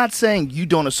 He's not saying you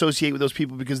don't associate with those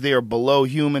people because they are below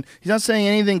human. He's not saying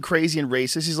anything crazy and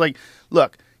racist. He's like,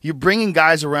 look, you're bringing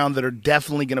guys around that are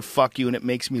definitely going to fuck you, and it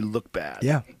makes me look bad.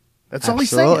 Yeah. That's all he's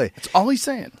saying. That's all he's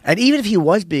saying. And even if he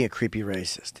was being a creepy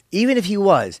racist, even if he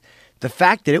was, the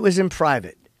fact that it was in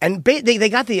private, and they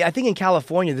got I think in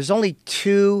California, there's only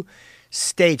 2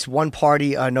 states,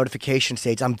 one-party notification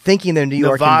states. I'm thinking they're New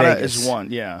York and Vegas. Nevada is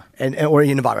one, yeah. Or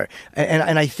in Nevada.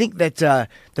 And I think that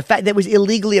the fact that it was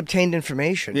illegally obtained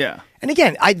information. Yeah. And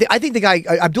again, I think the guy,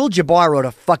 Abdul Jabbar, wrote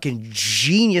a fucking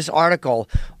genius article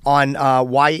on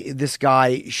why this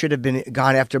guy should have been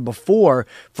gone after before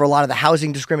for a lot of the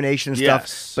housing discrimination and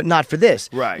stuff, but not for this.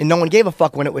 Right. And no one gave a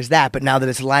fuck when it was that, but now that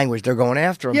it's language, they're going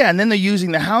after him. Yeah, and then they're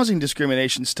using the housing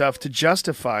discrimination stuff to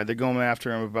justify they're going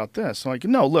after him about this. I'm like,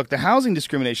 no, look, the housing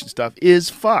discrimination stuff is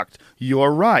fucked.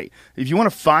 You're right. If you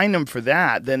want to fine them for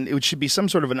that, then it should be some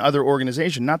sort of an other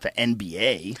organization, not the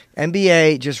NBA.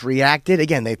 NBA just reacted.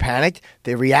 Again, they panicked.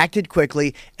 They reacted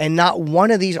quickly, and not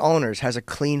one of these owners has a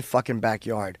clean fucking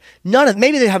backyard. None of,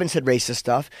 maybe they haven't said racist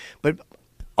stuff, but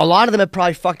a lot of them have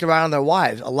probably fucked around on their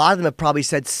wives. A lot of them have probably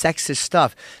said sexist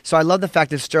stuff. So I love the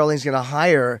fact that Sterling's going to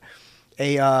hire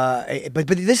but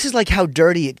this is like how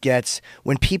dirty it gets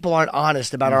when people aren't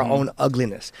honest about our own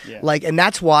ugliness. Yeah. Like, and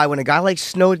that's why when a guy like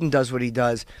Snowden does what he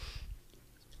does,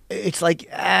 it's like,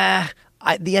 the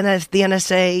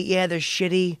NSA, yeah, they're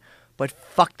shitty. But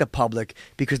fuck the public,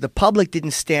 because the public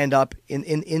didn't stand up in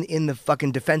the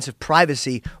fucking defense of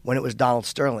privacy when it was Donald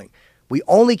Sterling. We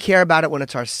only care about it when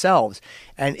it's ourselves.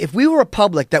 And if we were a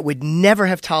public that would never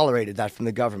have tolerated that from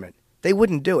the government, they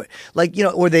wouldn't do it. Like, you know,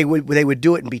 or they would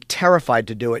do it and be terrified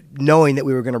to do it, knowing that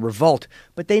we were going to revolt.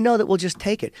 But they know that we'll just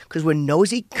take it because we're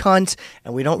nosy cunts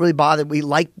and we don't really bother. We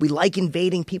like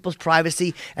invading people's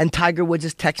privacy and Tiger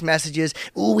Woods' text messages.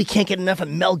 Ooh, we can't get enough of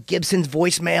Mel Gibson's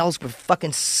voicemails. We're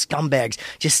fucking scumbags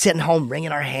just sitting home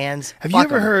wringing our hands. Have you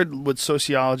ever heard what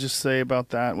sociologists say about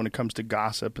that when it comes to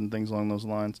gossip and things along those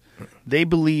lines? They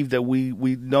believe that we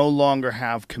no longer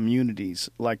have communities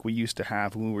like we used to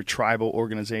have when we were tribal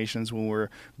organizations, when we were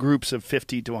groups of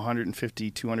 50 to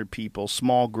 150, 200 people,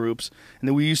 small groups, and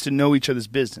then we used to know each other's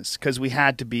business because we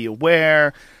had to be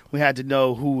aware. We had to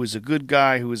know who was a good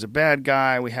guy, who was a bad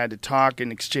guy. We had to talk and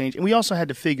exchange. And we also had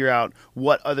to figure out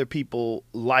what other people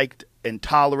liked and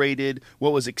tolerated,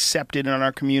 what was accepted in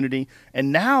our community.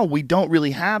 And now we don't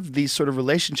really have these sort of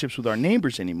relationships with our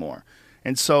neighbors anymore.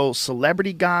 And so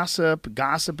celebrity gossip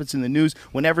that's in the news,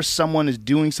 whenever someone is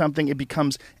doing something, it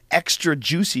becomes extra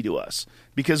juicy to us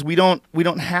because we don't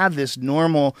have this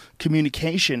normal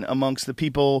communication amongst the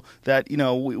people that, you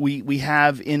know, we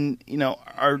have in, you know,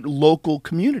 our local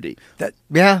community. That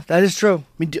is true.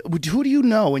 I mean, who do you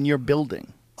know in your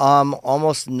building?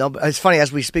 Almost no. It's funny,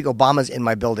 as we speak, Obama's in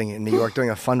my building in New York doing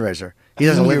a fundraiser. He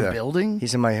doesn't live your there. Building?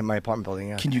 He's in my apartment building.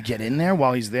 Yeah. Can you get in there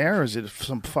while he's there, or is it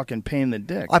some fucking pain in the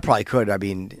dick? I probably could. I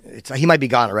mean, he might be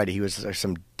gone already. He was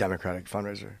some Democratic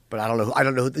fundraiser, but I don't know. I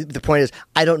don't know. The point is,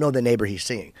 I don't know the neighbor he's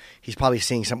seeing. He's probably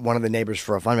seeing one of the neighbors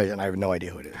for a fundraiser, and I have no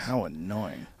idea who it is. How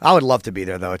annoying! I would love to be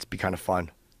there though. It'd be kind of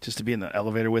fun. Just to be in the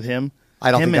elevator with him. I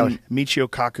don't him think and Michio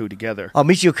Kaku together. Oh,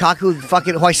 Michio Kaku,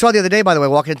 who I saw the other day, by the way,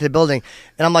 walking into the building,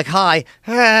 and I'm like, hi.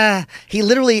 He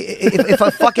literally, if a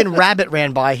fucking rabbit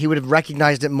ran by, he would have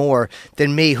recognized it more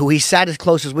than me, who he sat as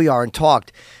close as we are and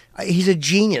talked. He's a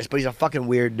genius, but he's a fucking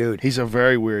weird dude. He's a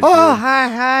very weird dude. Oh,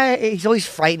 hi. He's always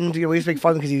frightened. We always make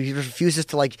fun of him because he refuses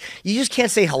to, like, you just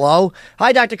can't say hello.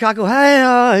 Hi, Dr. Kaku.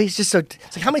 Hi. He's just so,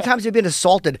 it's like, how many times have you been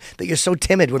assaulted that you're so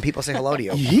timid when people say hello to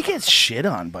you? He gets shit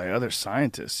on by other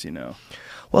scientists, you know.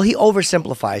 Well, he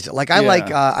oversimplifies it. Like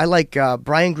I like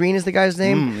Brian Greene is the guy's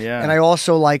name, yeah. And I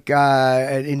also like Neil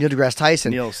deGrasse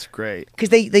Tyson. Neil's great because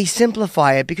they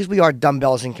simplify it because we are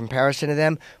dumbbells in comparison to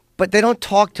them. But they don't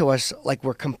talk to us like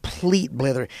we're complete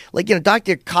blither. Like, you know,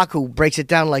 Dr. Kaku breaks it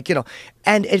down like, you know,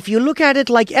 and if you look at it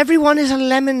like everyone is a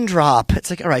lemon drop. It's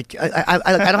like, all right, I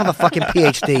don't have a fucking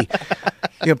PhD,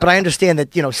 you know, but I understand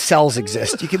that, you know, cells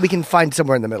exist. We can find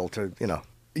somewhere in the middle to, you know.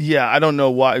 Yeah, I don't know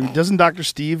why. Doesn't Dr.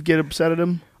 Steve get upset at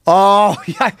him? Oh,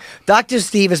 yeah. Dr.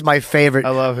 Steve is my favorite.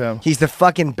 I love him. He's the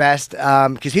fucking best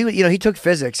because he took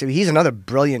physics. I mean, he's another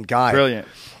brilliant guy. Brilliant.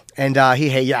 And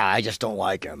I just don't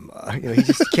like him. You know, he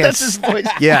just can't. That's his voice.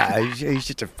 Yeah, he's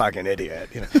just a fucking idiot.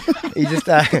 You know, he just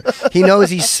he knows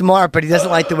he's smart, but he doesn't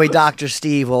like the way Dr.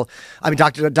 Steve will. I mean,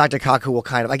 Dr. Kaku will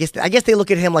kind of. I guess they look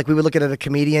at him like we would look at a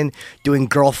comedian doing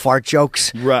girl fart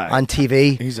jokes on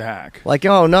TV. He's a hack. Like,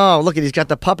 oh no, look at he's got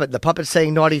the puppet. The puppet's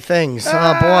saying naughty things.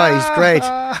 Oh boy, he's great.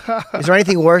 Is there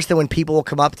anything worse than when people will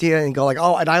come up to you and go like,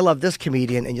 oh, and I love this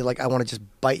comedian, and you're like, I want to just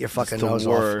bite your fucking nose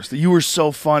off. Worst. You were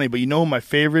so funny, but you know who my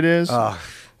favorite is? And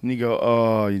you go,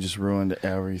 oh, you just ruined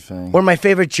everything. One of my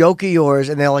favorite joke of yours,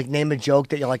 and they'll like name a joke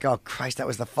that you're like, oh Christ, that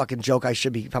was the fucking joke I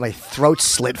should be have my throat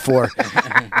slit for.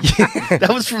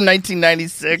 That was from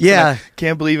 1996. Yeah.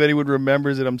 Can't believe anyone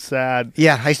remembers it. I'm sad.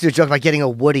 Yeah, I used to do a joke about getting a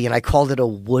Woody, and I called it a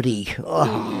Woody.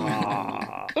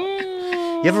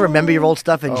 You ever remember your old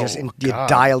stuff and you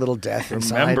die a little death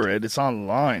inside? Remember it. It's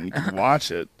online. You can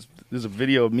watch it. There's a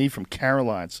video of me from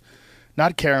Caroline's.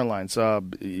 Not Caroline's.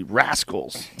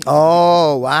 Rascals.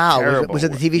 Oh wow! Terrible. Was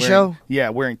it the TV Wearing- show? Yeah,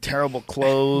 wearing terrible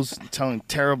clothes, telling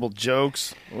terrible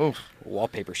jokes. Oof.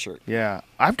 Wallpaper shirt. Yeah,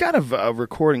 I've got a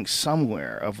recording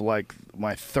somewhere of like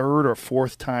my third or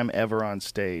fourth time ever on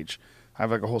stage. I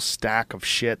have like a whole stack of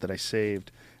shit that I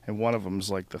saved, and one of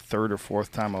them's like the third or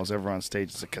fourth time I was ever on stage.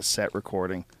 It's a cassette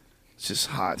recording. It's just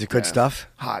hot. Is it good death. stuff?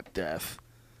 Hot death.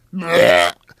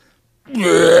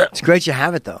 It's great you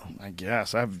have it though. I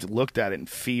guess I've looked at it in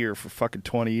fear for fucking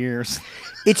 20 years.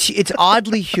 It's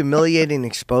oddly humiliating and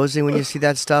exposing when you see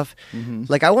that stuff.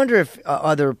 Like I wonder if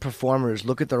other performers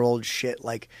look at their old shit.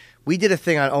 Like we did a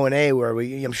thing on O&A where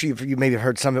I'm sure you maybe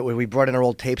heard some of it, where we brought in our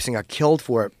old tapes and got killed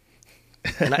for it.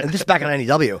 And this is back on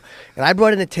NEW. And I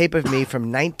brought in a tape of me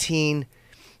from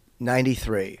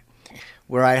 1993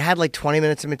 where I had like 20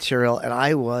 minutes of material and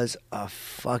I was a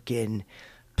fucking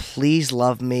please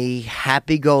love me,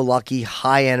 happy-go-lucky,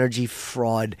 high-energy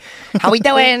fraud. How we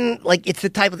doing? Like it's the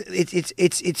type of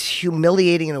it's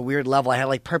humiliating in a weird level. I had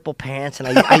like purple pants, and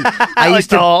I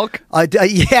used to Hulk.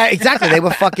 yeah, exactly. They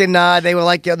were fucking. They were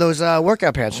like those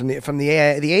workout pants from the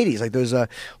 80s, like those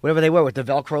whatever they were with the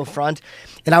Velcro front.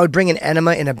 And I would bring an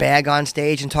enema in a bag on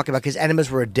stage and talk about because enemas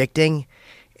were addicting,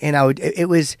 and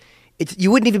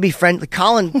you wouldn't even be friendly.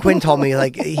 Colin Quinn told me, he's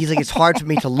like, it's hard for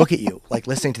me to look at you, like,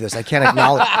 listening to this. I can't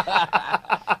acknowledge.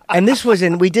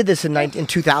 And we did this in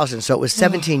 2000, so it was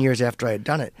 17 years after I had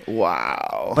done it.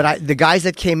 Wow. But the guys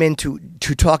that came in to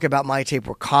talk about my tape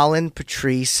were Colin,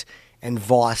 Patrice, and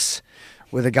Voss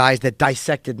were the guys that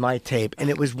dissected my tape. And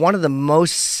it was one of the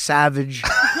most savage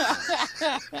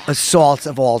assaults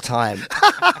of all time.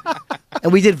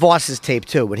 And we did Voss's tape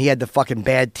too, when he had the fucking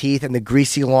bad teeth and the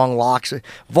greasy long locks.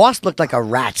 Voss looked like a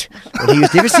rat. Did you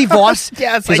ever see Voss?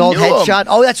 Yes, his I old knew him. headshot.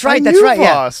 Oh, that's right. I That's knew right.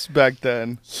 Yeah, Voss back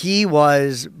then. he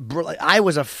was. I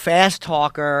was a fast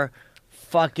talker.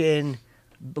 Fucking,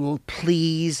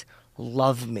 please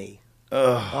love me.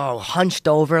 Oh, hunched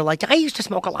over. Like I used to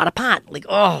smoke a lot of pot. Like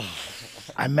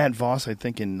I met Voss, I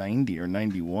think, in 90 or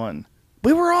 91.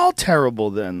 We were all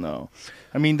terrible then, though.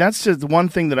 I mean, that's just the one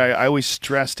thing that I always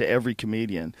stress to every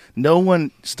comedian. No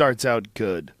one starts out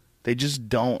good. They just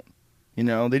don't. You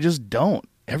know, they just don't.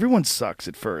 Everyone sucks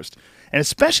at first. And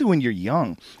especially when you're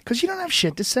young, because you don't have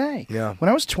shit to say. Yeah. When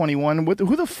I was 21,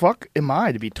 who the fuck am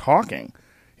I to be talking?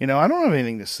 You know, I don't have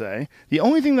anything to say. The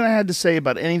only thing that I had to say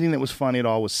about anything that was funny at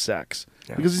all was sex.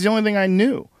 Yeah. Because it's the only thing I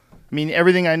knew. I mean,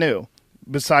 everything I knew.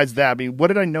 Besides that, I mean, what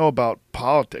did I know about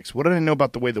politics? What did I know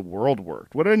about the way the world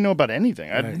worked? What did I know about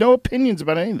anything? I had no opinions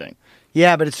about anything.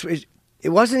 yeah, but it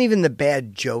wasn't even the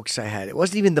bad jokes I had. It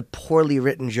wasn't even the poorly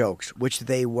written jokes, which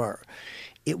they were.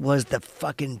 It was the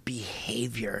fucking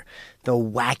behavior, the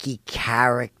wacky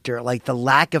character, like the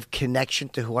lack of connection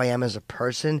to who I am as a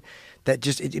person. That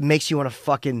just it makes you want to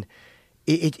fucking.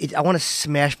 I want to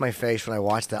smash my face when I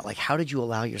watch that. Like, how did you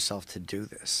allow yourself to do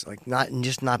this? Like, not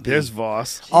be. There's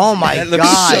Voss. Oh my That looks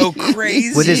god! so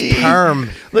crazy. With his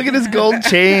perm. Look at his gold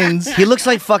chains. He looks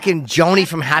like fucking Joni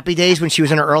from Happy Days when she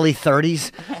was in her early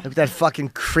 30s. Look at that fucking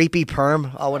creepy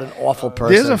perm. Oh, what an awful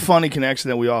person. There's a funny connection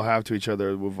that we all have to each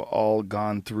other. We've all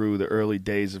gone through the early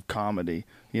days of comedy.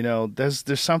 You know, there's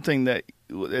something that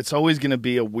it's always going to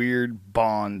be a weird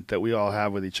bond that we all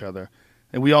have with each other.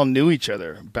 And we all knew each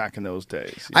other back in those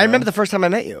days. I remember the first time I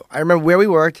met you. I remember where we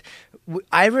worked.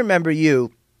 I remember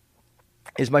you.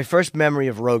 Is my first memory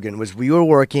of Rogan was we were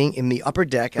working in the upper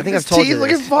deck. I think I've told you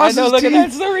Look this. at Voss's I know, look at teeth.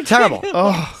 that. So ridiculous. Terrible.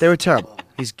 Oh, they were terrible.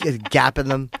 He's gapping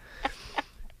them.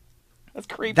 That's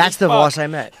creepy. That's as the fuck. Voss I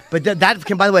met. But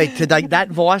by the way, that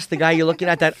Voss, the guy you're looking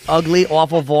at, that ugly,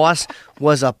 awful Voss,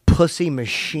 was a pussy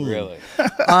machine. Really?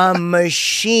 A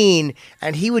machine.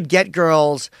 And he would get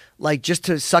girls like just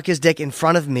to suck his dick in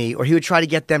front of me, or he would try to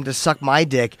get them to suck my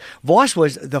dick. Voss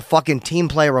was the fucking team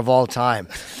player of all time.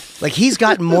 Like, he's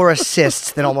gotten more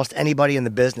assists than almost anybody in the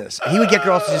business. He would get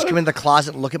girls to just come in the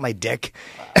closet and look at my dick.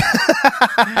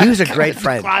 He was a great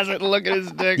friend. Closet, look at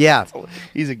his dick. Yeah.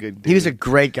 He's a good dude. He was a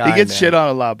great guy. He gets man. shit on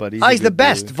a lot, but he's, Oh, he's a the good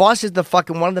best. dude. Voss is the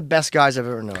fucking one of the best guys I've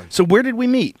ever known. So where did we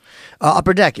meet?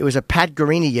 Upper Deck. It was a Pat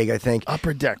Guarini gig, I think,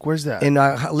 Upper Deck. Where's that? in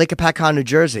Lake Apacon, New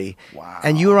Jersey. Wow.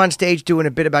 And you were on stage doing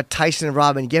a bit about Tyson and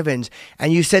Robin Givens,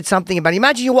 and you said something about,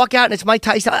 imagine you walk out and it's Mike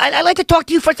Tyson. I'd like to talk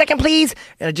to you for a second, please.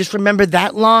 And I just remember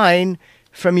that line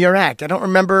from your act. I don't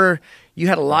remember. You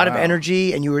had a lot of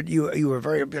energy, and you were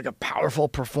very like a powerful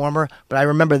performer. But I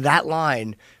remember that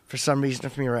line for some reason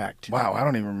from your act. Wow, I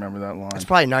don't even remember that line. It's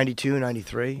probably 92,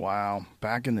 93. Wow,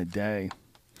 back in the day.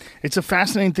 It's a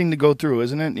fascinating thing to go through,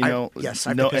 isn't it? You know. yes,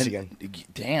 I have to piss and- again.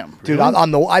 Damn, Dude,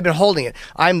 really? I've been holding it.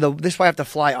 This is why I have to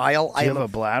fly aisle. Do you have a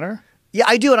bladder? Yeah,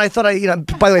 I do, and I thought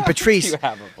by the way, Patrice. You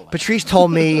have a bladder. Patrice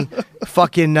told me,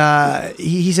 fucking.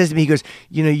 He says to me, he goes,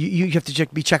 you have to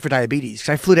be checked for diabetes.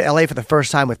 Because I flew to LA for the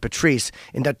first time with Patrice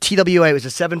in the TWA. It was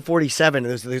a 747. And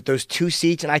there was those 2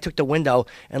 seats, and I took the window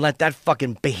and let that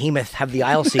fucking behemoth have the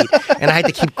aisle seat, and I had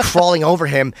to keep crawling over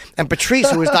him. And Patrice,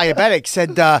 who was diabetic,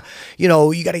 said,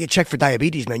 you got to get checked for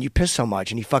diabetes, man. You piss so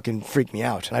much, and he fucking freaked me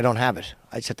out, and I don't have it.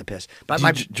 I just have to piss. But Do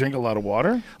you drink a lot of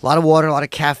water? A lot of water, a lot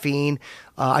of caffeine.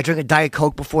 I drank a Diet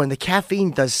Coke before, and the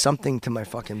caffeine does something to my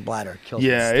fucking bladder. Kills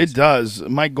Yeah, me. it does.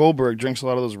 Mike Goldberg drinks a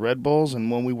lot of those Red Bulls, and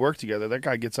when we work together, that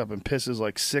guy gets up and pisses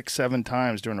like 6-7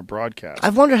 times during a broadcast.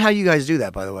 I've wondered how you guys do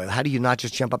that, by the way. How do you not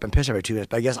just jump up and piss every 2 minutes?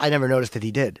 But I guess I never noticed that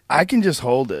he did. I can just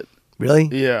hold it. Really?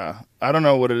 Yeah. I don't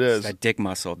know what it is. That dick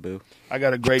muscle, boo. I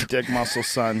got a great dick muscle,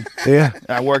 son. Yeah.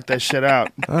 I work that shit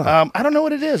out. I don't know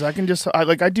what it is. I can just I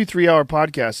do 3-hour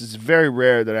podcasts. It's very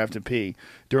rare that I have to pee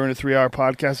during a 3-hour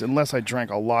podcast unless I drank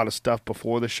a lot of stuff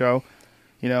before the show.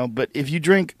 But if you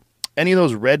drink any of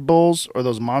those Red Bulls or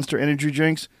those Monster Energy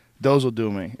drinks, those will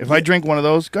do me. If I drink one of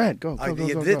those, go ahead, go.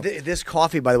 This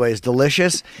coffee, by the way, is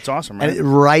delicious. It's awesome, right?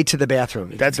 And right to the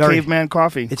bathroom. That's Caveman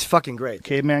Coffee. It's fucking great.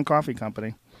 Caveman Coffee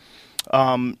Company.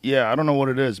 I don't know what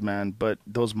it is, man, but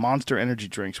those Monster Energy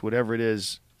drinks, whatever it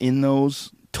is in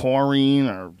those, taurine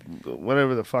or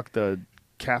whatever the fuck the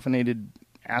caffeinated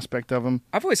aspect of them.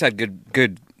 I've always had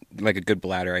good like a good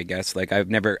bladder, I guess. Like I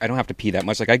don't have to pee that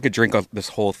much. Like I could drink this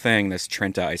whole thing, this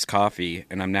Trenta iced coffee,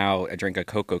 and I drink a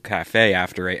Cocoa Cafe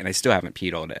after it, and I still haven't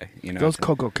peed all day. Those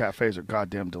Cocoa Cafes are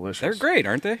goddamn delicious. They're great,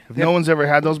 aren't they? If no one's ever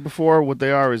had those before, what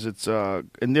they are is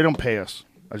and they don't pay us.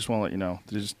 I just want to let you know.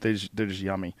 They're just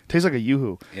yummy. Tastes like a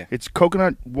Yoo-hoo. Yeah. It's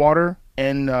coconut water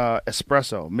and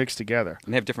espresso mixed together.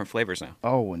 And they have different flavors now.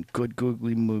 Oh, and good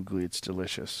googly moogly. It's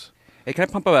delicious. Hey, can I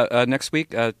pump up next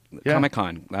week? Comic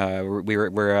Con.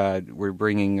 We're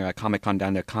bringing Comic Con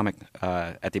down to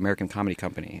at the American Comedy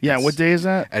Company. Yeah, what day is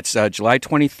that? It's July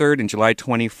 23rd and July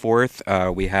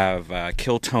 24th. We have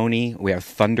Kill Tony, we have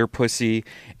Thunder Pussy,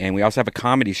 and we also have a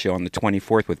comedy show on the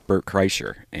 24th with Bert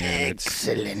Kreischer. And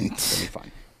Excellent. It's gonna be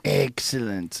fun.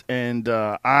 Excellent. And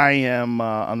I am,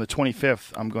 on the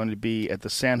 25th, I'm going to be at the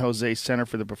San Jose Center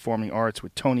for the Performing Arts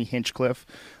with Tony Hinchcliffe.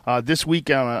 This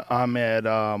weekend, I'm at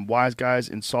Wise Guys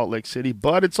in Salt Lake City,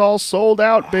 but it's all sold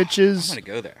out, bitches. I want to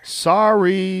go there.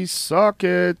 Sorry, suck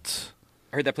it.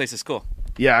 I heard that place is cool.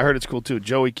 Yeah, I heard it's cool, too.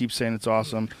 Joey keeps saying it's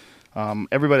awesome.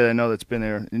 Everybody that I know that's been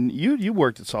there, and you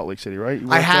worked at Salt Lake City, right?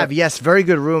 I have, yes. Very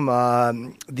good room.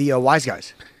 The Wise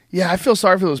Guys. Yeah, I feel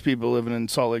sorry for those people living in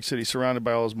Salt Lake City surrounded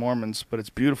by all those Mormons, but it's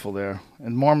beautiful there.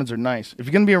 And Mormons are nice. If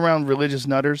you're going to be around religious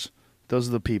nutters, those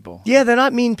are the people. Yeah, they're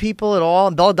not mean people at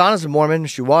all. Belladonna's a Mormon.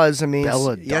 She was. I mean,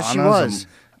 Belladonna's yes, she was.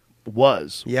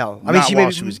 Was. Yeah. I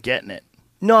mean, she was getting it.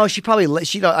 No, she probably.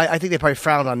 I think they probably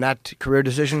frowned on that career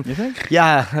decision. You think?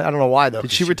 Yeah, I don't know why though.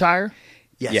 Did she retire?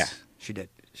 Yes. Yeah. She did.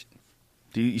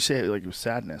 You say it like it was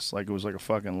sadness, like it was like a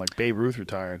fucking like Babe Ruth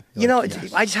retired. I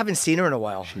just haven't seen her in a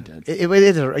while. She did.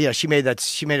 Yeah, she made that.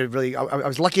 She made it really. I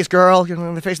was the luckiest girl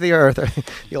on the face of the earth.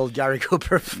 The old Gary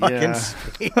Cooper fucking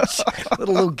speech.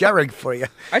 Little Gehrig for you.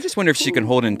 I just wonder if she can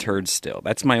hold in turds still.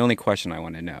 That's my only question I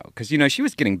want to know. Because, she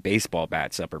was getting baseball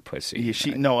bats up her pussy.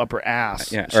 Yeah, up her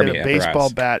ass. Yeah, she had upper a baseball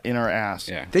ass. bat in her ass.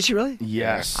 Yeah. Did she really?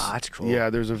 Yes. Ah, that's cool. Yeah,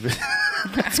 there's a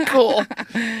that's cool.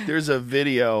 There's a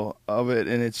video of it,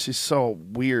 and it's just so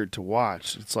weird to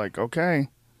watch. It's like, okay,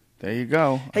 there you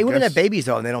go. Hey, women have babies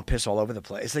though, and they don't piss all over the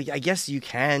place. Like, I guess you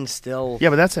can still. Yeah,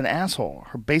 but that's an asshole.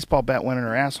 Her baseball bat went in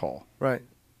her asshole. Right.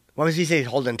 Why was he say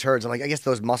holding turds? I'm like, I guess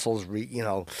those muscles,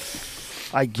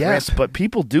 I guess, but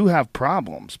people do have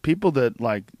problems. People that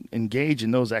like engage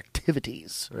in those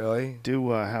activities really do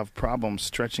have problems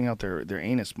stretching out their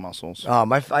anus muscles.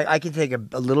 I can take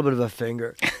a little bit of a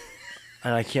finger,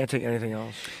 and I can't take anything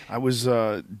else. I was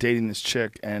dating this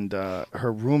chick, and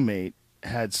her roommate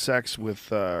had sex with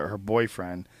her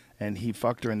boyfriend, and he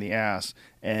fucked her in the ass,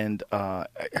 and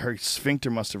her sphincter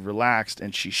must have relaxed,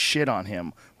 and she shit on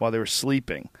him while they were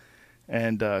sleeping.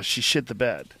 And she shit the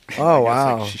bed. Oh,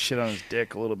 wow. She shit on his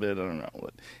dick a little bit. I don't know.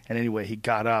 And anyway, he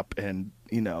got up and,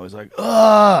 was like,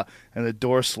 ah! And the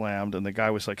door slammed, and the guy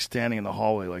was like standing in the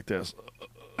hallway like this.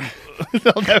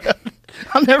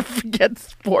 I'll never forget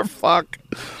this poor fuck.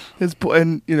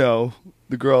 And,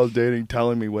 the girl I was dating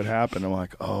telling me what happened. I'm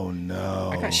like, oh,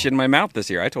 no. I got shit in my mouth this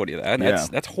year. I told you that.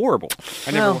 That's horrible.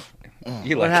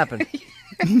 What happened?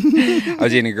 I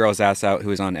was eating a girl's ass out who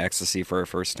was on ecstasy for her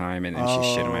first time, and then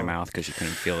she shit in my mouth because she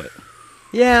couldn't feel it.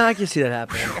 Yeah, I can see that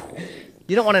happening.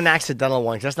 You don't want an accidental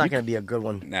one, 'cause that's not going to be a good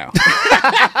one. No.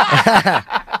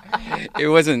 It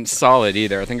wasn't solid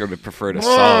either. I think I would prefer a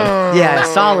solid. Yeah, a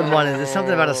solid one. There's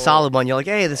something about a solid one. You're like,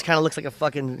 hey, this kind of looks like a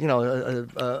fucking,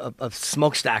 a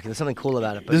smokestack. There's something cool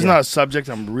about it. But This is not a subject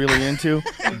I'm really into,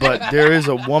 but there is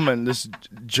a woman, this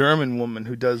German woman,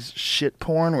 who does shit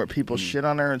porn where people shit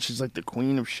on her, and she's like the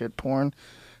queen of shit porn.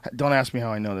 Don't ask me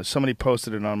how I know this. Somebody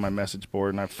posted it on my message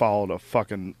board, and I followed a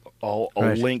fucking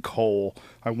link hole.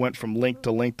 I went from link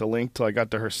to link to link till I got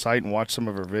to her site and watched some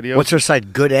of her videos. What's her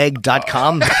site?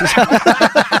 Goodegg.com?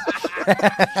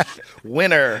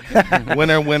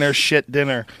 Winner, shit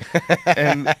dinner.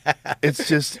 And it's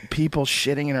just people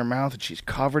shitting in her mouth, and she's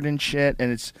covered in shit,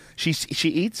 and she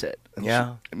eats it.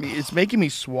 Yeah. It's making me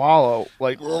swallow.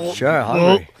 Like, sure,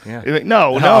 hungry. Yeah.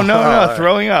 No,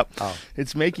 throwing up. Oh.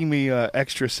 It's making me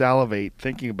extra salivate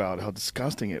thinking about how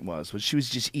disgusting it was. But she was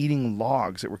just eating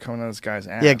logs that were coming out of this guy's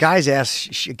ass. Yeah, guy's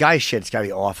shit's got to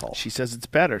be awful. She says it's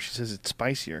better. She says it's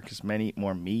spicier because men eat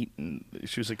more meat. And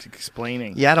she was like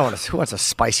explaining. Yeah, I don't want to. Who wants a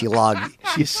spicy log?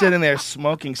 She's sitting there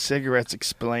smoking cigarettes,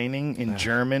 explaining in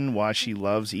German why she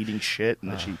loves eating shit,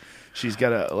 and that she's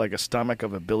got a stomach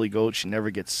of a billy goat. She never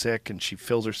gets sick, and she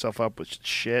fills herself up with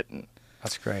shit. And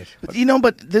that's great.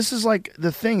 But this is like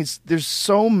the thing is, there's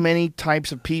so many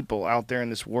types of people out there in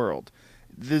this world.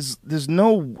 There's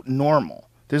no normal.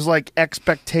 There's like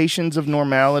expectations of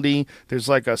normality. There's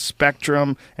like a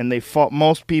spectrum, and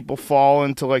most people fall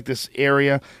into like this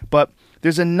area. But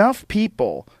there's enough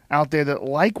people out there that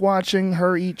like watching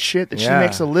her eat shit that she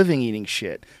makes a living eating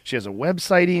shit. She has a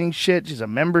website eating shit. She's a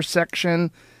member section.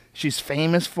 She's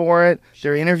famous for it.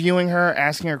 They're interviewing her,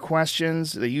 asking her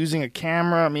questions. They're using a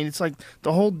camera. I mean, it's like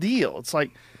the whole deal. It's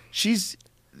like she's,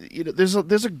 it's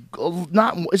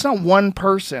not one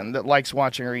person that likes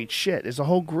watching her eat shit. It's a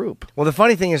whole group. Well, the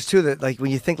funny thing is too that like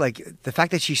when you think like the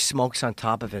fact that she smokes on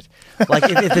top of it, like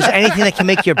if there's anything that can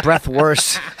make your breath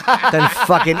worse than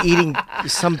fucking eating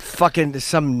some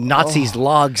Nazi's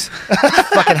logs,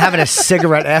 fucking having a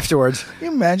cigarette afterwards. Can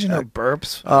you imagine her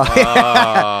burps?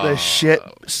 The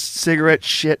cigarette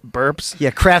shit burps. Yeah,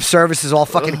 craft service is all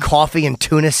fucking coffee and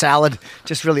tuna salad,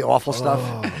 just really awful stuff.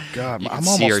 Oh God, You can I'm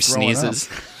see her almost throwing sneezes.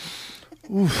 up.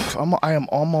 Oof, I am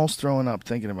almost throwing up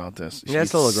thinking about this. Yeah,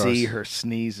 it's a little see gross. her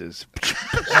sneezes.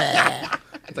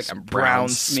 It's like a brown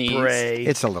sneeze. spray.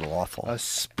 It's a little awful. A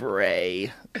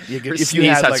spray. Her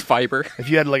sneeze has fiber. If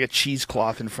you had like a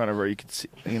cheesecloth in front of her, you could see.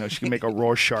 She could make a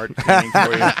Rorschach painting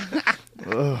for you.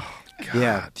 Oh, God.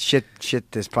 Yeah, shit.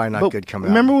 There's probably not good coming out.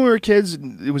 Remember when we were kids?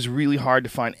 It was really hard to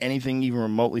find anything even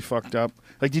remotely fucked up.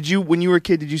 Like, when you were a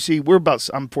kid, did you see?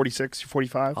 I'm 46. You're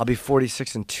 45. I'll be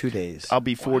 46 in 2 days. I'll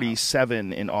be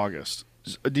 47 in August.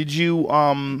 Did you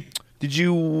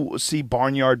see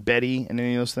Barnyard Betty and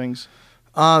any of those things?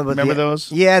 Remember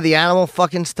those? Yeah, the animal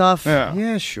fucking stuff.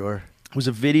 Yeah, sure. It was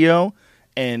a video,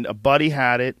 and a buddy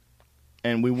had it,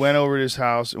 and we went over to his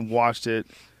house and watched it.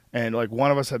 And like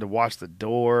one of us had to watch the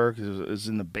door because it was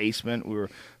in the basement. We were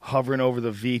hovering over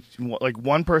the like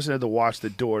one person had to watch the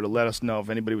door to let us know if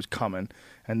anybody was coming.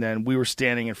 And then we were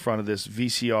standing in front of this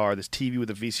VCR, this TV with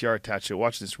a VCR attached to it,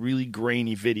 watching this really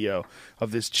grainy video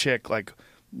of this chick, like,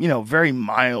 very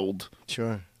mild.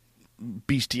 Sure.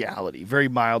 Bestiality, very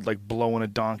mild, like blowing a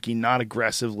donkey, not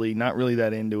aggressively, not really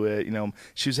that into it.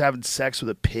 She was having sex with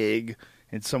a pig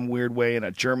in some weird way and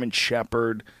a German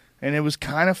shepherd. And it was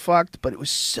kind of fucked, but it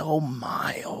was so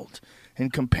mild in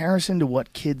comparison to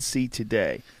what kids see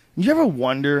today. You ever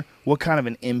wonder what kind of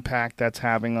an impact that's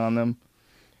having on them?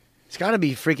 It's got to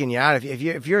be freaking you out.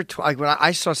 If you're like when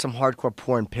I saw some hardcore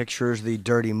porn pictures, the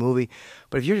dirty movie,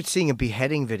 but if you're seeing a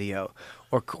beheading video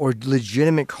or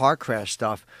legitimate car crash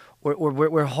stuff, or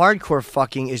where hardcore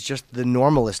fucking is just the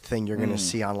normalest thing you're going to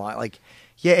see online, like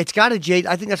yeah, it's got to jade.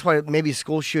 I think that's why maybe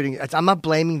school shooting. I'm not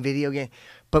blaming video game.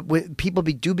 But when people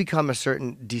do become a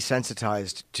certain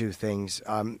desensitized to things,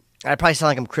 I probably sound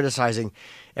like I'm criticizing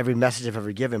every message I've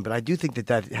ever given, but I do think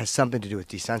that has something to do with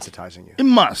desensitizing you. It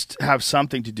must have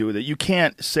something to do with it. You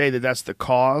can't say that that's the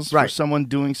cause for Right. someone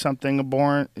doing something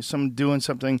abhorrent, someone doing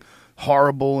something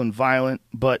horrible and violent,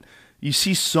 but you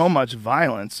see so much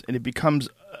violence and it becomes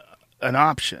an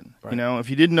option. Right. If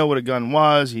you didn't know what a gun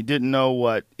was, you didn't know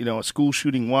what a school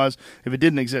shooting was, if it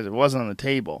didn't exist, if it wasn't on the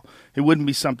table, it wouldn't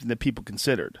be something that people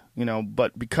considered.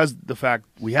 But because the fact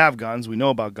we have guns, we know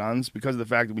about guns, because of the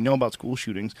fact that we know about school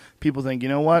shootings, people think, you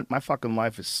know what, my fucking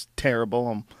life is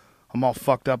terrible. I'm all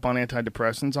fucked up on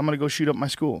antidepressants. I'm gonna go shoot up my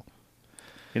school.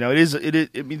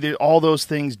 All those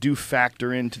things do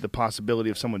factor into the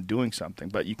possibility of someone doing something,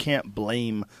 but you can't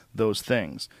blame those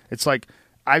things. It's like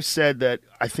I've said that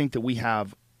I think that we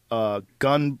have a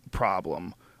gun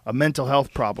problem a mental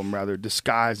health problem, rather,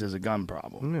 disguised as a gun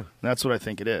problem. And that's what I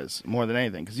think it is, more than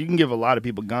anything. Because you can give a lot of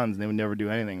people guns and they would never do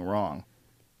anything wrong.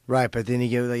 Right, but then you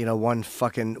give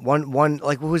one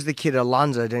like who was the kid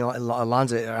Alonzo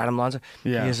Adam Lanza?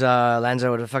 Yeah. Because Lanza,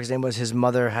 whatever the fuck his name was, his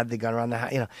mother had the gun around the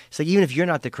house. It's like even if you're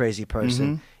not the crazy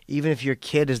person, even if your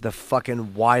kid is the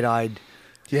fucking wide-eyed,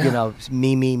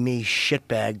 me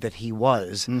shitbag that he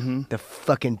was, the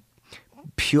fucking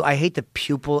I hate the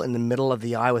pupil in the middle of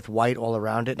the eye with white all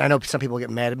around it. And I know some people get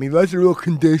mad at me. That's a real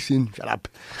condition. Shut up.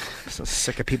 I'm so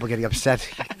sick of people getting upset.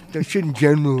 They shouldn't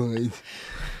generalize.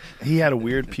 He had a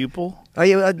weird pupil? Oh,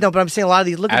 yeah, no, but I'm saying a lot of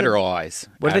these... Look Adderall eyes.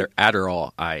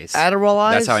 Adderall eyes. Adderall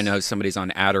eyes? That's how I know somebody's on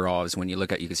Adderall is when you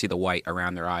look at, you can see the white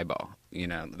around their eyeball.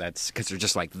 That's because they're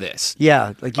just like this.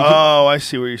 Yeah. Like I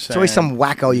see what you're saying. It's always some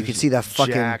wacko you can see that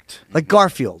fucking... Jacked. Like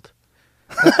Garfield.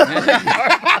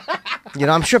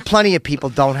 I'm sure plenty of people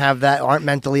don't have that, aren't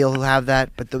mentally ill who have that,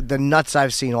 but the nuts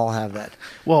I've seen all have that.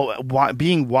 Well,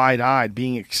 being wide-eyed,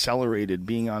 being accelerated,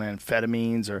 being on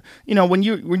amphetamines, or when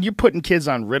you're putting kids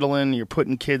on Ritalin, you're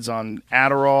putting kids on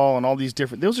Adderall, and all these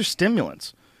different. Those are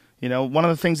stimulants. One of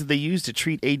the things that they use to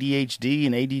treat ADHD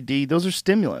and ADD, those are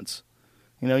stimulants.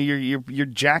 You're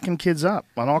jacking kids up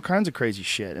on all kinds of crazy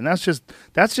shit, and that's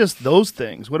just those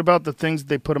things. What about the things that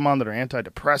they put them on that are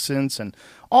antidepressants and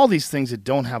all these things that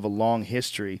don't have a long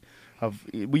history of?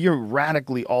 You're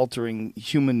radically altering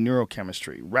human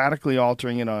neurochemistry, radically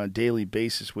altering it on a daily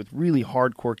basis with really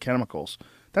hardcore chemicals.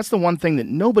 That's the one thing that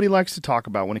nobody likes to talk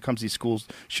about when it comes to these school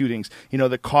shootings.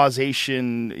 The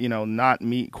causation,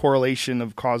 correlation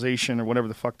of causation or whatever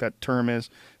the fuck that term is.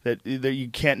 That you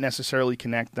can't necessarily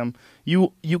connect them.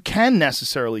 You can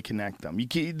necessarily connect them.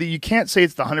 You can't say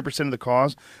it's the 100% of the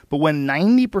cause, but when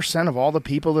 90% of all the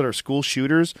people that are school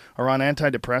shooters are on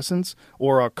antidepressants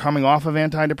or are coming off of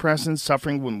antidepressants,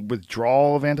 suffering from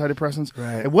withdrawal of antidepressants,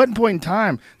 right. At what point in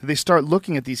time do they start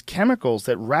looking at these chemicals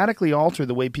that radically alter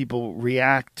the way people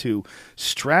react to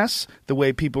stress, the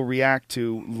way people react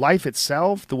to life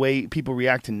itself, the way people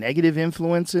react to negative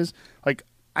influences? Like,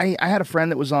 I had a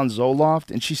friend that was on Zoloft,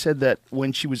 and she said that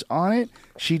when she was on it,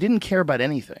 she didn't care about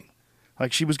anything.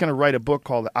 Like, she was going to write a book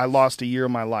called I Lost a Year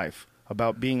of My Life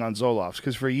about being on Zoloft,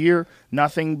 because for a year,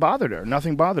 nothing bothered her.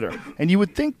 And you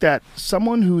would think that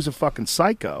someone who's a fucking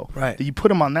psycho, right, that you put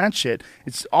them on that shit,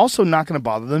 it's also not going to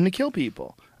bother them to kill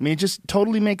people. I mean, it just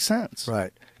totally makes sense.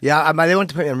 Right. Yeah, they wanted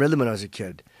to put me on Ritalin when I was a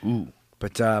kid. Ooh.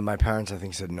 But my parents, I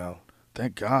think, said no.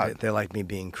 Thank God. They like me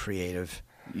being creative.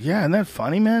 Yeah, isn't that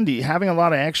funny, man? Having a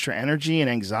lot of extra energy and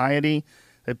anxiety,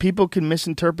 that people can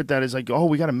misinterpret that as like, oh,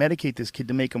 we got to medicate this kid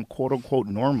to make him quote unquote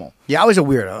normal. Yeah, I was a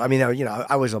weirdo. I mean,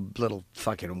 I was a little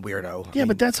fucking weirdo. Yeah,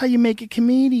 but that's how you make a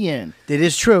comedian. It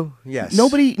is true. Yes.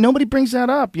 Nobody brings that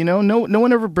up. No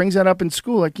one ever brings that up in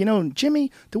school. Like,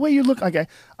 Jimmy, the way you look. Like,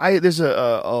 there's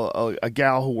a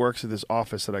gal who works at this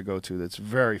office that I go to that's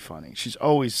very funny. She's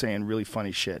always saying really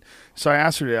funny shit. So I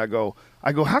asked her today. I go,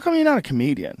 how come you're not a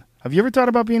comedian? Have you ever thought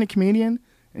about being a comedian?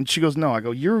 And she goes, no. I go,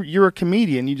 you're a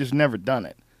comedian. You just never done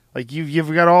it. Like,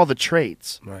 you've got all the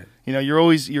traits. Right.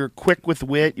 You're quick with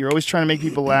wit. You're always trying to make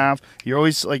people laugh. You're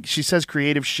always, like, she says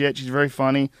creative shit. She's very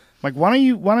funny. I'm like, why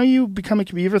don't you become a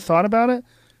comedian? You ever thought about it?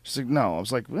 She's like, no. I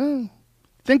was like, well,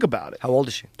 think about it. How old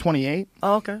is she? 28.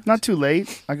 Oh, okay. Not too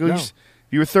late. I go, no. If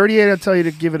you were 38, I'd tell you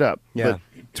to give it up. Yeah.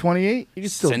 But 28, you can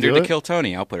still Send do her it. to kill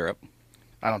Tony. I'll put her up.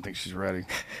 I don't think she's ready.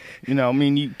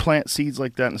 You plant seeds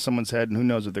like that in someone's head, and who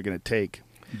knows what they're going to take.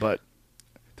 But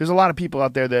there's a lot of people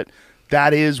out there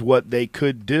that is what they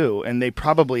could do, and they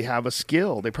probably have a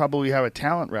skill. They probably have a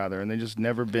talent, rather, and they've just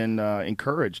never been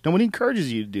encouraged. Nobody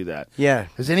encourages you to do that. Yeah.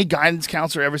 Has any guidance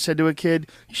counselor ever said to a kid,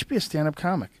 you should be a stand-up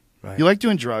comic? Right. You like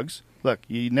doing drugs. Look,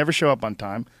 you never show up on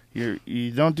time. You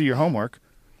don't do your homework.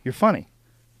 You're funny.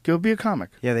 Go be a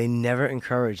comic. Yeah, they never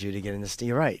encourage you to get into.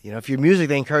 You're right. If you're music,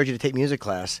 they encourage you to take music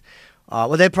class. Well,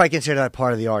 they probably consider that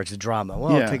part of the arts, the drama.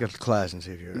 Well, Yeah. I'll take a class and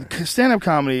see if you're. Stand-up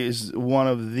comedy is one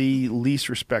of the least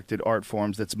respected art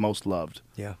forms that's most loved.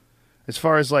 Yeah. As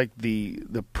far as like the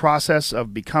process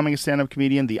of becoming a stand-up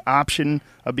comedian, the option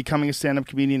of becoming a stand-up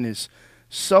comedian is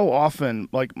so often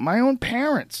like my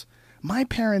parents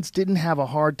didn't have a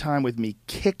hard time with me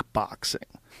kickboxing.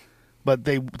 But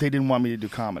they didn't want me to do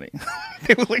comedy.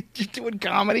 They were like, you're doing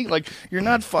comedy? Like, you're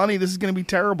not funny. This is going to be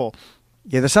terrible.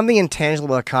 Yeah, there's something intangible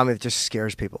about comedy that just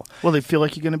scares people. Well, they feel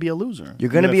like you're going to be a loser.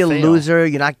 You're going to be a fail. loser.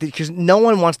 You're not, because no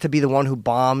one wants to be the one who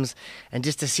bombs, and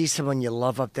just to see someone you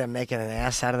love up there making an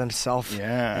ass out of themselves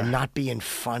Yeah. and not being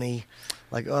funny.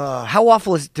 Like, how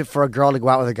awful is it for a girl to go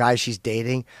out with a guy she's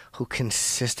dating who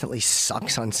consistently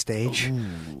sucks on stage?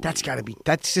 That's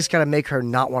just gotta make her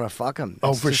not want to fuck him.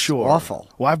 Oh, It's for just sure. Awful.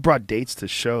 Well, I've brought dates to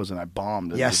shows and I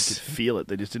bombed. And Yes. you could feel it.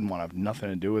 They just didn't want to have nothing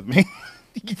to do with me.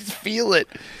 You could just feel it.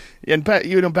 And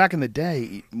back in the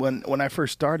day when I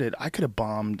first started, I could have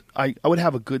bombed. I would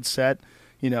have a good set.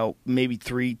 Maybe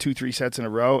 3 sets in a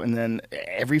row, and then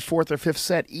every fourth or fifth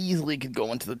set easily could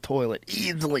go into the toilet.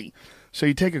 Easily. So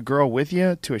you take a girl with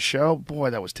you to a show, boy,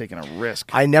 that was taking a risk.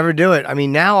 I never do it. I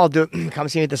mean, now I'll do come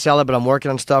see me at the cellar, but I'm working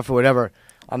on stuff or whatever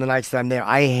on the nights that I'm there.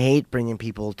 I hate bringing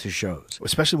people to shows.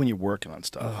 Especially when you're working on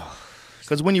stuff.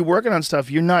 Because when you're working on stuff,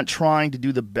 you're not trying to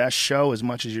do the best show as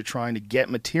much as you're trying to get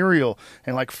material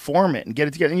and like form it and get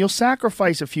it together. And you'll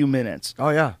sacrifice a few minutes. Oh,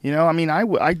 yeah. I mean, I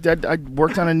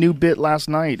worked on a new bit last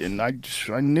night, and I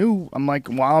knew, I'm like,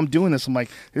 while I'm doing this, I'm like,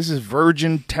 this is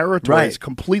virgin territory. Right. It's a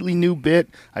completely new bit.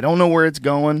 I don't know where it's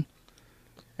going.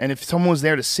 And if someone was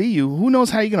there to see you, who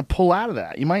knows how you're going to pull out of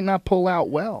that? You might not pull out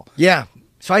well. Yeah.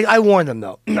 So I warned them,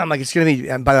 though. I'm like, it's going to be,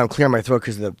 and by the way, I'm clearing my throat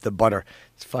because of the butter.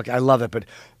 It's fucking, I love it, but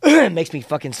it makes me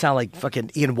fucking sound like fucking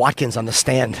Ian Watkins on the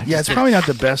stand. Yeah, it's probably not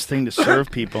the best thing to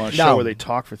serve people on a show where they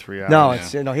talk for 3 hours. No,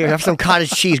 it's here. Have some cottage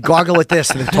cheese. Gargle with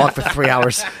this, and then talk for 3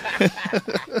 hours.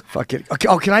 Fuck it. Okay.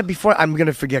 Oh, can I? Before I'm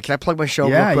gonna forget. Can I plug my show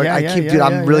real quick?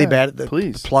 I'm really bad at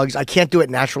the plugs. I can't do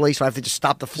it naturally, so I have to just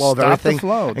stop the flow of everything. Stop the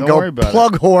flow. And Don't go worry about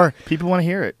plug it. whore. People want to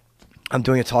hear it. I'm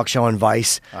doing a talk show on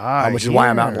Vice, which is why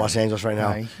I'm out in Los Angeles right now.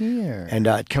 I hear. And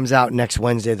it comes out next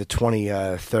Wednesday, the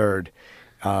 23rd.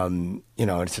 And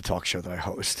it's a talk show that I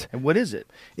host. And what is it?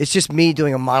 It's just me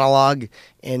doing a monologue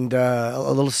and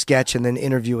a little sketch and then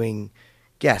interviewing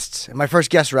guests. And my first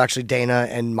guests were actually Dana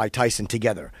and Mike Tyson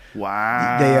together.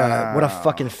 Wow. They what a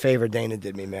fucking favor Dana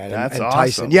did me, man. That's and awesome.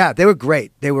 Tyson. Yeah, they were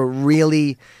great. They were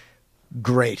really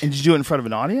great. And did you do it in front of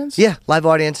an audience? Yeah, live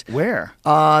audience. Where?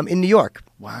 In New York.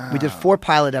 Wow. We did 4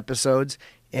 pilot episodes.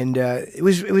 And it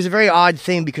was a very odd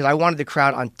thing because I wanted the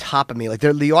crowd on top of me. Like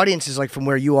the audience is like from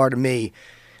where you are to me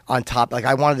on top. Like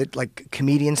I wanted it like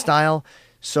comedian style.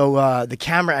 So the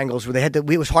camera angles where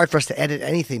it was hard for us to edit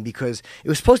anything because it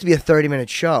was supposed to be a 30-minute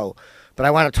show. But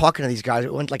I wound up talking to these guys.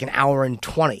 It went like an hour and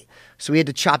 20. So we had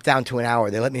to chop down to an hour.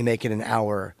 They let me make it an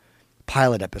hour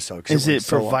pilot episode. Is it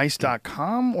for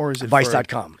Vice.com or is it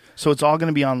Vice.com? So it's all going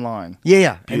to be online.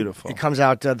 Yeah. Beautiful. And it comes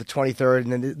out the 23rd,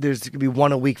 and then there's going to be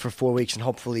one a week for 4 weeks, and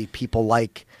hopefully people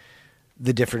like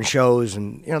the different shows.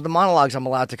 And, the monologues, I'm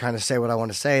allowed to kind of say what I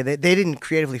want to say. They didn't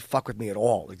creatively fuck with me at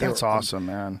all. Like, That's awesome,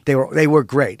 man. They were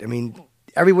great. I mean,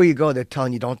 everywhere you go, they're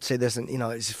telling you don't say this, and,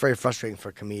 it's very frustrating for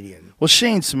a comedian. Well,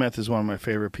 Shane Smith is one of my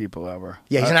favorite people ever.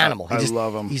 Yeah, he's an animal. I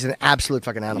love him. He's an absolute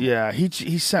fucking animal. Yeah,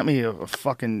 he sent me a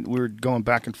fucking, we were going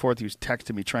back and forth. He was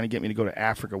texting me, trying to get me to go to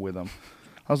Africa with him.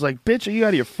 I was like, bitch, are you out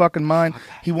of your fucking mind?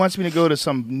 He wants me to go to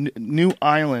some new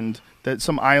island,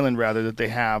 some island that they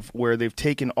have where they've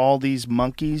taken all these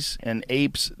monkeys and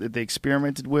apes that they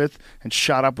experimented with and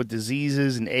shot up with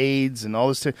diseases and AIDS and all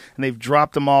this stuff, and they've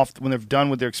dropped them off when they're done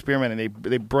with their experiment, and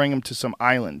they bring them to some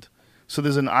island. So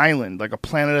there's an island, like a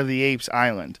Planet of the Apes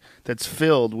island, that's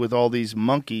filled with all these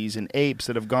monkeys and apes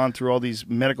that have gone through all these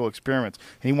medical experiments,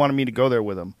 and he wanted me to go there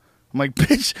with him. I'm like,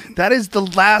 bitch, that is the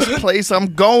last place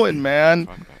I'm going, man.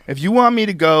 If you want me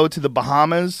to go to the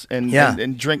Bahamas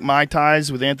and drink Mai Tais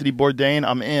with Anthony Bourdain,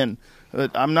 I'm in.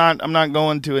 I'm not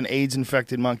going to an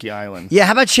AIDS-infected monkey island. Yeah,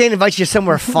 how about Shane invites you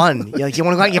somewhere fun? You want to go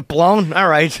out and get blown? All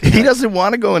right. He doesn't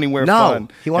want to go anywhere fun.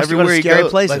 He wants to go to scary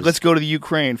places. Like, let's go to the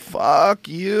Ukraine. Fuck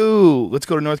you. Let's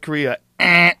go to North Korea.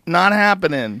 Not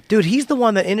happening. Dude, he's the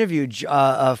one that interviewed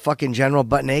fucking General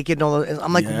Butt Naked and all those.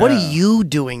 I'm like, what are you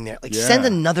doing there? Like, send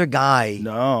another guy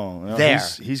there.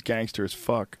 He's gangster as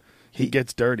fuck. He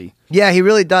gets dirty. Yeah, he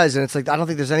really does. And it's like, I don't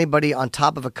think there's anybody on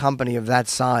top of a company of that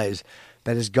size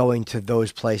that is going to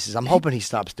those places. I'm hoping he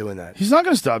stops doing that. He's not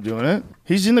going to stop doing it.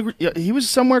 He was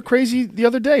somewhere crazy the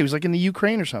other day. He was like in the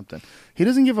Ukraine or something. He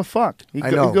doesn't give a fuck. He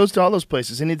goes to all those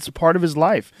places, and it's a part of his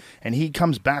life. And he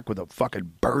comes back with a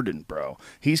fucking burden, bro.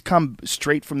 He's come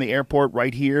straight from the airport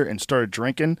right here and started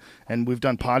drinking, and we've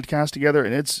done podcasts together,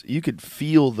 and you could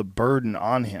feel the burden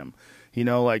on him.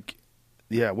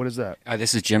 Yeah, what is that?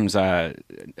 This is Jim's show.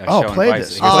 Play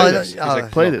this.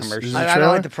 Play this. I don't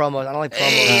like the promos. I don't like promos.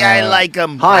 Hey, I like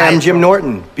them. Hi, I'm Jim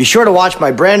Norton. Be sure to watch my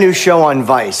brand new show on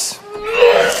Vice.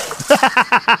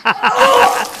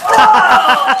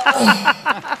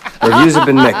 Reviews have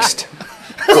been mixed.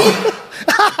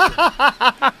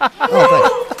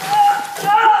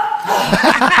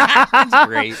 That's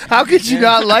great. How could you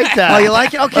not like that? Oh, you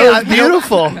like it? Okay, that was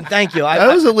beautiful. Thank you. That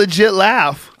was a legit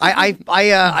laugh. I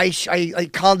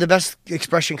call the best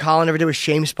expression Colin ever did was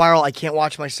shame spiral. I can't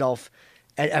watch myself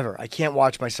ever. I can't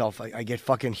watch myself. I get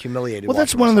fucking humiliated. Well,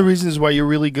 that's watching one of the myself. reasons why you're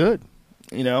really good.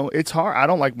 You know, it's hard. I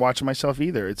don't like watching myself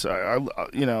either. It's,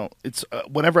 it's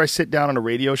whenever I sit down on a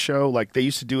radio show, like they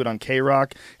used to do it on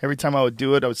K-Rock. Every time I would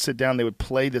do it, I would sit down. They would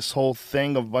play this whole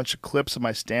thing of a bunch of clips of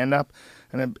my stand-up,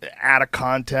 and then out of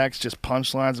context, just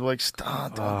punchlines. I'm like,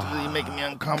 stop! Don't do it. You're making me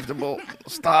uncomfortable.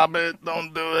 Stop it!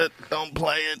 Don't do it! Don't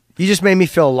play it. You just made me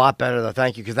feel a lot better, though.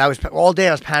 Thank you, because that was all day.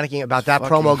 I was panicking about that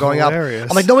Fucking promo going hilarious. up.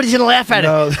 I'm like, nobody's gonna laugh at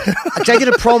No. it. I did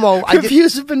a promo.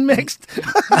 Reviews have been mixed.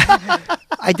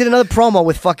 I did another promo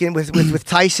with fucking with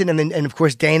Tyson, and of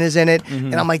course Dana's in it. Mm-hmm.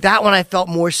 And I'm like, that one I felt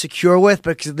more secure with,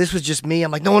 because this was just me.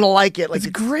 I'm like, no one will like it. Like, It's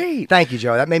great. Thank you,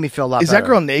 Joe. That made me feel a lot Is better. that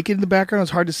girl naked in the background?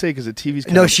 It's hard to say because the TV's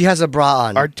kind No, of, she has a bra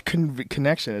on. our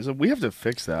connection is. We have to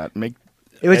fix that. Make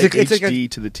it's like HD a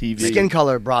to the TV. skin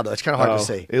color bra, though. It's kind of hard Oh, to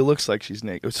see. It looks like she's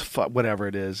naked. It's whatever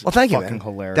it is. Well, It's thank you, fucking man.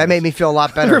 hilarious. That made me feel a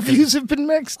lot better. 'cause Reviews have been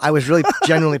mixed. I was really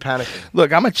genuinely panicking.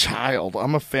 Look, I'm a child.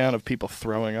 I'm a fan of people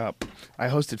throwing up. I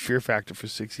hosted Fear Factor for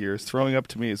 6 years. Throwing up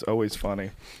to me is always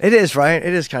funny. It is, right?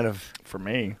 It is kind of. For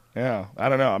me, yeah. I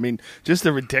don't know. I mean, just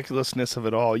the ridiculousness of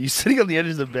it all. You sitting on the edge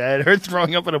of the bed, her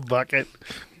throwing up in a bucket.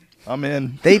 I'm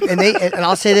in. And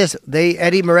I'll say this: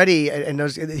 Eddie Moretti and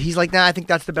those, he's like, nah, I think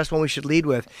that's the best one we should lead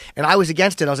with. And I was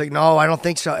against it. I was like, no, I don't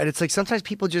think so. And it's like sometimes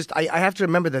people just, I have to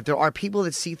remember that there are people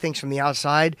that see things from the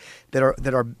outside that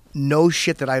are know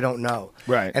shit that I don't know,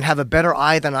 Right. and have a better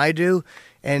eye than I do.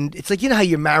 And it's like, you know how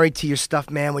you're married to your stuff,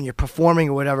 man, when you're performing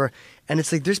or whatever. And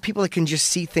it's like there's people that can just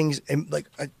see things and like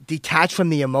detach from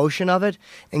the emotion of it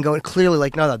and go clearly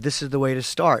like, no, this is the way to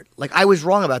start. Like I was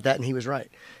wrong about that and he was right.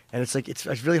 And it's like it's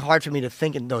really hard for me to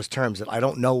think in those terms that I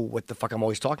don't know what the fuck I'm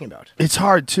always talking about. It's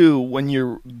hard too when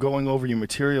you're going over your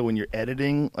material, when you're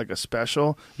editing like a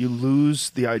special, you lose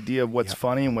the idea of what's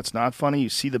funny and what's not funny. You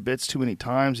see the bits too many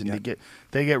times and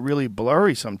they get really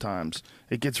blurry sometimes.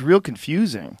 It gets real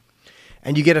confusing.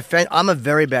 And you get offended. I'm a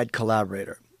very bad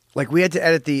collaborator. Like we had to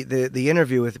edit the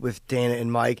interview with Dana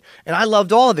and Mike, and I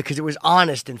loved all of it because it was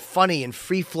honest and funny and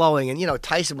free flowing, and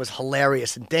Tyson was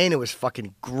hilarious and Dana was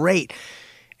fucking great.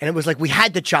 And it was like we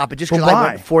had to chop it just because But I why?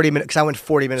 went 40 minutes. Because I went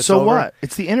 40 minutes So over. what?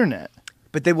 It's the internet.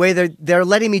 But the way they're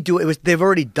letting me do it, they've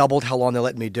already doubled how long they're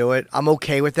letting me do it. I'm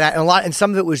okay with that. And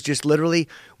some of it was just literally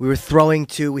we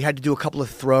had to do a couple of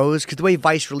throws because the way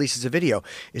Vice releases a video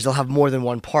is they'll have more than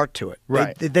one part to it.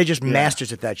 Right. They're just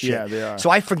masters at that shit. Yeah, they are. So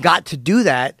I forgot to do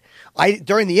that.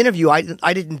 During the interview I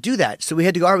didn't do that. So we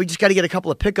had to go. All right, we just got to get a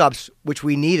couple of pickups which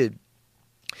we needed.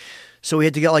 So we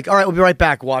had to get like, all right, we'll be right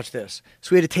back. Watch this.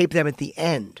 So we had to tape them at the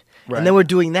end. Right. And then we're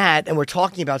doing that, and we're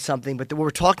talking about something, but we're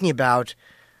talking about,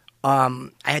 I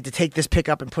had to take this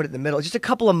pickup and put it in the middle. Just a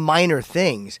couple of minor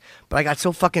things, but I got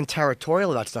so fucking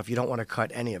territorial about stuff, you don't want to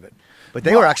cut any of it. But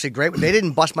they were actually great. They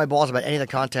didn't bust my balls about any of the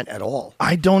content at all.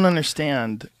 I don't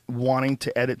understand wanting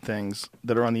to edit things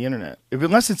that are on the internet,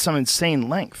 unless it's some insane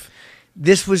length.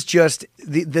 This was just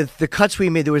the cuts we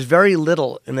made. There was very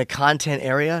little in the content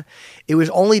area. It was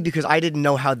only because I didn't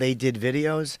know how they did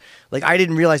videos. Like I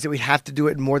didn't realize that we'd have to do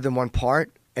it in more than one part.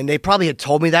 And they probably had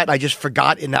told me that, and I just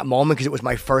forgot in that moment because it was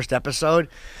my first episode.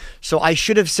 So I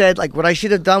should have said, like, what I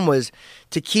should have done was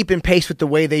to keep in pace with the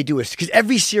way they do it. Because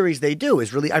every series they do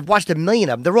is really, I've watched a million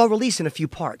of them. They're all released in a few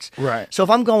parts. Right. So if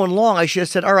I'm going long, I should have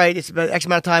said, all right, it's about X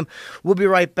amount of time. We'll be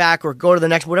right back, or go to the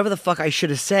next, whatever the fuck I should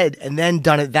have said, and then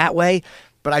done it that way.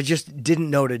 But I just didn't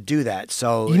know to do that.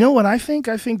 So You know what I think?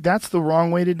 I think that's the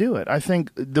wrong way to do it. I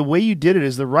think the way you did it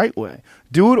is the right way.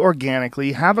 Do it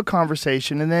organically, have a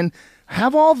conversation, and then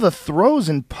have all the throws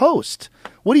in post.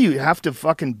 What do you have to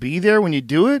fucking be there when you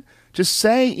do it? Just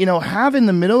say, have in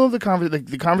the middle of the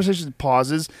conversation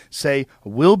pauses, say,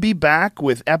 we'll be back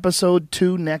with episode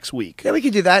 2 next week. yeah, we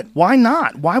could do that. Why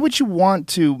not? Why would you want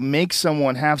to make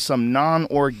someone have some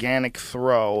non-organic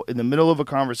throw in the middle of a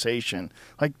conversation?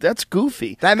 Like, that's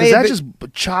goofy. That may 'Cause have just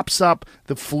chops up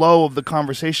the flow of the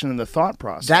conversation and the thought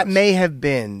process. That may have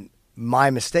been my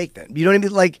mistake then. You know what I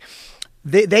mean? Like,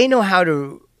 they know how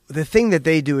to... The thing that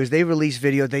they do is they release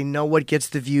video. They know what gets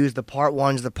the views, the part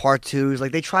ones, the part twos.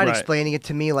 Like, they tried Right. explaining it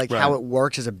to me, like, Right. how it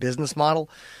works as a business model.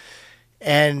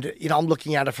 And, I'm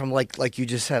looking at it from, like you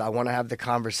just said, I want to have the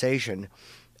conversation.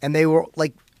 And they were,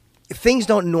 like... Things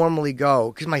don't normally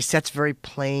go because my set's very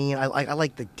plain. I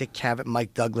like the Dick Cavett,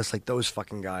 Mike Douglas, like those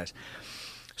fucking guys.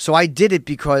 So I did it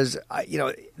because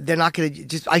they're not going to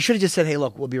just. I should have just said, "Hey,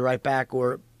 look, we'll be right back,"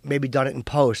 or maybe done it in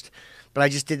post. But I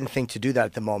just didn't think to do that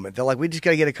at the moment. They're like, "We just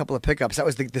got to get a couple of pickups." That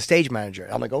was the stage manager.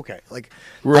 I'm like, "Okay." Like,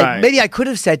 Right. maybe I could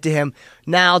have said to him,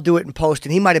 "Now I'll do it in post,"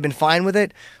 and he might have been fine with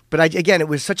it. But again, it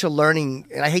was such a learning,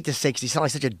 and I hate to say because he sounded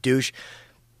like such a douche.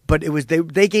 But it was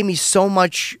they gave me so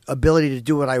much ability to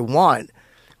do what I want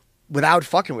without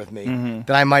fucking with me,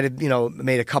 that I might have,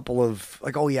 made a couple of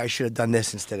like, oh yeah, I should have done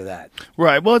this instead of that.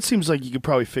 Right. Well, it seems like you could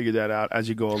probably figure that out as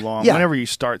you go along. Yeah. Whenever you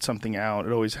start something out,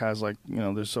 it always has like,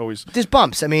 there's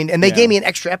bumps. I mean, and they gave me an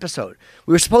extra episode.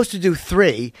 We were supposed to do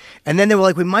 3, and then they were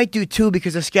like, we might do 2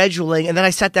 because of scheduling. And then I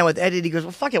sat down with Eddie. And he goes,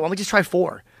 well, fuck it, why don't we just try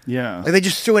 4? Yeah. Like they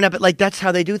just threw an episode. Like that's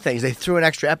how they do things. They threw an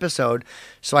extra episode.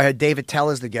 So I had David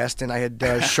Tell as the guest, and I had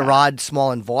Sherrod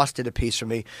Small and Voss did a piece for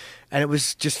me, and it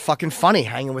was just fucking funny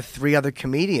hanging with 3 other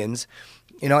comedians,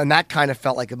 and that kind of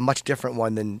felt like a much different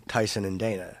one than Tyson and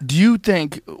Dana.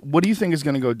 What do you think is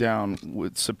going to go down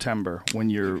with September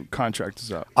when your contract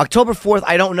is up? October 4th,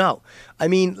 I don't know. I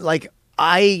mean, like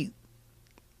I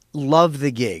love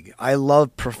the gig. I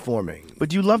love performing. But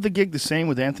do you love the gig the same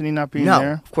with Anthony not being No,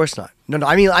 there? of course not. No.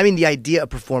 I mean the idea of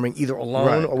performing either alone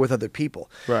Right. or with other people.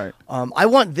 Right. I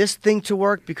want this thing to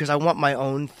work because I want my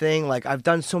own thing. Like I've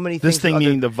done so many things. This thing with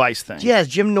meaning the Vice thing. Yes,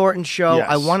 Jim Norton show. Yes.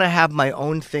 I want to have my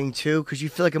own thing too because you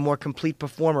feel like a more complete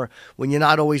performer when you're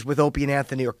not always with Opie and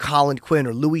Anthony or Colin Quinn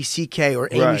or Louis C.K. or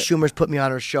Amy Right. Schumer's put me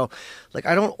on her show. Like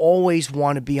I don't always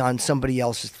want to be on somebody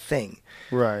else's thing.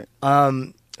 Right.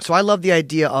 So I love the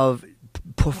idea of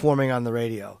performing on the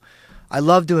radio. I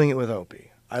love doing it with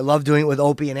Opie. I love doing it with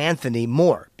Opie and Anthony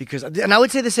more because, and I would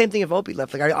say the same thing if Opie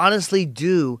left. Like I honestly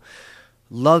do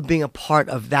love being a part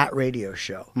of that radio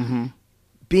show. Mm-hmm.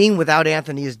 Being without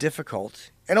Anthony is difficult,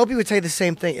 and Opie would say the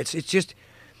same thing. It's just,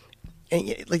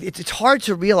 like it's hard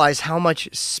to realize how much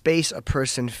space a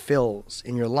person fills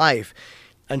in your life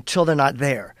until they're not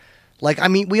there. Like, I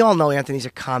mean, we all know Anthony's a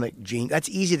comic genius. That's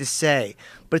easy to say,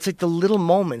 but it's like the little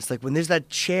moments, like when there's that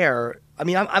chair. I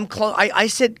mean, I'm close. I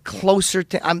sit closer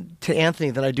to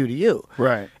Anthony than I do to you.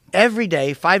 Right. Every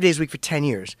day, 5 days a week for 10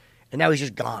 years, and now he's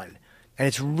just gone. And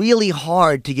it's really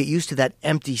hard to get used to that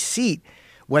empty seat,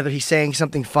 whether he's saying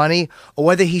something funny or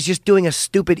whether he's just doing a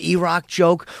stupid E-Rock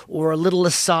joke or a little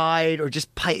aside or just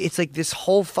it's like this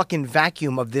whole fucking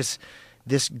vacuum of this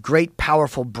great,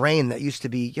 powerful brain that used to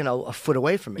be, a foot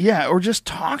away from me. Yeah, or just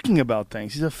talking about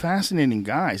things. He's a fascinating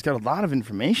guy. He's got a lot of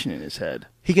information in his head.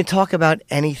 He can talk about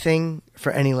anything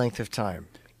for any length of time.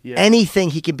 Yeah.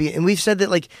 Anything he can be. And we've said that,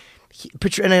 like,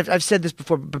 and I've said this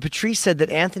before, but Patrice said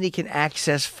that Anthony can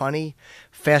access funny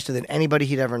faster than anybody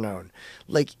he'd ever known.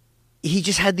 Like, he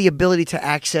just had the ability to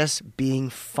access being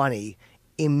funny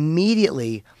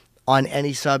immediately on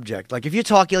any subject. Like if you're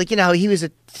talking, like, how he was a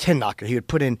tin knocker, he would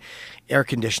put in air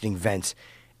conditioning vents,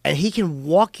 and he can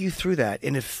walk you through that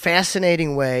in a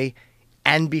fascinating way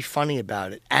and be funny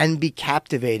about it and be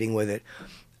captivating with it.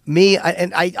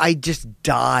 I just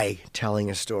die telling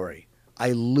a story.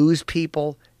 I lose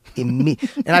people and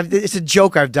it's a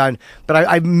joke I've done, but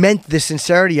I meant the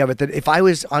sincerity of it, that if I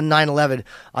was on 9/11,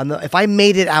 if I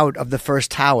made it out of the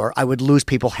first tower, I would lose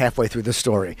people halfway through the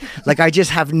story. Like I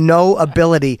just have no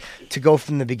ability to go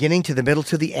from the beginning to the middle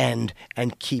to the end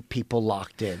and keep people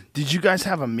locked in. Did you guys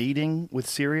have a meeting with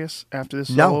Sirius after this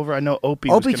was No. all over? I know Opie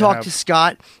talked to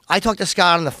Scott. I talked to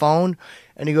Scott on the phone,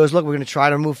 and he goes, look, we're going to try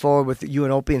to move forward with you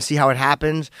and Opie and see how it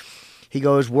happens. He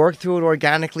goes, work through it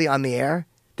organically on the air.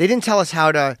 They didn't tell us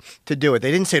how to do it. They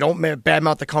didn't say, don't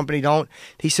badmouth the company, don't.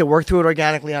 He said, work through it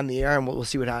organically on the air, and we'll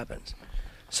see what happens.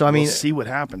 So, I mean... We'll see what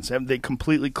happens. Have they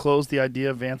completely closed the idea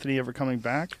of Anthony ever coming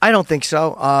back? I don't think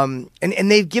so.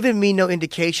 And they've given me no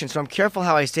indication, so I'm careful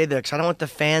how I say that, because I don't want the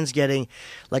fans getting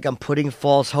like I'm putting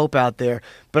false hope out there.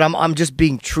 But I'm just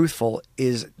being truthful,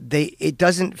 it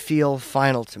doesn't feel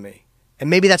final to me. And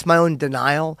maybe that's my own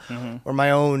denial or my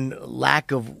own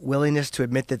lack of willingness to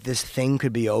admit that this thing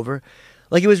could be over.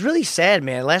 Like, it was really sad,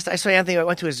 man. Last I saw Anthony, I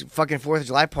went to his fucking 4th of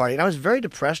July party, and I was very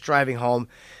depressed driving home.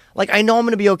 Like, I know I'm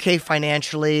going to be okay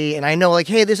financially, and I know, like,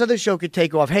 hey, this other show could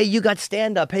take off. Hey, you got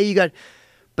stand-up. Hey, you got...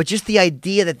 But just the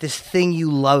idea that this thing you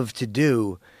love to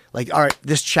do, like, all right,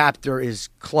 this chapter is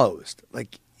closed.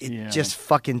 Like, it just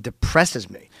fucking depresses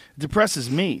me. It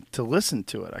depresses me to listen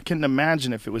to it. I couldn't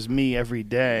imagine if it was me every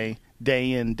day,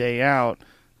 day in, day out,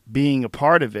 being a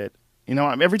part of it.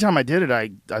 Every time I did it,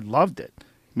 I loved it.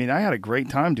 I mean, I had a great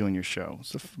time doing your show.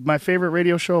 It's my favorite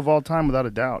radio show of all time, without a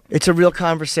doubt. It's a real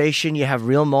conversation. You have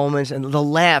real moments. And the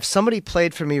laugh. Somebody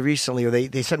played for me recently, or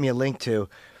they sent me a link to,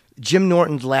 Jim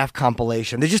Norton's laugh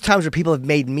compilation. There's just times where people have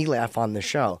made me laugh on the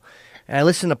show. And I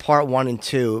listened to part 1 and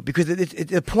 2, because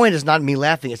the point is not me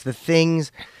laughing. It's the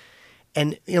things.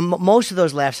 And most of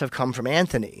those laughs have come from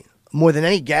Anthony, more than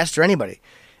any guest or anybody.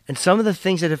 And some of the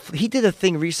things that he did a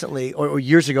thing recently, or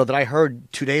years ago, that I heard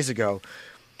 2 days ago,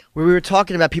 where we were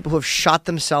talking about people who have shot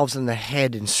themselves in the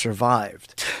head and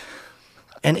survived.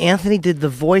 And Anthony did the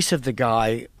voice of the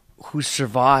guy who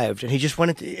survived, and he just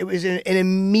went into, it was an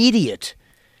immediate,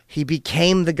 he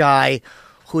became the guy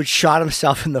who had shot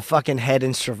himself in the fucking head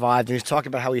and survived. And he's talking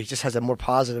about how he just has a more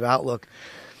positive outlook.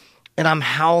 And I'm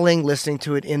howling listening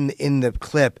to it in the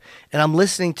clip. And I'm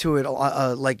listening to it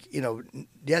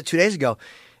 2 days ago.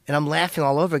 And I'm laughing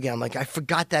all over again. I'm like, I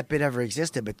forgot that bit ever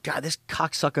existed. But God, this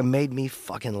cocksucker made me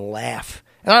fucking laugh.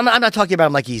 And I'm not talking about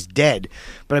him like he's dead.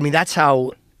 But I mean, that's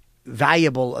how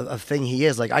valuable a thing he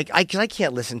is. Like, I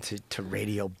can't listen to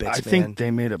radio bits, I think they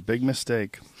made a big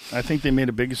mistake. I think they made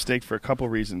a big mistake for a couple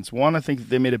reasons. One, I think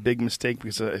they made a big mistake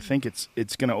because I think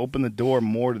it's going to open the door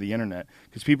more to the internet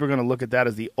because people are going to look at that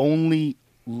as the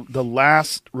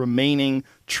last remaining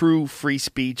true free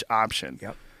speech option.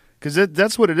 Yep. Because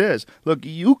that's what it is. Look,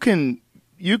 you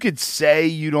could say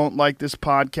you don't like this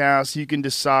podcast. You can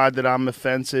decide that I'm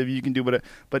offensive. You can do whatever,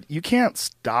 but you can't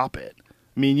stop it.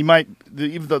 I mean, you might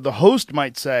even the host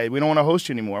might say we don't want to host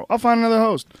you anymore. I'll find another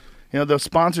host. You know, the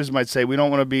sponsors might say we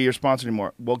don't want to be your sponsor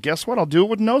anymore. Well, guess what? I'll do it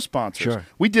with no sponsors. Sure.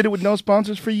 We did it with no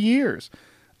sponsors for years.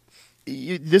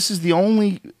 This is the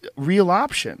only real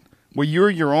option where you're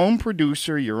your own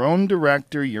producer, your own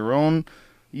director, you're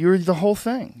the whole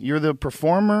thing. You're the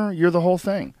performer. You're the whole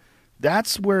thing.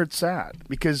 That's where it's at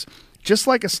because. Just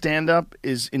like a stand-up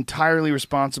is entirely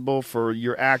responsible for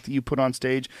your act that you put on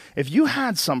stage, if you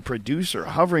had some producer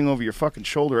hovering over your fucking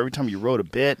shoulder every time you wrote a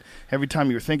bit, every time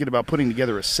you were thinking about putting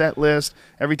together a set list,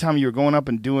 every time you were going up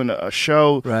and doing a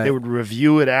show, right. They would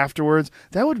review it afterwards,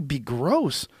 that would be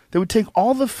gross. They would take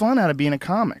all the fun out of being a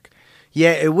comic.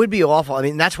 Yeah, it would be awful. I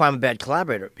mean, that's why I'm a bad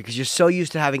collaborator because you're so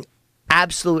used to having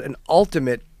absolute and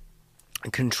ultimate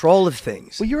control of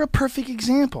things. Well, you're a perfect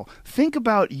example. Think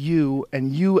about you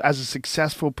and you as a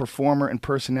successful performer and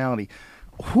personality.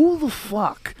 Who the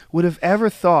fuck would have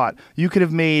ever thought you could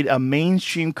have made a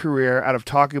mainstream career out of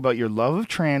talking about your love of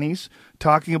trannies,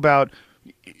 talking about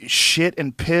shit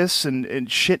and piss and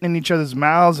shitting in each other's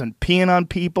mouths and peeing on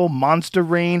people, monster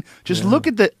rain. Just look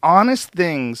at the honest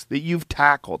things that you've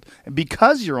tackled. And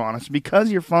because you're honest,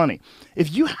 because you're funny,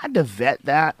 if you had to vet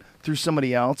that through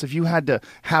somebody else, if you had to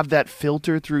have that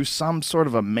filter through some sort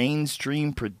of a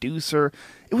mainstream producer,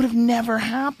 it would have never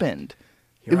happened.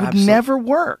 It would never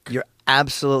work. You're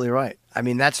absolutely right. I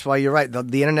mean, that's why you're right.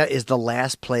 The internet is the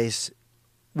last place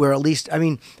where, at least, I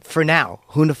mean, for now,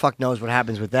 who the fuck knows what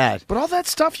happens with that? But all that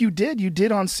stuff you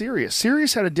did on Sirius.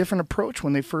 Sirius had a different approach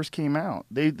when they first came out.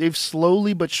 They've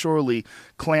slowly but surely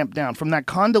clamped down. From that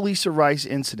Condoleezza Rice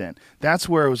incident, that's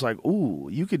where it was like, ooh,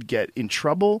 you could get in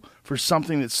trouble for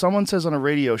something that someone says on a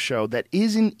radio show that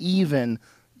isn't even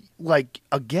like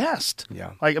a guest.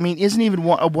 Yeah. Like, I mean, isn't even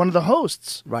one of the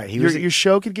hosts. Right. Your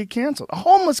show could get canceled. A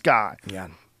homeless guy. Yeah.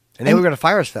 And they were going to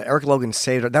fire us for that. Eric Logan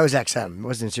saved it. That was XM. It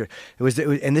wasn't serious. It was,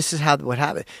 and this is what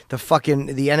happened. The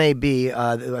NAB,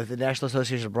 the National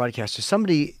Association of Broadcasters,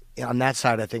 somebody on that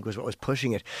side, I think, was what was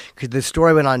pushing it. Because the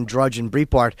story went on Drudge and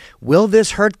Breitbart. Will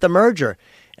this hurt the merger?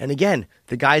 And again,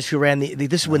 the guys who ran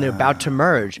this is when they're about to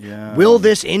merge. Yeah. Will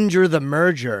this injure the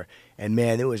merger? And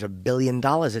man, it was $1 billion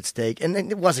at stake. And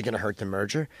it wasn't going to hurt the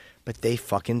merger, but they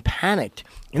fucking panicked.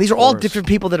 And these are all different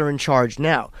people that are in charge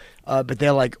now. But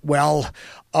they're like,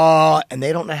 and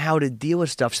they don't know how to deal with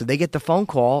stuff. So they get the phone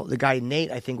call. The guy,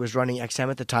 Nate, I think, was running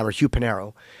XM at the time, or Hugh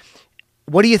Pinero.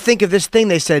 What do you think of this thing?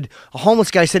 They said, a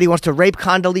homeless guy said he wants to rape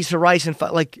Condoleezza Rice. And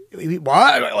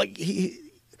what? Like,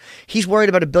 he's worried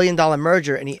about $1 billion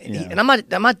merger. And and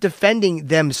I'm not defending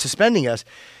them suspending us,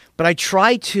 but I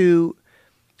try to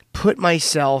put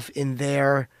myself in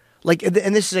their, like,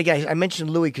 and this is a guy, I mentioned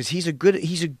Louis because he's a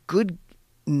good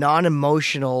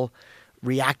non-emotional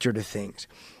reactor to things.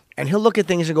 And he'll look at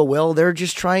things and go, well, they're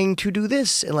just trying to do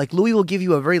this. And like Louis will give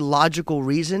you a very logical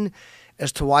reason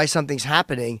as to why something's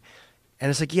happening. And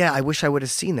it's like, yeah, I wish I would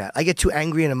have seen that. I get too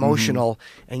angry and emotional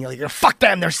and you're like, fuck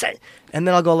them, they're saying. And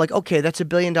then I'll go like, okay, that's $1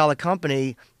 billion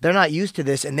company. They're not used to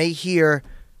this. And they hear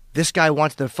this guy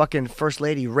wants the fucking first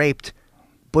lady raped,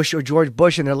 Bush or George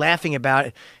Bush, and they're laughing about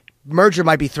it. Merger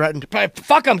might be threatened.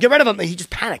 Fuck him, get rid of him. He just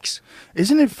panics.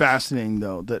 Isn't it fascinating,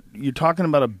 though, that you're talking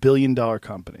about $1 billion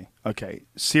company? Okay,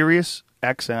 Sirius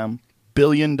XM, $1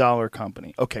 billion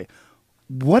company. Okay,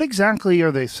 what exactly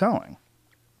are they selling?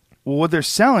 Well, what they're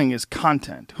selling is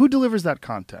content. Who delivers that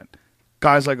content?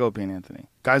 Guys like Opie and Anthony.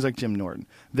 Guys like Jim Norton.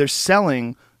 They're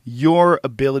selling your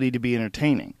ability to be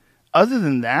entertaining. Other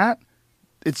than that,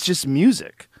 it's just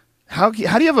music. How do you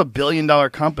have $1 billion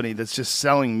company that's just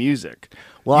selling music?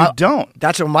 Well, you don't.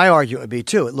 That's what my argument would be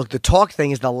too. Look, the talk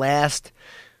thing is the last,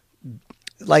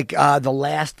 the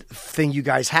last thing you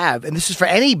guys have, and this is for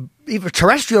any even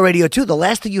terrestrial radio too. The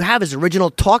last thing you have is original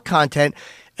talk content,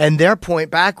 and their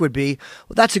point back would be,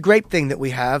 well, that's a great thing that we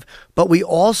have, but we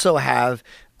also have.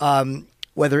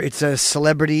 Whether it's a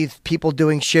celebrity, people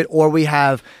doing shit, or we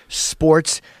have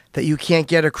sports. that you can't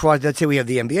get across. Let's say we have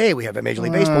the NBA, we have a Major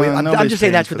League Baseball. I'm just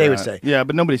saying that's what they would say. Yeah,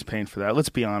 but nobody's paying for that. Let's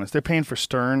be honest. They're paying for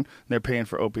Stern. They're paying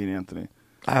for Opie and Anthony.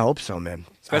 I hope so, man.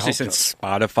 Especially since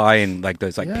Spotify and like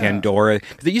those like Pandora.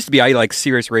 Because it used to be I like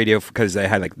Sirius Radio because they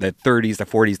had like the 30s, the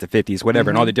 40s, the 50s,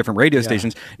 whatever, and all the different radio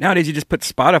stations. Nowadays, you just put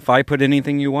Spotify, put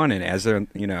anything you want in as a,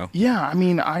 you know. Yeah, I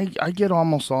mean, I get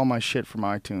almost all my shit from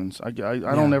iTunes. I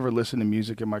don't ever listen to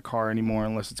music in my car anymore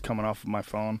unless it's coming off of my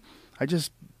phone.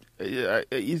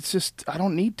 It's just, I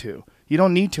don't need to. You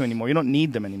don't need to anymore. You don't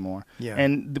need them anymore. Yeah.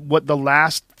 And what the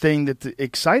last thing that's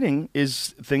exciting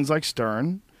is things like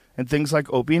Stern and things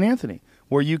like Opie and Anthony,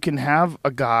 where you can have a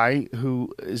guy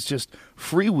who is just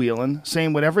freewheeling,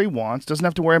 saying whatever he wants, doesn't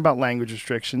have to worry about language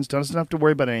restrictions, doesn't have to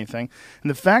worry about anything. And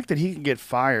the fact that he can get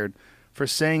fired for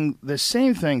saying the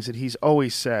same things that he's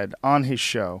always said on his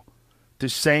show,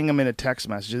 just saying them in a text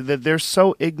message, that they're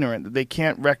so ignorant that they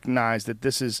can't recognize that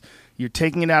this is, you're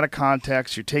taking it out of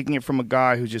context, you're taking it from a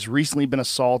guy who's just recently been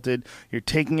assaulted, you're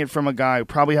taking it from a guy who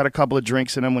probably had a couple of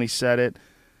drinks in him when he said it,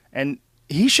 and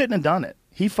he shouldn't have done it.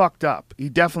 He fucked up. He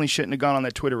definitely shouldn't have gone on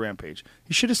that Twitter rampage.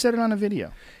 He should have said it on a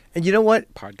video. And you know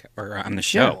what? Podcast or on the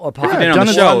show. On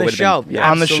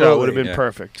the show would have been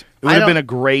perfect. It would have been a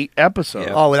great episode.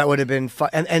 Yeah. Oh, that would have been fun.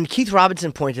 And Keith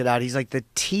Robinson pointed out, he's like, the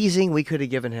teasing we could have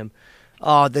given him.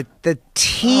 Oh, the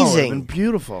teasing. Oh, it would have been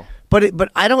beautiful.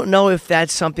 But I don't know if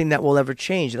that's something that will ever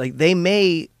change. Like, they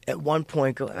may at one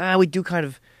point go, we do kind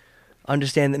of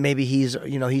understand that maybe he's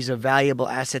a valuable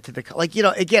asset to the, like,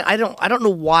 again, I don't know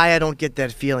why I don't get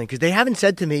that feeling, because they haven't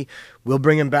said to me, we'll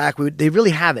bring him back. They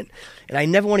really haven't. And I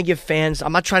never want to give fans,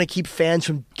 I'm not trying to keep fans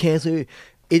from canceling.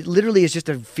 It literally is just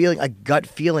a feeling, a gut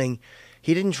feeling.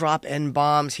 He didn't drop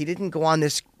N-bombs. He didn't go on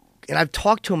this, and I've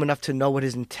talked to him enough to know what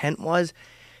his intent was.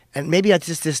 And maybe that's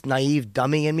just this naive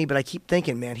dummy in me, but I keep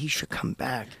thinking, man, he should come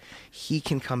back. He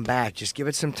can come back. Just give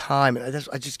it some time. And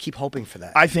I just keep hoping for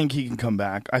that. I think he can come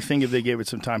back. I think if they gave it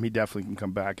some time, he definitely can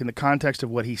come back. In the context of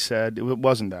what he said, it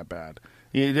wasn't that bad.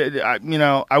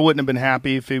 I wouldn't have been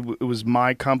happy if it was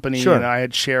my company and I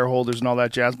had shareholders and all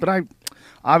that jazz. But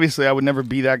I would never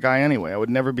be that guy anyway. I would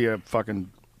never be a fucking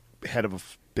head of a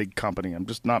big company. I'm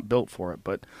just not built for it.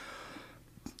 But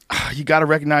you got to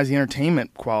recognize the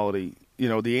entertainment quality.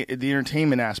 The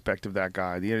entertainment aspect of that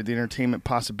guy, the entertainment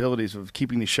possibilities of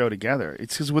keeping the show together.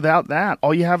 It's because without that,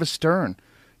 all you have is Stern.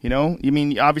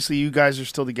 Obviously you guys are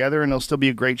still together and it'll still be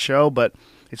a great show, but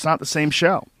it's not the same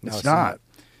show. It's not.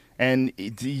 And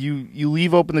you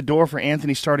leave open the door for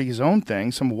Anthony starting his own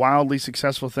thing, some wildly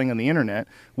successful thing on the internet,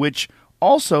 which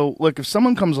also, look, if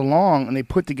someone comes along and they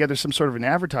put together some sort of an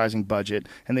advertising budget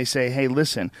and they say, hey,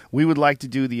 listen, we would like to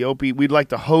do we'd like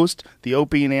to host the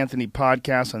Opie and Anthony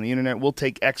podcast on the internet. We'll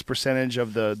take X percentage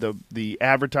of the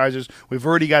advertisers. We've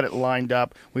already got it lined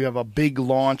up. We have a big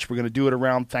launch. We're going to do it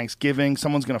around Thanksgiving.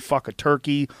 Someone's going to fuck a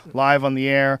turkey live on the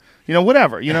air.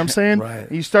 Whatever. You know what I'm saying?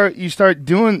 Right. You start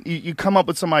doing, you come up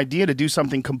with some idea to do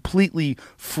something completely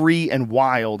free and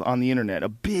wild on the internet. A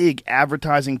big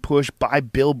advertising push, buy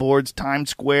billboards, Times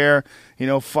Square,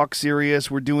 fuck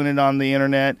Sirius, we're doing it on the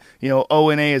internet.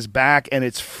 O&A is back and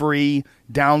it's free.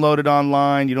 Download it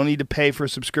online. You don't need to pay for a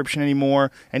subscription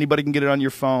anymore. Anybody can get it on your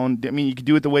phone. I mean, you can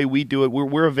do it the way we do it.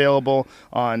 We're available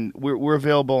on we're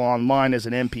available online as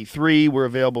an MP3. We're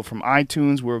available from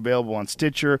iTunes. We're available on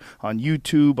Stitcher, on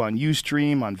YouTube, on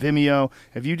Ustream, on Vimeo.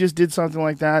 If you just did something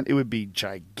like that, it would be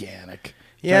gigantic.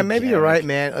 Yeah, maybe you're right,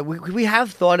 man. We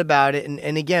have thought about it,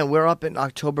 and again, we're up in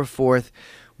October 4th.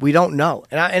 We don't know,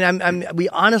 we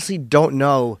honestly don't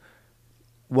know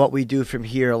what we do from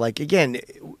here. Like, again,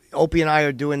 Opie and I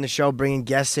are doing the show, bringing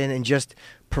guests in and just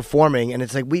performing, and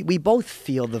it's like we both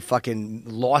feel the fucking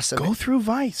loss of it. Go through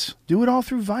Vice. Do it all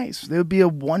through Vice. There would be a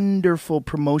wonderful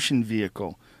promotion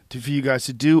vehicle for you guys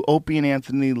to do Opie and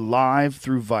Anthony live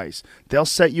through Vice. They'll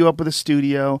set you up with a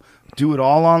studio, do it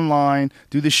all online,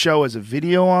 do the show as a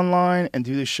video online, and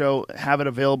do the show, have it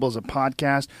available as a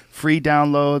podcast, free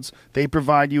downloads. They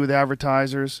provide you with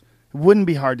advertisers. It wouldn't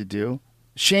be hard to do.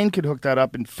 Shane could hook that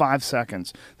up in 5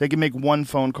 seconds. They could make one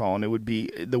phone call, and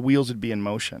the wheels would be in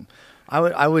motion.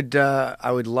 I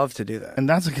would love to do that. And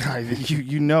that's a guy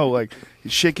that like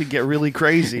shit could get really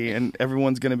crazy, and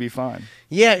everyone's gonna be fine.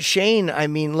 Yeah, Shane. I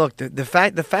mean, look, the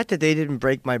fact that they didn't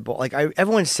break my ball. Like,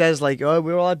 everyone says, like, oh,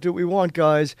 we're allowed to do what we want,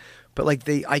 guys. But like,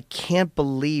 I can't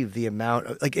believe the amount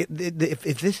of, like,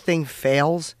 if this thing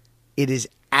fails, it is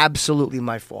absolutely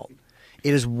my fault.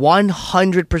 It is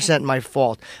 100% my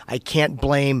fault. I can't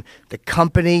blame the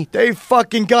company. They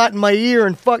fucking got in my ear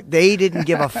and they didn't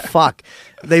give a fuck.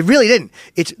 They really didn't.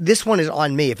 This one is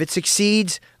on me. If it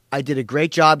succeeds, I did a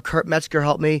great job. Kurt Metzger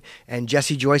helped me, and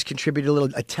Jesse Joyce contributed a little.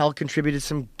 Attell contributed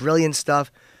some brilliant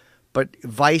stuff. but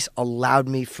Vice allowed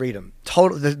me freedom.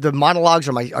 Total. The monologues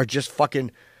are just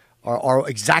fucking are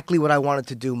exactly what I wanted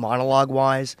to do monologue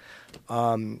wise.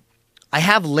 I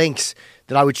have links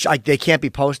that they can't be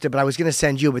posted, but I was going to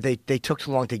send you, but they took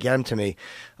too long to get them to me.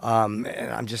 And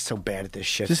I'm just so bad at this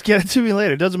shit. Just get it to me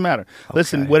later. It doesn't matter. Okay.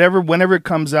 Listen, whenever it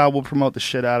comes out, we'll promote the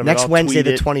shit out of Next it. Wednesday,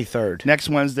 the 23rd. Next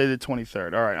Wednesday, the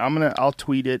 23rd. All right, I'll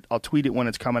tweet it. I'll tweet it when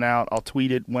it's coming out. I'll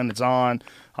tweet it when it's on.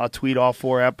 I'll tweet all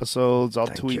 4 episodes. I'll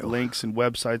tweet links and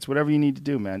websites, whatever you need to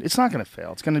do, man. It's not going to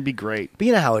fail. It's going to be great. But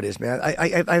you know how it is, man.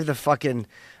 I have the fucking...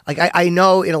 Like, I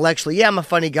know intellectually, yeah, I'm a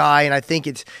funny guy, and I think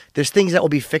there's things that will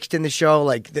be fixed in the show,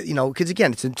 like, because,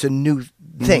 again, it's a new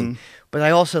thing. But I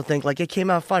also think, like, it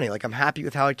came out funny. Like, I'm happy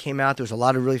with how it came out. There was a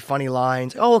lot of really funny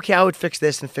lines. Oh, okay, I would fix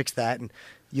this and fix that, and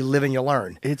you live and you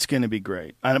learn. It's going to be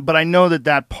great. But I know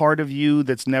that part of you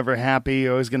that's never happy,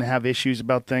 always going to have issues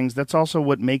about things, that's also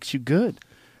what makes you good.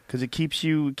 Because it keeps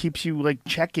you like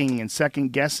checking and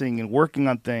second guessing and working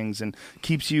on things, and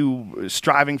keeps you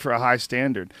striving for a high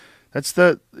standard. It's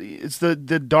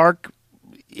the dark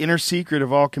inner secret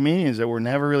of all comedians, that we're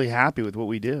never really happy with what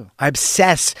we do. I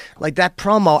obsess. Like that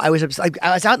promo, I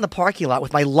was out in the parking lot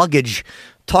with my luggage,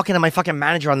 talking to my fucking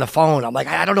manager on the phone. I'm like,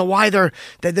 I don't know why no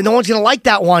one's gonna like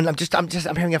that one. I'm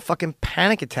having a fucking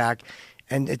panic attack.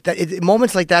 And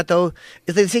moments like that, though,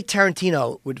 they say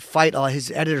Tarantino would fight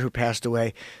his editor who passed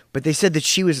away, but they said that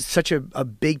she was such a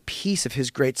big piece of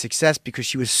his great success because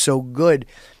she was so good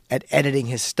at editing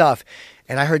his stuff.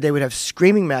 And I heard they would have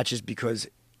screaming matches because,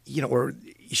 or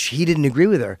he didn't agree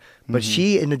with her, but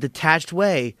she, in a detached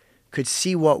way, could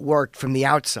see what worked from the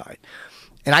outside.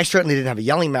 And I certainly didn't have a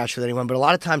yelling match with anyone, but a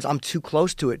lot of times I'm too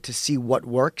close to it to see what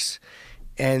works.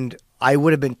 And I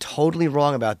would have been totally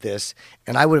wrong about this,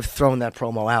 and I would have thrown that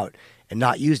promo out and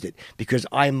not used it because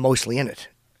I'm mostly in it.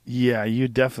 Yeah, you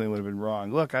definitely would have been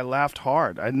wrong. Look, I laughed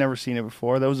hard. I'd never seen it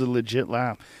before. That was a legit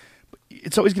laugh.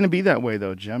 It's always going to be that way,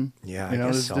 though, Jim. Yeah, I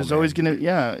guess so, there's always going to.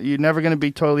 Yeah, you're never going to be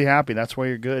totally happy. That's why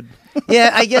you're good.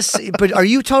 Yeah, I guess. But are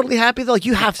you totally happy though? Like,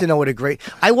 you have to know what a great.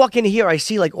 I walk in here, I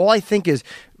see all I think is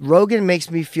Rogan makes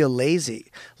me feel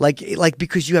lazy. Like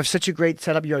because you have such a great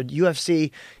setup. You're a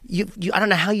UFC. You I don't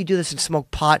know how you do this and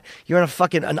smoke pot. You're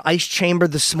in an ice chamber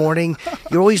this morning.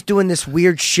 You're always doing this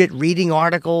weird shit, reading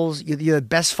articles. You're the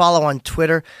best follow on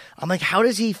Twitter. I'm like, how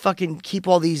does he fucking keep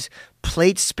all these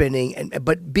plates spinning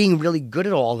but being really good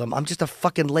at all of them? I'm just a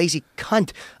fucking lazy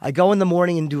cunt. I go in the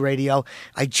morning and do radio.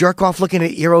 I jerk off looking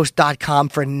at Eros.com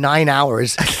for 9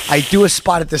 hours. I do a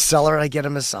spot at the Cellar and I get a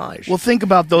massage. Well, think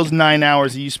about those 9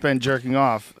 hours that you spend jerking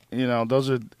off. Those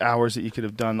are hours that you could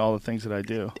have done all the things that I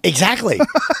do. Exactly.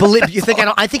 Believe you think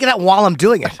I think of that while I'm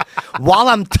doing it. While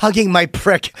I'm tugging my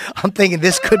prick, I'm thinking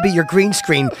this could be your green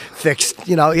screen fixed.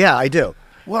 Yeah, I do.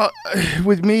 Well,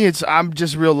 with me, I'm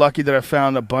just real lucky that I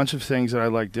found a bunch of things that I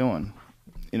like doing.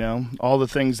 All the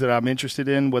things that I'm interested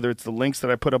in, whether it's the links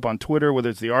that I put up on Twitter, whether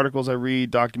it's the articles I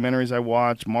read, documentaries I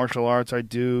watch, martial arts I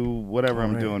do, whatever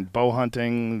I'm doing, bow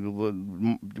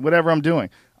hunting, whatever I'm doing.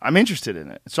 I'm interested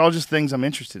in it. It's all just things I'm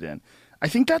interested in. I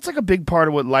think that's like a big part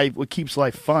of what keeps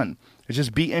life fun. Is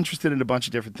just be interested in a bunch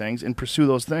of different things and pursue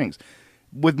those things.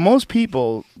 With most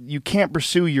people, you can't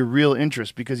pursue your real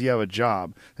interest because you have a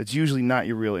job that's usually not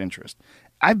your real interest.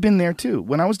 I've been there too.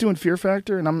 When I was doing Fear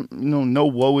Factor, and I'm no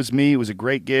woe is me. It was a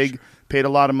great gig, paid a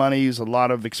lot of money, used a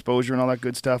lot of exposure and all that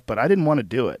good stuff. But I didn't want to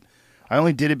do it. I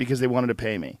only did it because they wanted to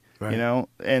pay me. Right.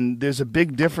 And there's a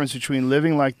big difference between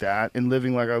living like that and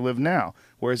living like I live now.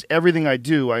 Whereas everything I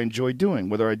do, I enjoy doing,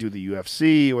 whether I do the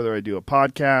UFC, whether I do a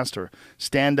podcast or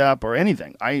stand up or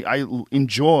anything. I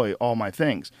enjoy all my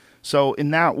things. So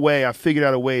in that way, I figured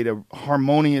out a way to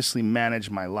harmoniously manage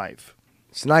my life.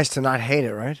 It's nice to not hate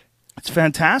it, right? It's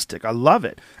fantastic. I love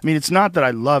it. I mean, it's not that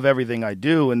I love everything I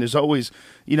do, and there's always,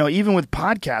 even with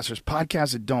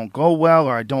podcasts that don't go well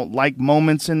or I don't like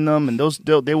moments in them, and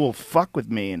they will fuck with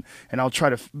me, and I'll try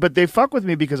to, but they fuck with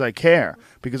me because I care,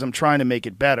 because I'm trying to make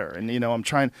it better, and I'm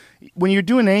trying. When you're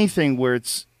doing anything where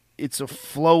it's a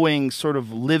flowing sort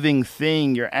of living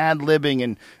thing, you're ad-libbing,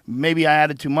 and maybe I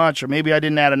added too much, or maybe I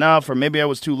didn't add enough, or maybe I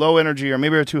was too low energy, or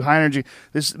maybe I was too high energy.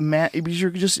 It's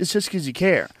just because you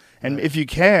care. And if you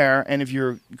care, and if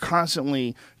you're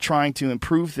constantly trying to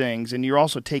improve things, and you're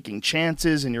also taking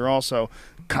chances, and you're also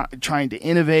trying to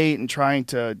innovate and trying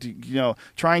to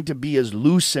be as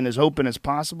loose and as open as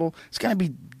possible, it's going to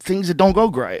be things that don't go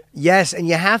great. Yes, and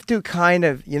you have to kind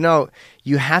of,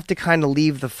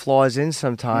 leave the flaws in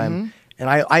sometime. And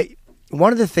I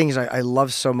one of the things I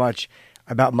love so much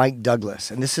about Mike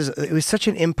Douglas, and it was such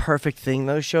an imperfect thing,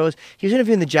 those shows. He was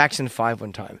interviewing the Jackson 5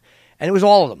 one time, and it was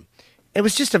all of them. It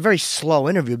was just a very slow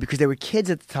interview because they were kids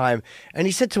at the time. And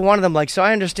he said to one of them, like, so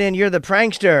I understand you're the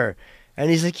prankster. And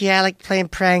he's like, yeah, I like playing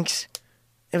pranks.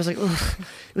 It was like, oof.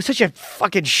 It was such a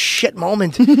fucking shit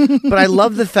moment. But I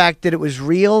love the fact that it was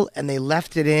real and they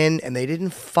left it in and they didn't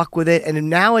fuck with it. And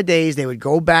nowadays they would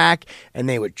go back and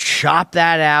they would chop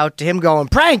that out to him going,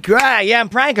 prank, yeah, I'm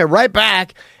pranker, right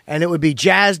back. And it would be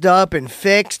jazzed up and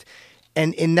fixed.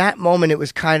 And in that moment, it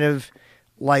was kind of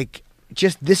like,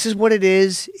 just this is what it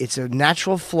is. It's a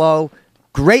natural flow.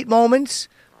 Great moments,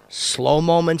 slow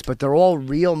moments, but they're all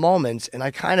real moments. And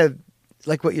I kind of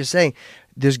like what you're saying.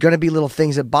 There's going to be little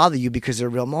things that bother you because they're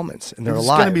real moments and they're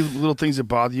alive. There's going to be little things that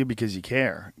bother you because you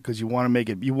care, because you want to make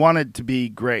it. You want it to be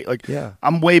great. Like, yeah.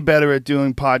 I'm way better at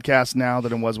doing podcasts now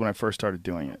than I was when I first started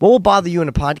doing it. What will bother you in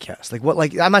a podcast? Like what?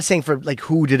 Like I'm not saying for like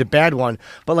who did a bad one,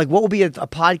 but like what will be a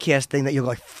podcast thing that you're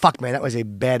like, fuck, man, that was a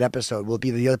bad episode. Will it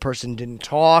be the other person didn't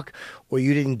talk, or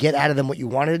you didn't get out of them what you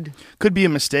wanted? Could be a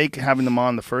mistake having them on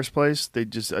in the first place. They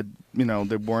just,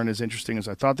 they weren't as interesting as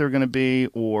I thought they were going to be,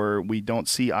 or we don't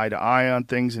see eye to eye on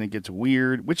things and it gets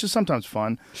weird, which is sometimes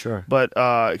fun. Sure. But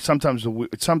sometimes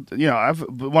one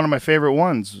of my favorite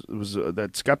ones was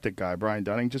that skeptic guy, Brian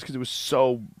Dunning, just because it was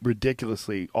so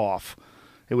ridiculously off.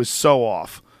 It was so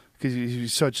off because he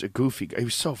was such a goofy guy. He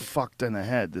was so fucked in the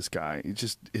head, this guy.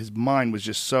 His mind was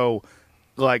just so,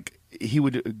 like, he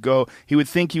would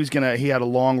think he had a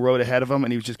long road ahead of him,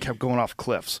 and he just kept going off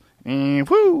cliffs. Woo,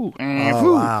 woo.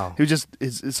 Wow. He was just,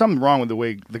 there's something wrong with the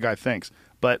way the guy thinks.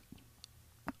 But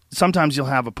sometimes you'll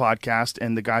have a podcast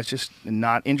and the guy's just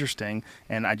not interesting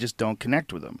and I just don't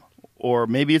connect with him. Or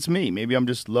maybe it's me. Maybe I'm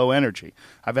just low energy.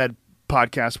 I've had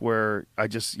podcasts where I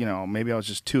just, maybe I was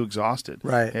just too exhausted.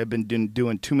 Right. I've been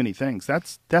doing too many things.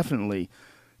 That's definitely,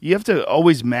 you have to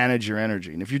always manage your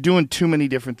energy. And if you're doing too many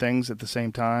different things at the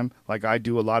same time, like I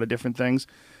do a lot of different things,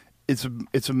 it's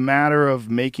a matter of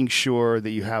making sure that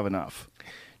you have enough.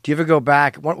 Do you ever go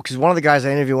back? Because one of the guys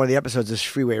I interviewed in one of the episodes is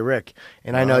Freeway Rick,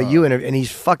 and I know you, and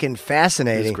he's fucking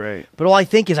fascinating. He's great. But all I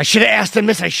think is, I should have asked him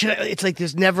this. It's like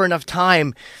there's never enough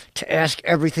time to ask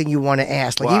everything you want to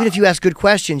ask. Like even if you ask good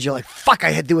questions, you're like, fuck,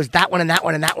 there was that one and that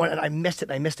one and that one, and I missed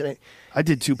it. I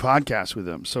did 2 podcasts with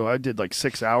him, so I did like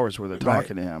 6 hours worth of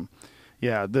talking to him.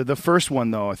 Yeah, the first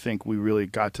one, though, I think we really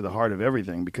got to the heart of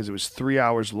everything because it was 3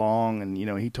 hours long, and,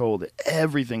 he told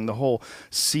everything, the whole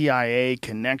CIA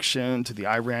connection to the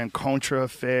Iran-Contra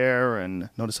affair,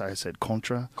 and notice I said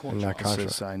Contra. Not Contra.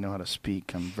 Says I know how to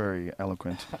speak. I'm very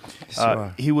eloquent.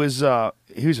 So, he was a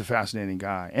fascinating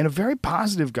guy and a very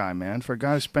positive guy, man, for a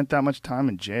guy who spent that much time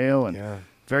in jail and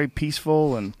very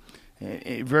peaceful and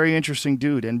a very interesting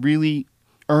dude and really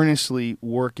earnestly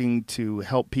working to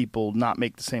help people not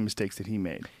make the same mistakes that he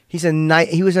made.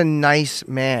 he was a nice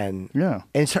man. Yeah.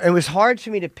 And so it was hard for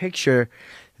me to picture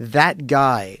that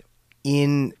guy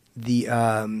in the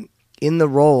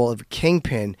role of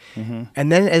Kingpin. Mm-hmm.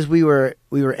 And then as we were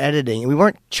editing, and we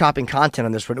weren't chopping content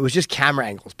on this one, it was just camera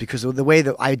angles because of the way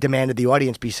that I demanded the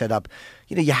audience be set up.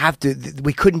 You have to,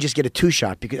 we couldn't just get a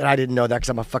 2-shot because I didn't know that because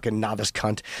I'm a fucking novice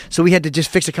cunt. So we had to just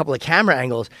fix a couple of camera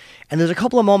angles. And there's a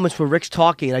couple of moments where Rick's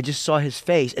talking and I just saw his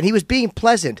face and he was being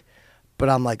pleasant, but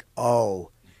I'm like,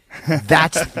 oh,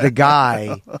 that's the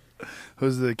guy.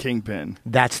 Who's the Kingpin?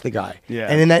 That's the guy. Yeah.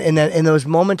 And in those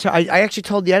moments, I actually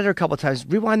told the editor a couple of times,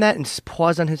 rewind that and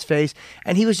pause on his face.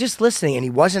 And he was just listening and he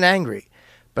wasn't angry.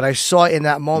 But I saw in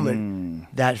that moment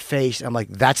that face. I'm like,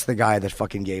 that's the guy that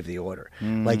fucking gave the order.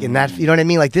 Like in that, you know what I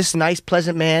mean? Like this nice,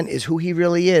 pleasant man is who he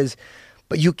really is.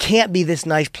 But you can't be this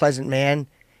nice, pleasant man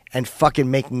and fucking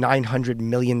make $900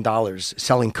 million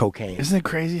selling cocaine. Isn't it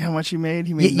crazy how much he made?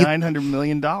 He made $900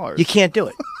 million. You can't do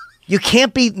it. You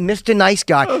can't be Mr. Nice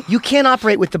Guy. You can't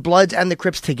operate with the Bloods and the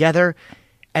Crips together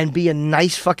and be a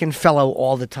nice fucking fellow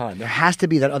all the time. There has to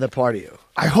be that other part of you.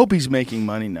 I hope he's making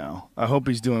money now. I hope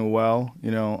he's doing well,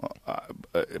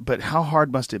 but how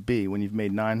hard must it be when you've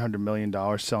made $900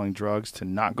 million selling drugs to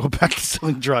not go back to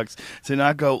selling drugs, to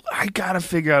not go, I got to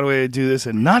figure out a way to do this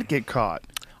and not get caught?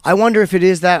 I wonder if it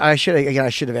is that. I should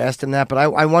have asked him that, but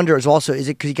I wonder is it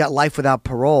because he got life without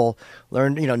parole,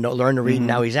 learn to read, and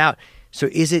now he's out. So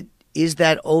is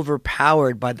that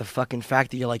overpowered by the fucking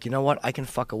fact that you're like, you know what, I can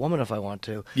fuck a woman if I want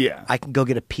to. Yeah. I can go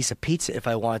get a piece of pizza if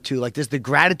I want to. Like, does the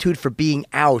gratitude for being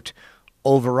out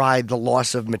override the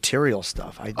loss of material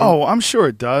stuff? I'm sure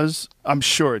it does.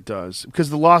 Because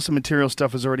the loss of material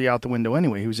stuff is already out the window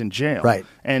anyway. He was in jail. Right.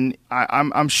 And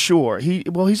I'm sure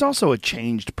he's also a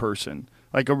changed person.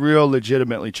 like a real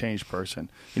legitimately changed person.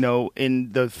 You know,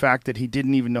 in the fact that he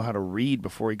didn't even know how to read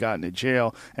before he got into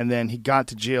jail, and then he got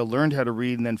to jail, learned how to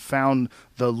read, and then found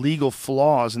the legal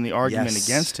flaws in the argument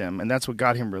against him, and that's what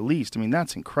got him released. I mean,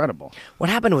 that's incredible. What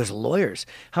happened to his lawyers?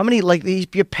 How many, like,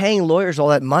 you're paying lawyers all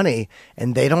that money,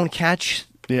 and they don't catch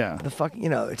the fuck, you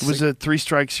know. It's it was like, a 3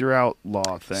 strikes you're out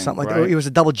law thing. something like right? that. It was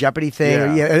a double jeopardy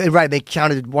thing. Yeah. Right. They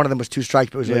counted, one of them was 2 strikes,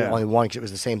 but it was really Yeah. only one because it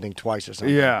was the same thing twice or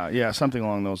something. Yeah, something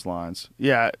along those lines.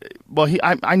 Yeah, well,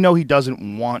 I know he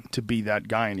doesn't want to be that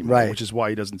guy anymore, Right. which is why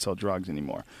he doesn't sell drugs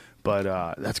anymore. But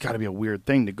that's got to be a weird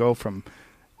thing to go from,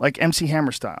 like MC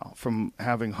Hammer style, from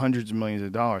having hundreds of millions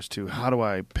of dollars to how do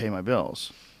I pay my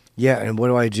bills? Yeah, and what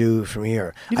do I do from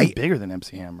here? Even bigger than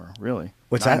MC Hammer, really.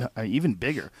 What's that? Even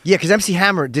bigger. Yeah, because MC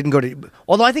Hammer didn't go to.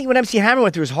 Although I think what MC Hammer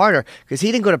went through was harder because he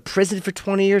didn't go to prison for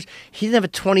 20 years. He didn't have a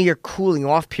 20-year cooling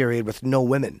off period with no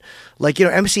women. Like, you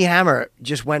know, MC Hammer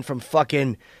just went from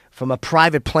a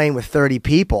private plane with 30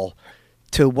 people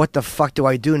to what the fuck do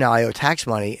I do now? I owe tax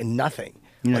money and nothing.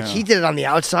 Yeah. Like, he did it on the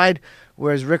outside,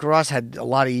 whereas Rick Ross had a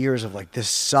lot of years of like, this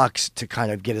sucks, to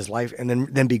kind of get his life and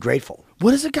then be grateful.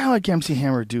 What does a guy like MC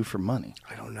Hammer do for money?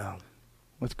 I don't know.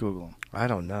 Let's Google him. I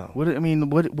don't know.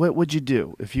 What would you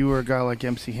do if you were a guy like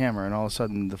MC Hammer and all of a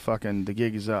sudden the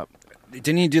gig is up?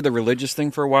 Didn't he do the religious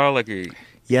thing for a while? Like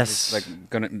Yes. was, like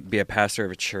going to be a pastor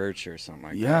of a church or something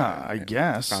like that. Yeah, I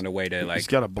guess. Found a way to He's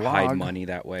got a blog. hide money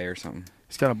that way or something.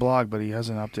 He's got a blog, but he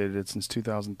hasn't updated it since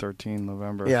 2013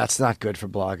 November. Yeah, it's not good for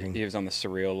blogging. He was on the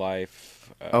Surreal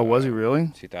Life. Oh, was he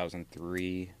really?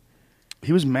 2003.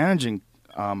 He was managing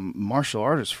martial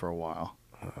artists for a while.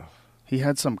 He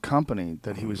had some company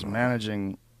that he was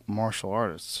managing martial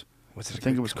artists. I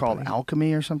think it was called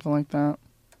Alchemy or something like that.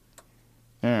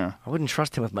 Yeah. I wouldn't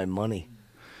trust him with my money.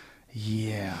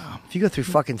 Yeah. If you go through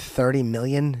fucking 30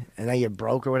 million and now you're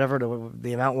broke or whatever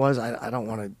the amount was, I don't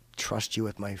want to trust you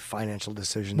with my financial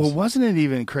decisions. Well, wasn't it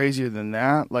even crazier than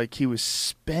that? Like, he was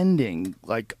spending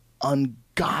like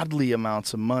ungodly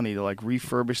amounts of money to like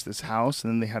refurbish this house,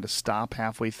 and then they had to stop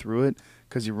halfway through it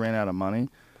because he ran out of money.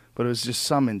 But it was just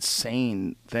some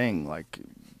insane thing. Like,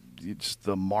 just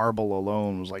the marble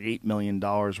alone was like $8 million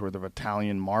worth of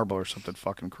Italian marble or something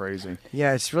fucking crazy.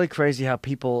 Yeah, it's really crazy how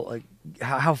people, like,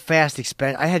 how fast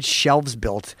I had shelves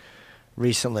built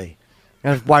recently.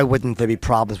 And why wouldn't there be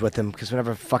problems with them? Because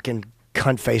whenever fucking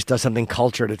cunt face does something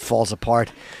cultured, it falls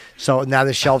apart. So now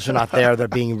the shelves are not there. They're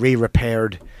being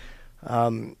re-repaired.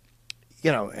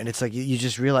 You know, and it's like you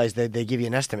just realize that they give you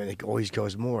an estimate. It always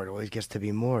goes more. It always gets to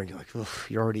be more. And you're like, oof,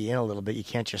 you're already in a little bit. You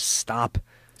can't just stop.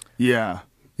 Yeah.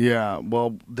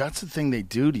 Well, that's the thing they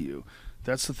do to you.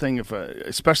 That's the thing,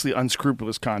 especially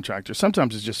unscrupulous contractors.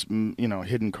 Sometimes it's just,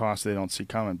 hidden costs they don't see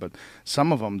coming. But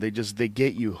some of them, they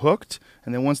get you hooked,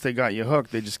 and then once they got you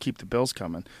hooked, they just keep the bills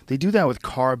coming. They do that with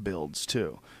car builds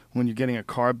too. When you're getting a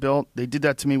car built, they did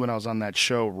that to me when I was on that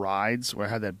show Rides, where I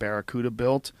had that Barracuda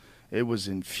built. It was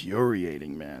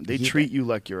infuriating, man. They treat you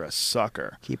like you're a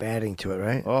sucker. Keep adding to it,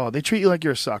 right? Oh, they treat you like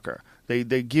you're a sucker.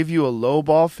 They give you a low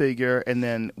ball figure, and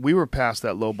then we were past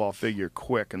that low ball figure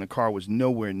quick, and the car was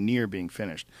nowhere near being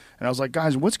finished. And I was like,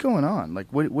 guys, what's going on? Like,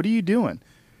 what are you doing?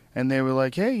 And they were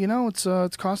like, hey,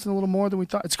 it's costing a little more than we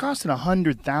thought. It's costing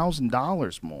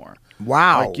 $100,000 more.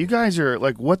 Wow. Like, you guys are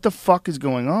like, what the fuck is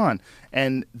going on?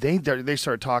 And they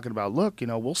started talking about, look,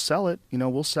 we'll sell it.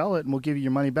 We'll sell it and we'll give you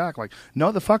your money back. Like,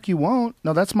 no, the fuck you won't.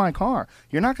 No, that's my car.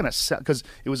 You're not going to sell, because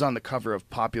it was on the cover of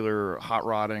Popular Hot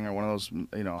Rodding or one of those,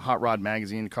 Hot Rod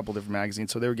magazine, a couple different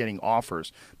magazines. So they were getting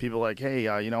offers. People were like, hey,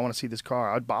 I want to see this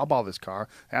car. I'll buy this car.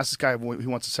 I asked this guy if he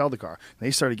wants to sell the car. And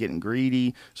they started getting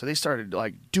greedy. So they started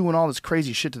like doing all this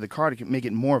crazy shit to the car to make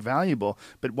it more valuable.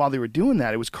 But while they were doing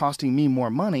that, it was costing me more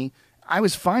money. I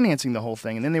was financing the whole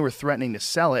thing, and then they were threatening to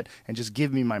sell it and just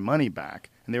give me my money back,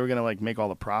 and they were gonna like make all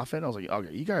the profit. I was like,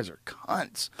 okay, you guys are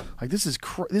cunts. Like, this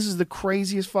is the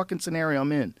craziest fucking scenario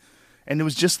I'm in. And it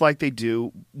was just like they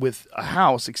do with a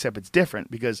house, except it's different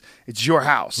because it's your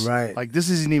house. Right. Like, this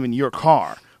isn't even your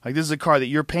car. Like, this is a car that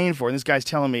you're paying for, and this guy's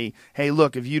telling me, hey,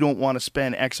 look, if you don't want to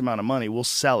spend X amount of money, we'll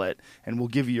sell it and we'll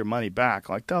give you your money back.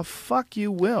 Like, the fuck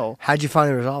you will. How'd you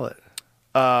finally resolve it?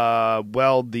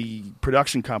 Well, the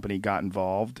production company got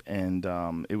involved, and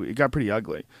it got pretty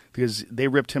ugly because they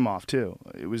ripped him off too.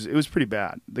 It was pretty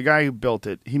bad. The guy who built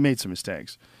it, he made some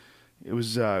mistakes. It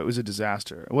was a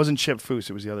disaster. It wasn't Chip Foose.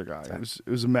 It was the other guy. It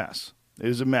was a mess. It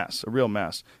was a mess, a real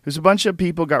mess. It was a bunch of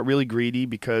people got really greedy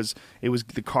because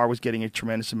the car was getting a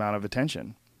tremendous amount of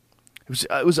attention.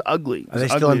 It was ugly. Are they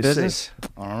still in business?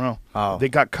 I don't know. Oh. They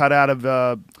got cut out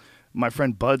of my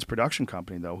friend Bud's production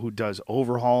company, though, who does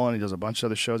Overhaul and he does a bunch of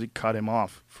other shows. He cut him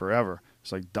off forever.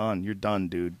 It's like, done. You're done,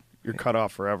 dude. you're cut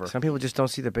off forever. Some people just don't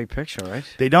see the big picture, right?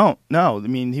 They don't. No, I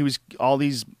mean, all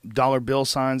these dollar bill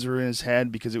signs were in his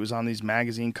head because it was on these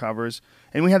magazine covers.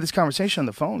 And we had this conversation on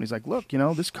the phone. He's like, look,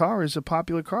 this car is a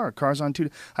popular car. Car's on two.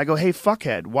 I go, hey,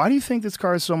 fuckhead, why do you think this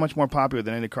car is so much more popular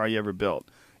than any car you ever built?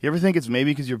 You ever think it's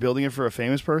maybe because you're building it for a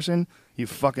famous person? You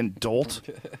fucking dolt.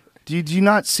 Do you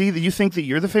not see that you think that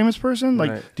you're the famous person?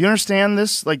 Like, Right. Do you understand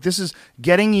this? Like, this is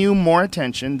getting you more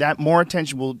attention. That more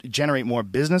attention will generate more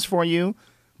business for you.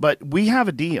 But we have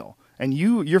a deal. And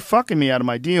you're fucking me out of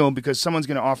my deal because someone's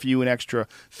going to offer you an extra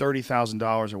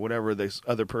 $30,000 or whatever this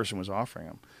other person was offering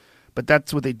them. But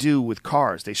that's what they do with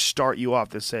cars. They start you off.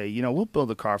 They say, we'll build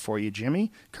a car for you,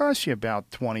 Jimmy. Costs you about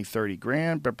 20, 30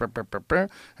 grand.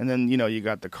 And then, you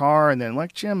got the car. And then,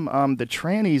 like, Jim, the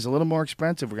tranny's a little more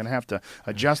expensive. We're going to have to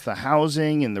adjust the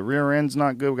housing, and the rear end's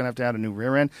not good. We're going to have to add a new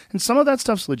rear end. And some of that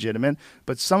stuff's legitimate,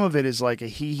 but some of it is like a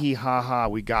hee-hee, ha-ha,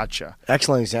 we gotcha.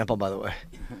 Excellent example, by the way.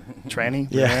 Tranny?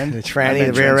 Yeah, rear end? the tranny,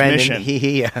 the rear end, and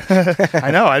he.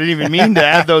 I know. I didn't even mean to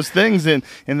add those things in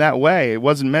that way. It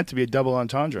wasn't meant to be a double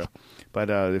entendre, but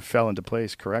it fell into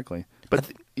place correctly.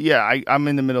 But I'm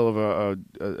in the middle of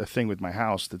a thing with my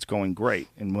house that's going great.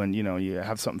 And when you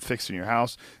have something fixed in your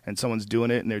house and someone's doing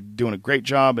it and they're doing a great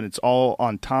job and it's all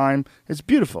on time, it's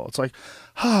beautiful. It's like,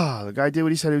 the guy did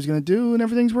what he said he was going to do and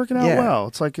everything's working out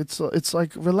well. It's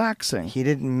like relaxing. He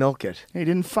didn't milk it. He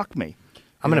didn't fuck me.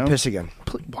 I'm going to piss again.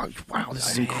 Wow,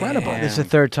 this is incredible. This is the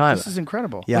third time. This is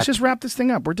incredible. Yeah. Let's just wrap this thing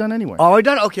up. We're done anyway. Oh, we're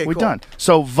done? Okay, We're cool. done.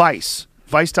 So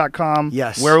Vice.com.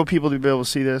 Yes. Where will people be able to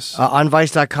see this? On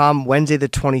Vice.com, Wednesday the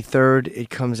 23rd, it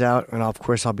comes out, and of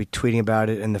course I'll be tweeting about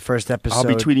it in the first episode. I'll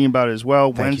be tweeting about it as well.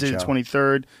 Thank you, Wednesday the Joe.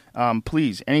 23rd.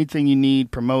 Please, anything you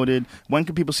need promoted. When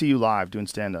can people see you live doing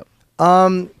stand-up?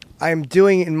 I'm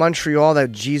doing in Montreal,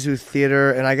 that Jizu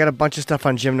Theater, and I got a bunch of stuff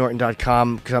on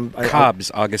JimNorton.com.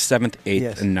 Cobb's, August 7th, 8th,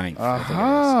 Yes. and 9th.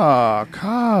 Aha,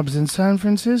 Cobb's in San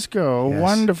Francisco. Yes.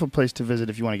 Wonderful place to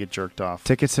visit if you want to get jerked off.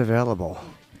 Tickets available.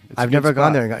 It's a I've good never gone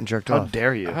spot. there and gotten jerked How off.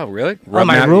 dare you? Oh, really? Oh,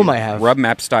 my room I have.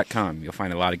 Rubmaps.com. You'll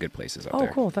find a lot of good places up Oh,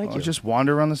 there. cool. Thank you. Just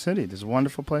wander around the city. There's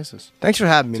wonderful places. Thanks for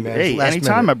having me, man. Hey, Last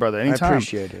anytime, minute. my brother. Anytime. I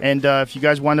appreciate it. And if you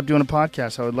guys wind up doing a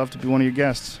podcast, I would love to be one of your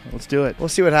guests. Let's do it. We'll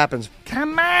see what happens.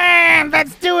 Come on,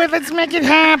 let's do it. Let's make it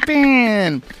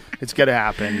happen. It's going to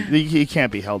happen. He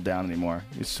can't be held down anymore.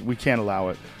 We can't allow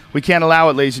it. We can't allow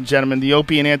it, ladies and gentlemen. The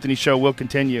Opie and Anthony show will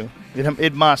continue.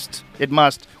 It must. It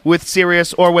must. With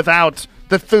Sirius or without.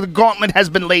 The gauntlet has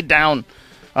been laid down.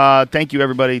 Thank you,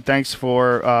 everybody. Thanks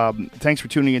for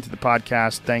tuning into the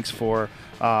podcast. Thanks for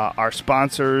our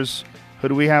sponsors. Who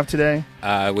do we have today?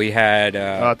 We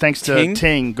had Thanks to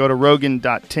Ting. Go to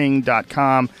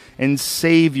rogan.ting.com and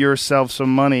save yourself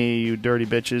some money, you dirty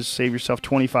bitches. Save yourself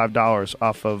 $25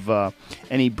 off of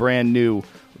any brand new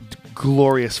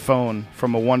glorious phone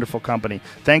from a wonderful company.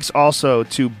 Thanks also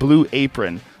to Blue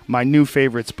Apron, my new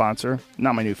favorite sponsor.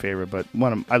 Not my new favorite, but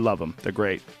I love them. They're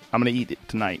great. I'm going to eat it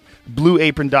tonight.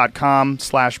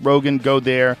 BlueApron.com/Rogan. Go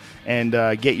there and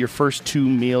get your first 2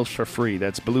 meals for free.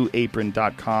 That's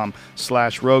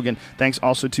BlueApron.com/Rogan. Thanks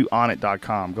also to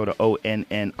Onnit.com. Go to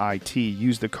ONNIT.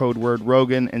 Use the code word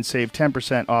Rogan and save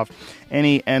 10% off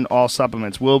any and all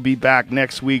supplements. We'll be back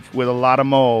next week with a lot of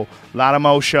mo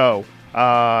show.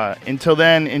 Until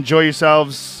then, enjoy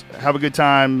yourselves. Have a good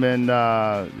time and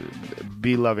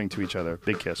be loving to each other.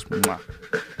 Big kiss. Mwah.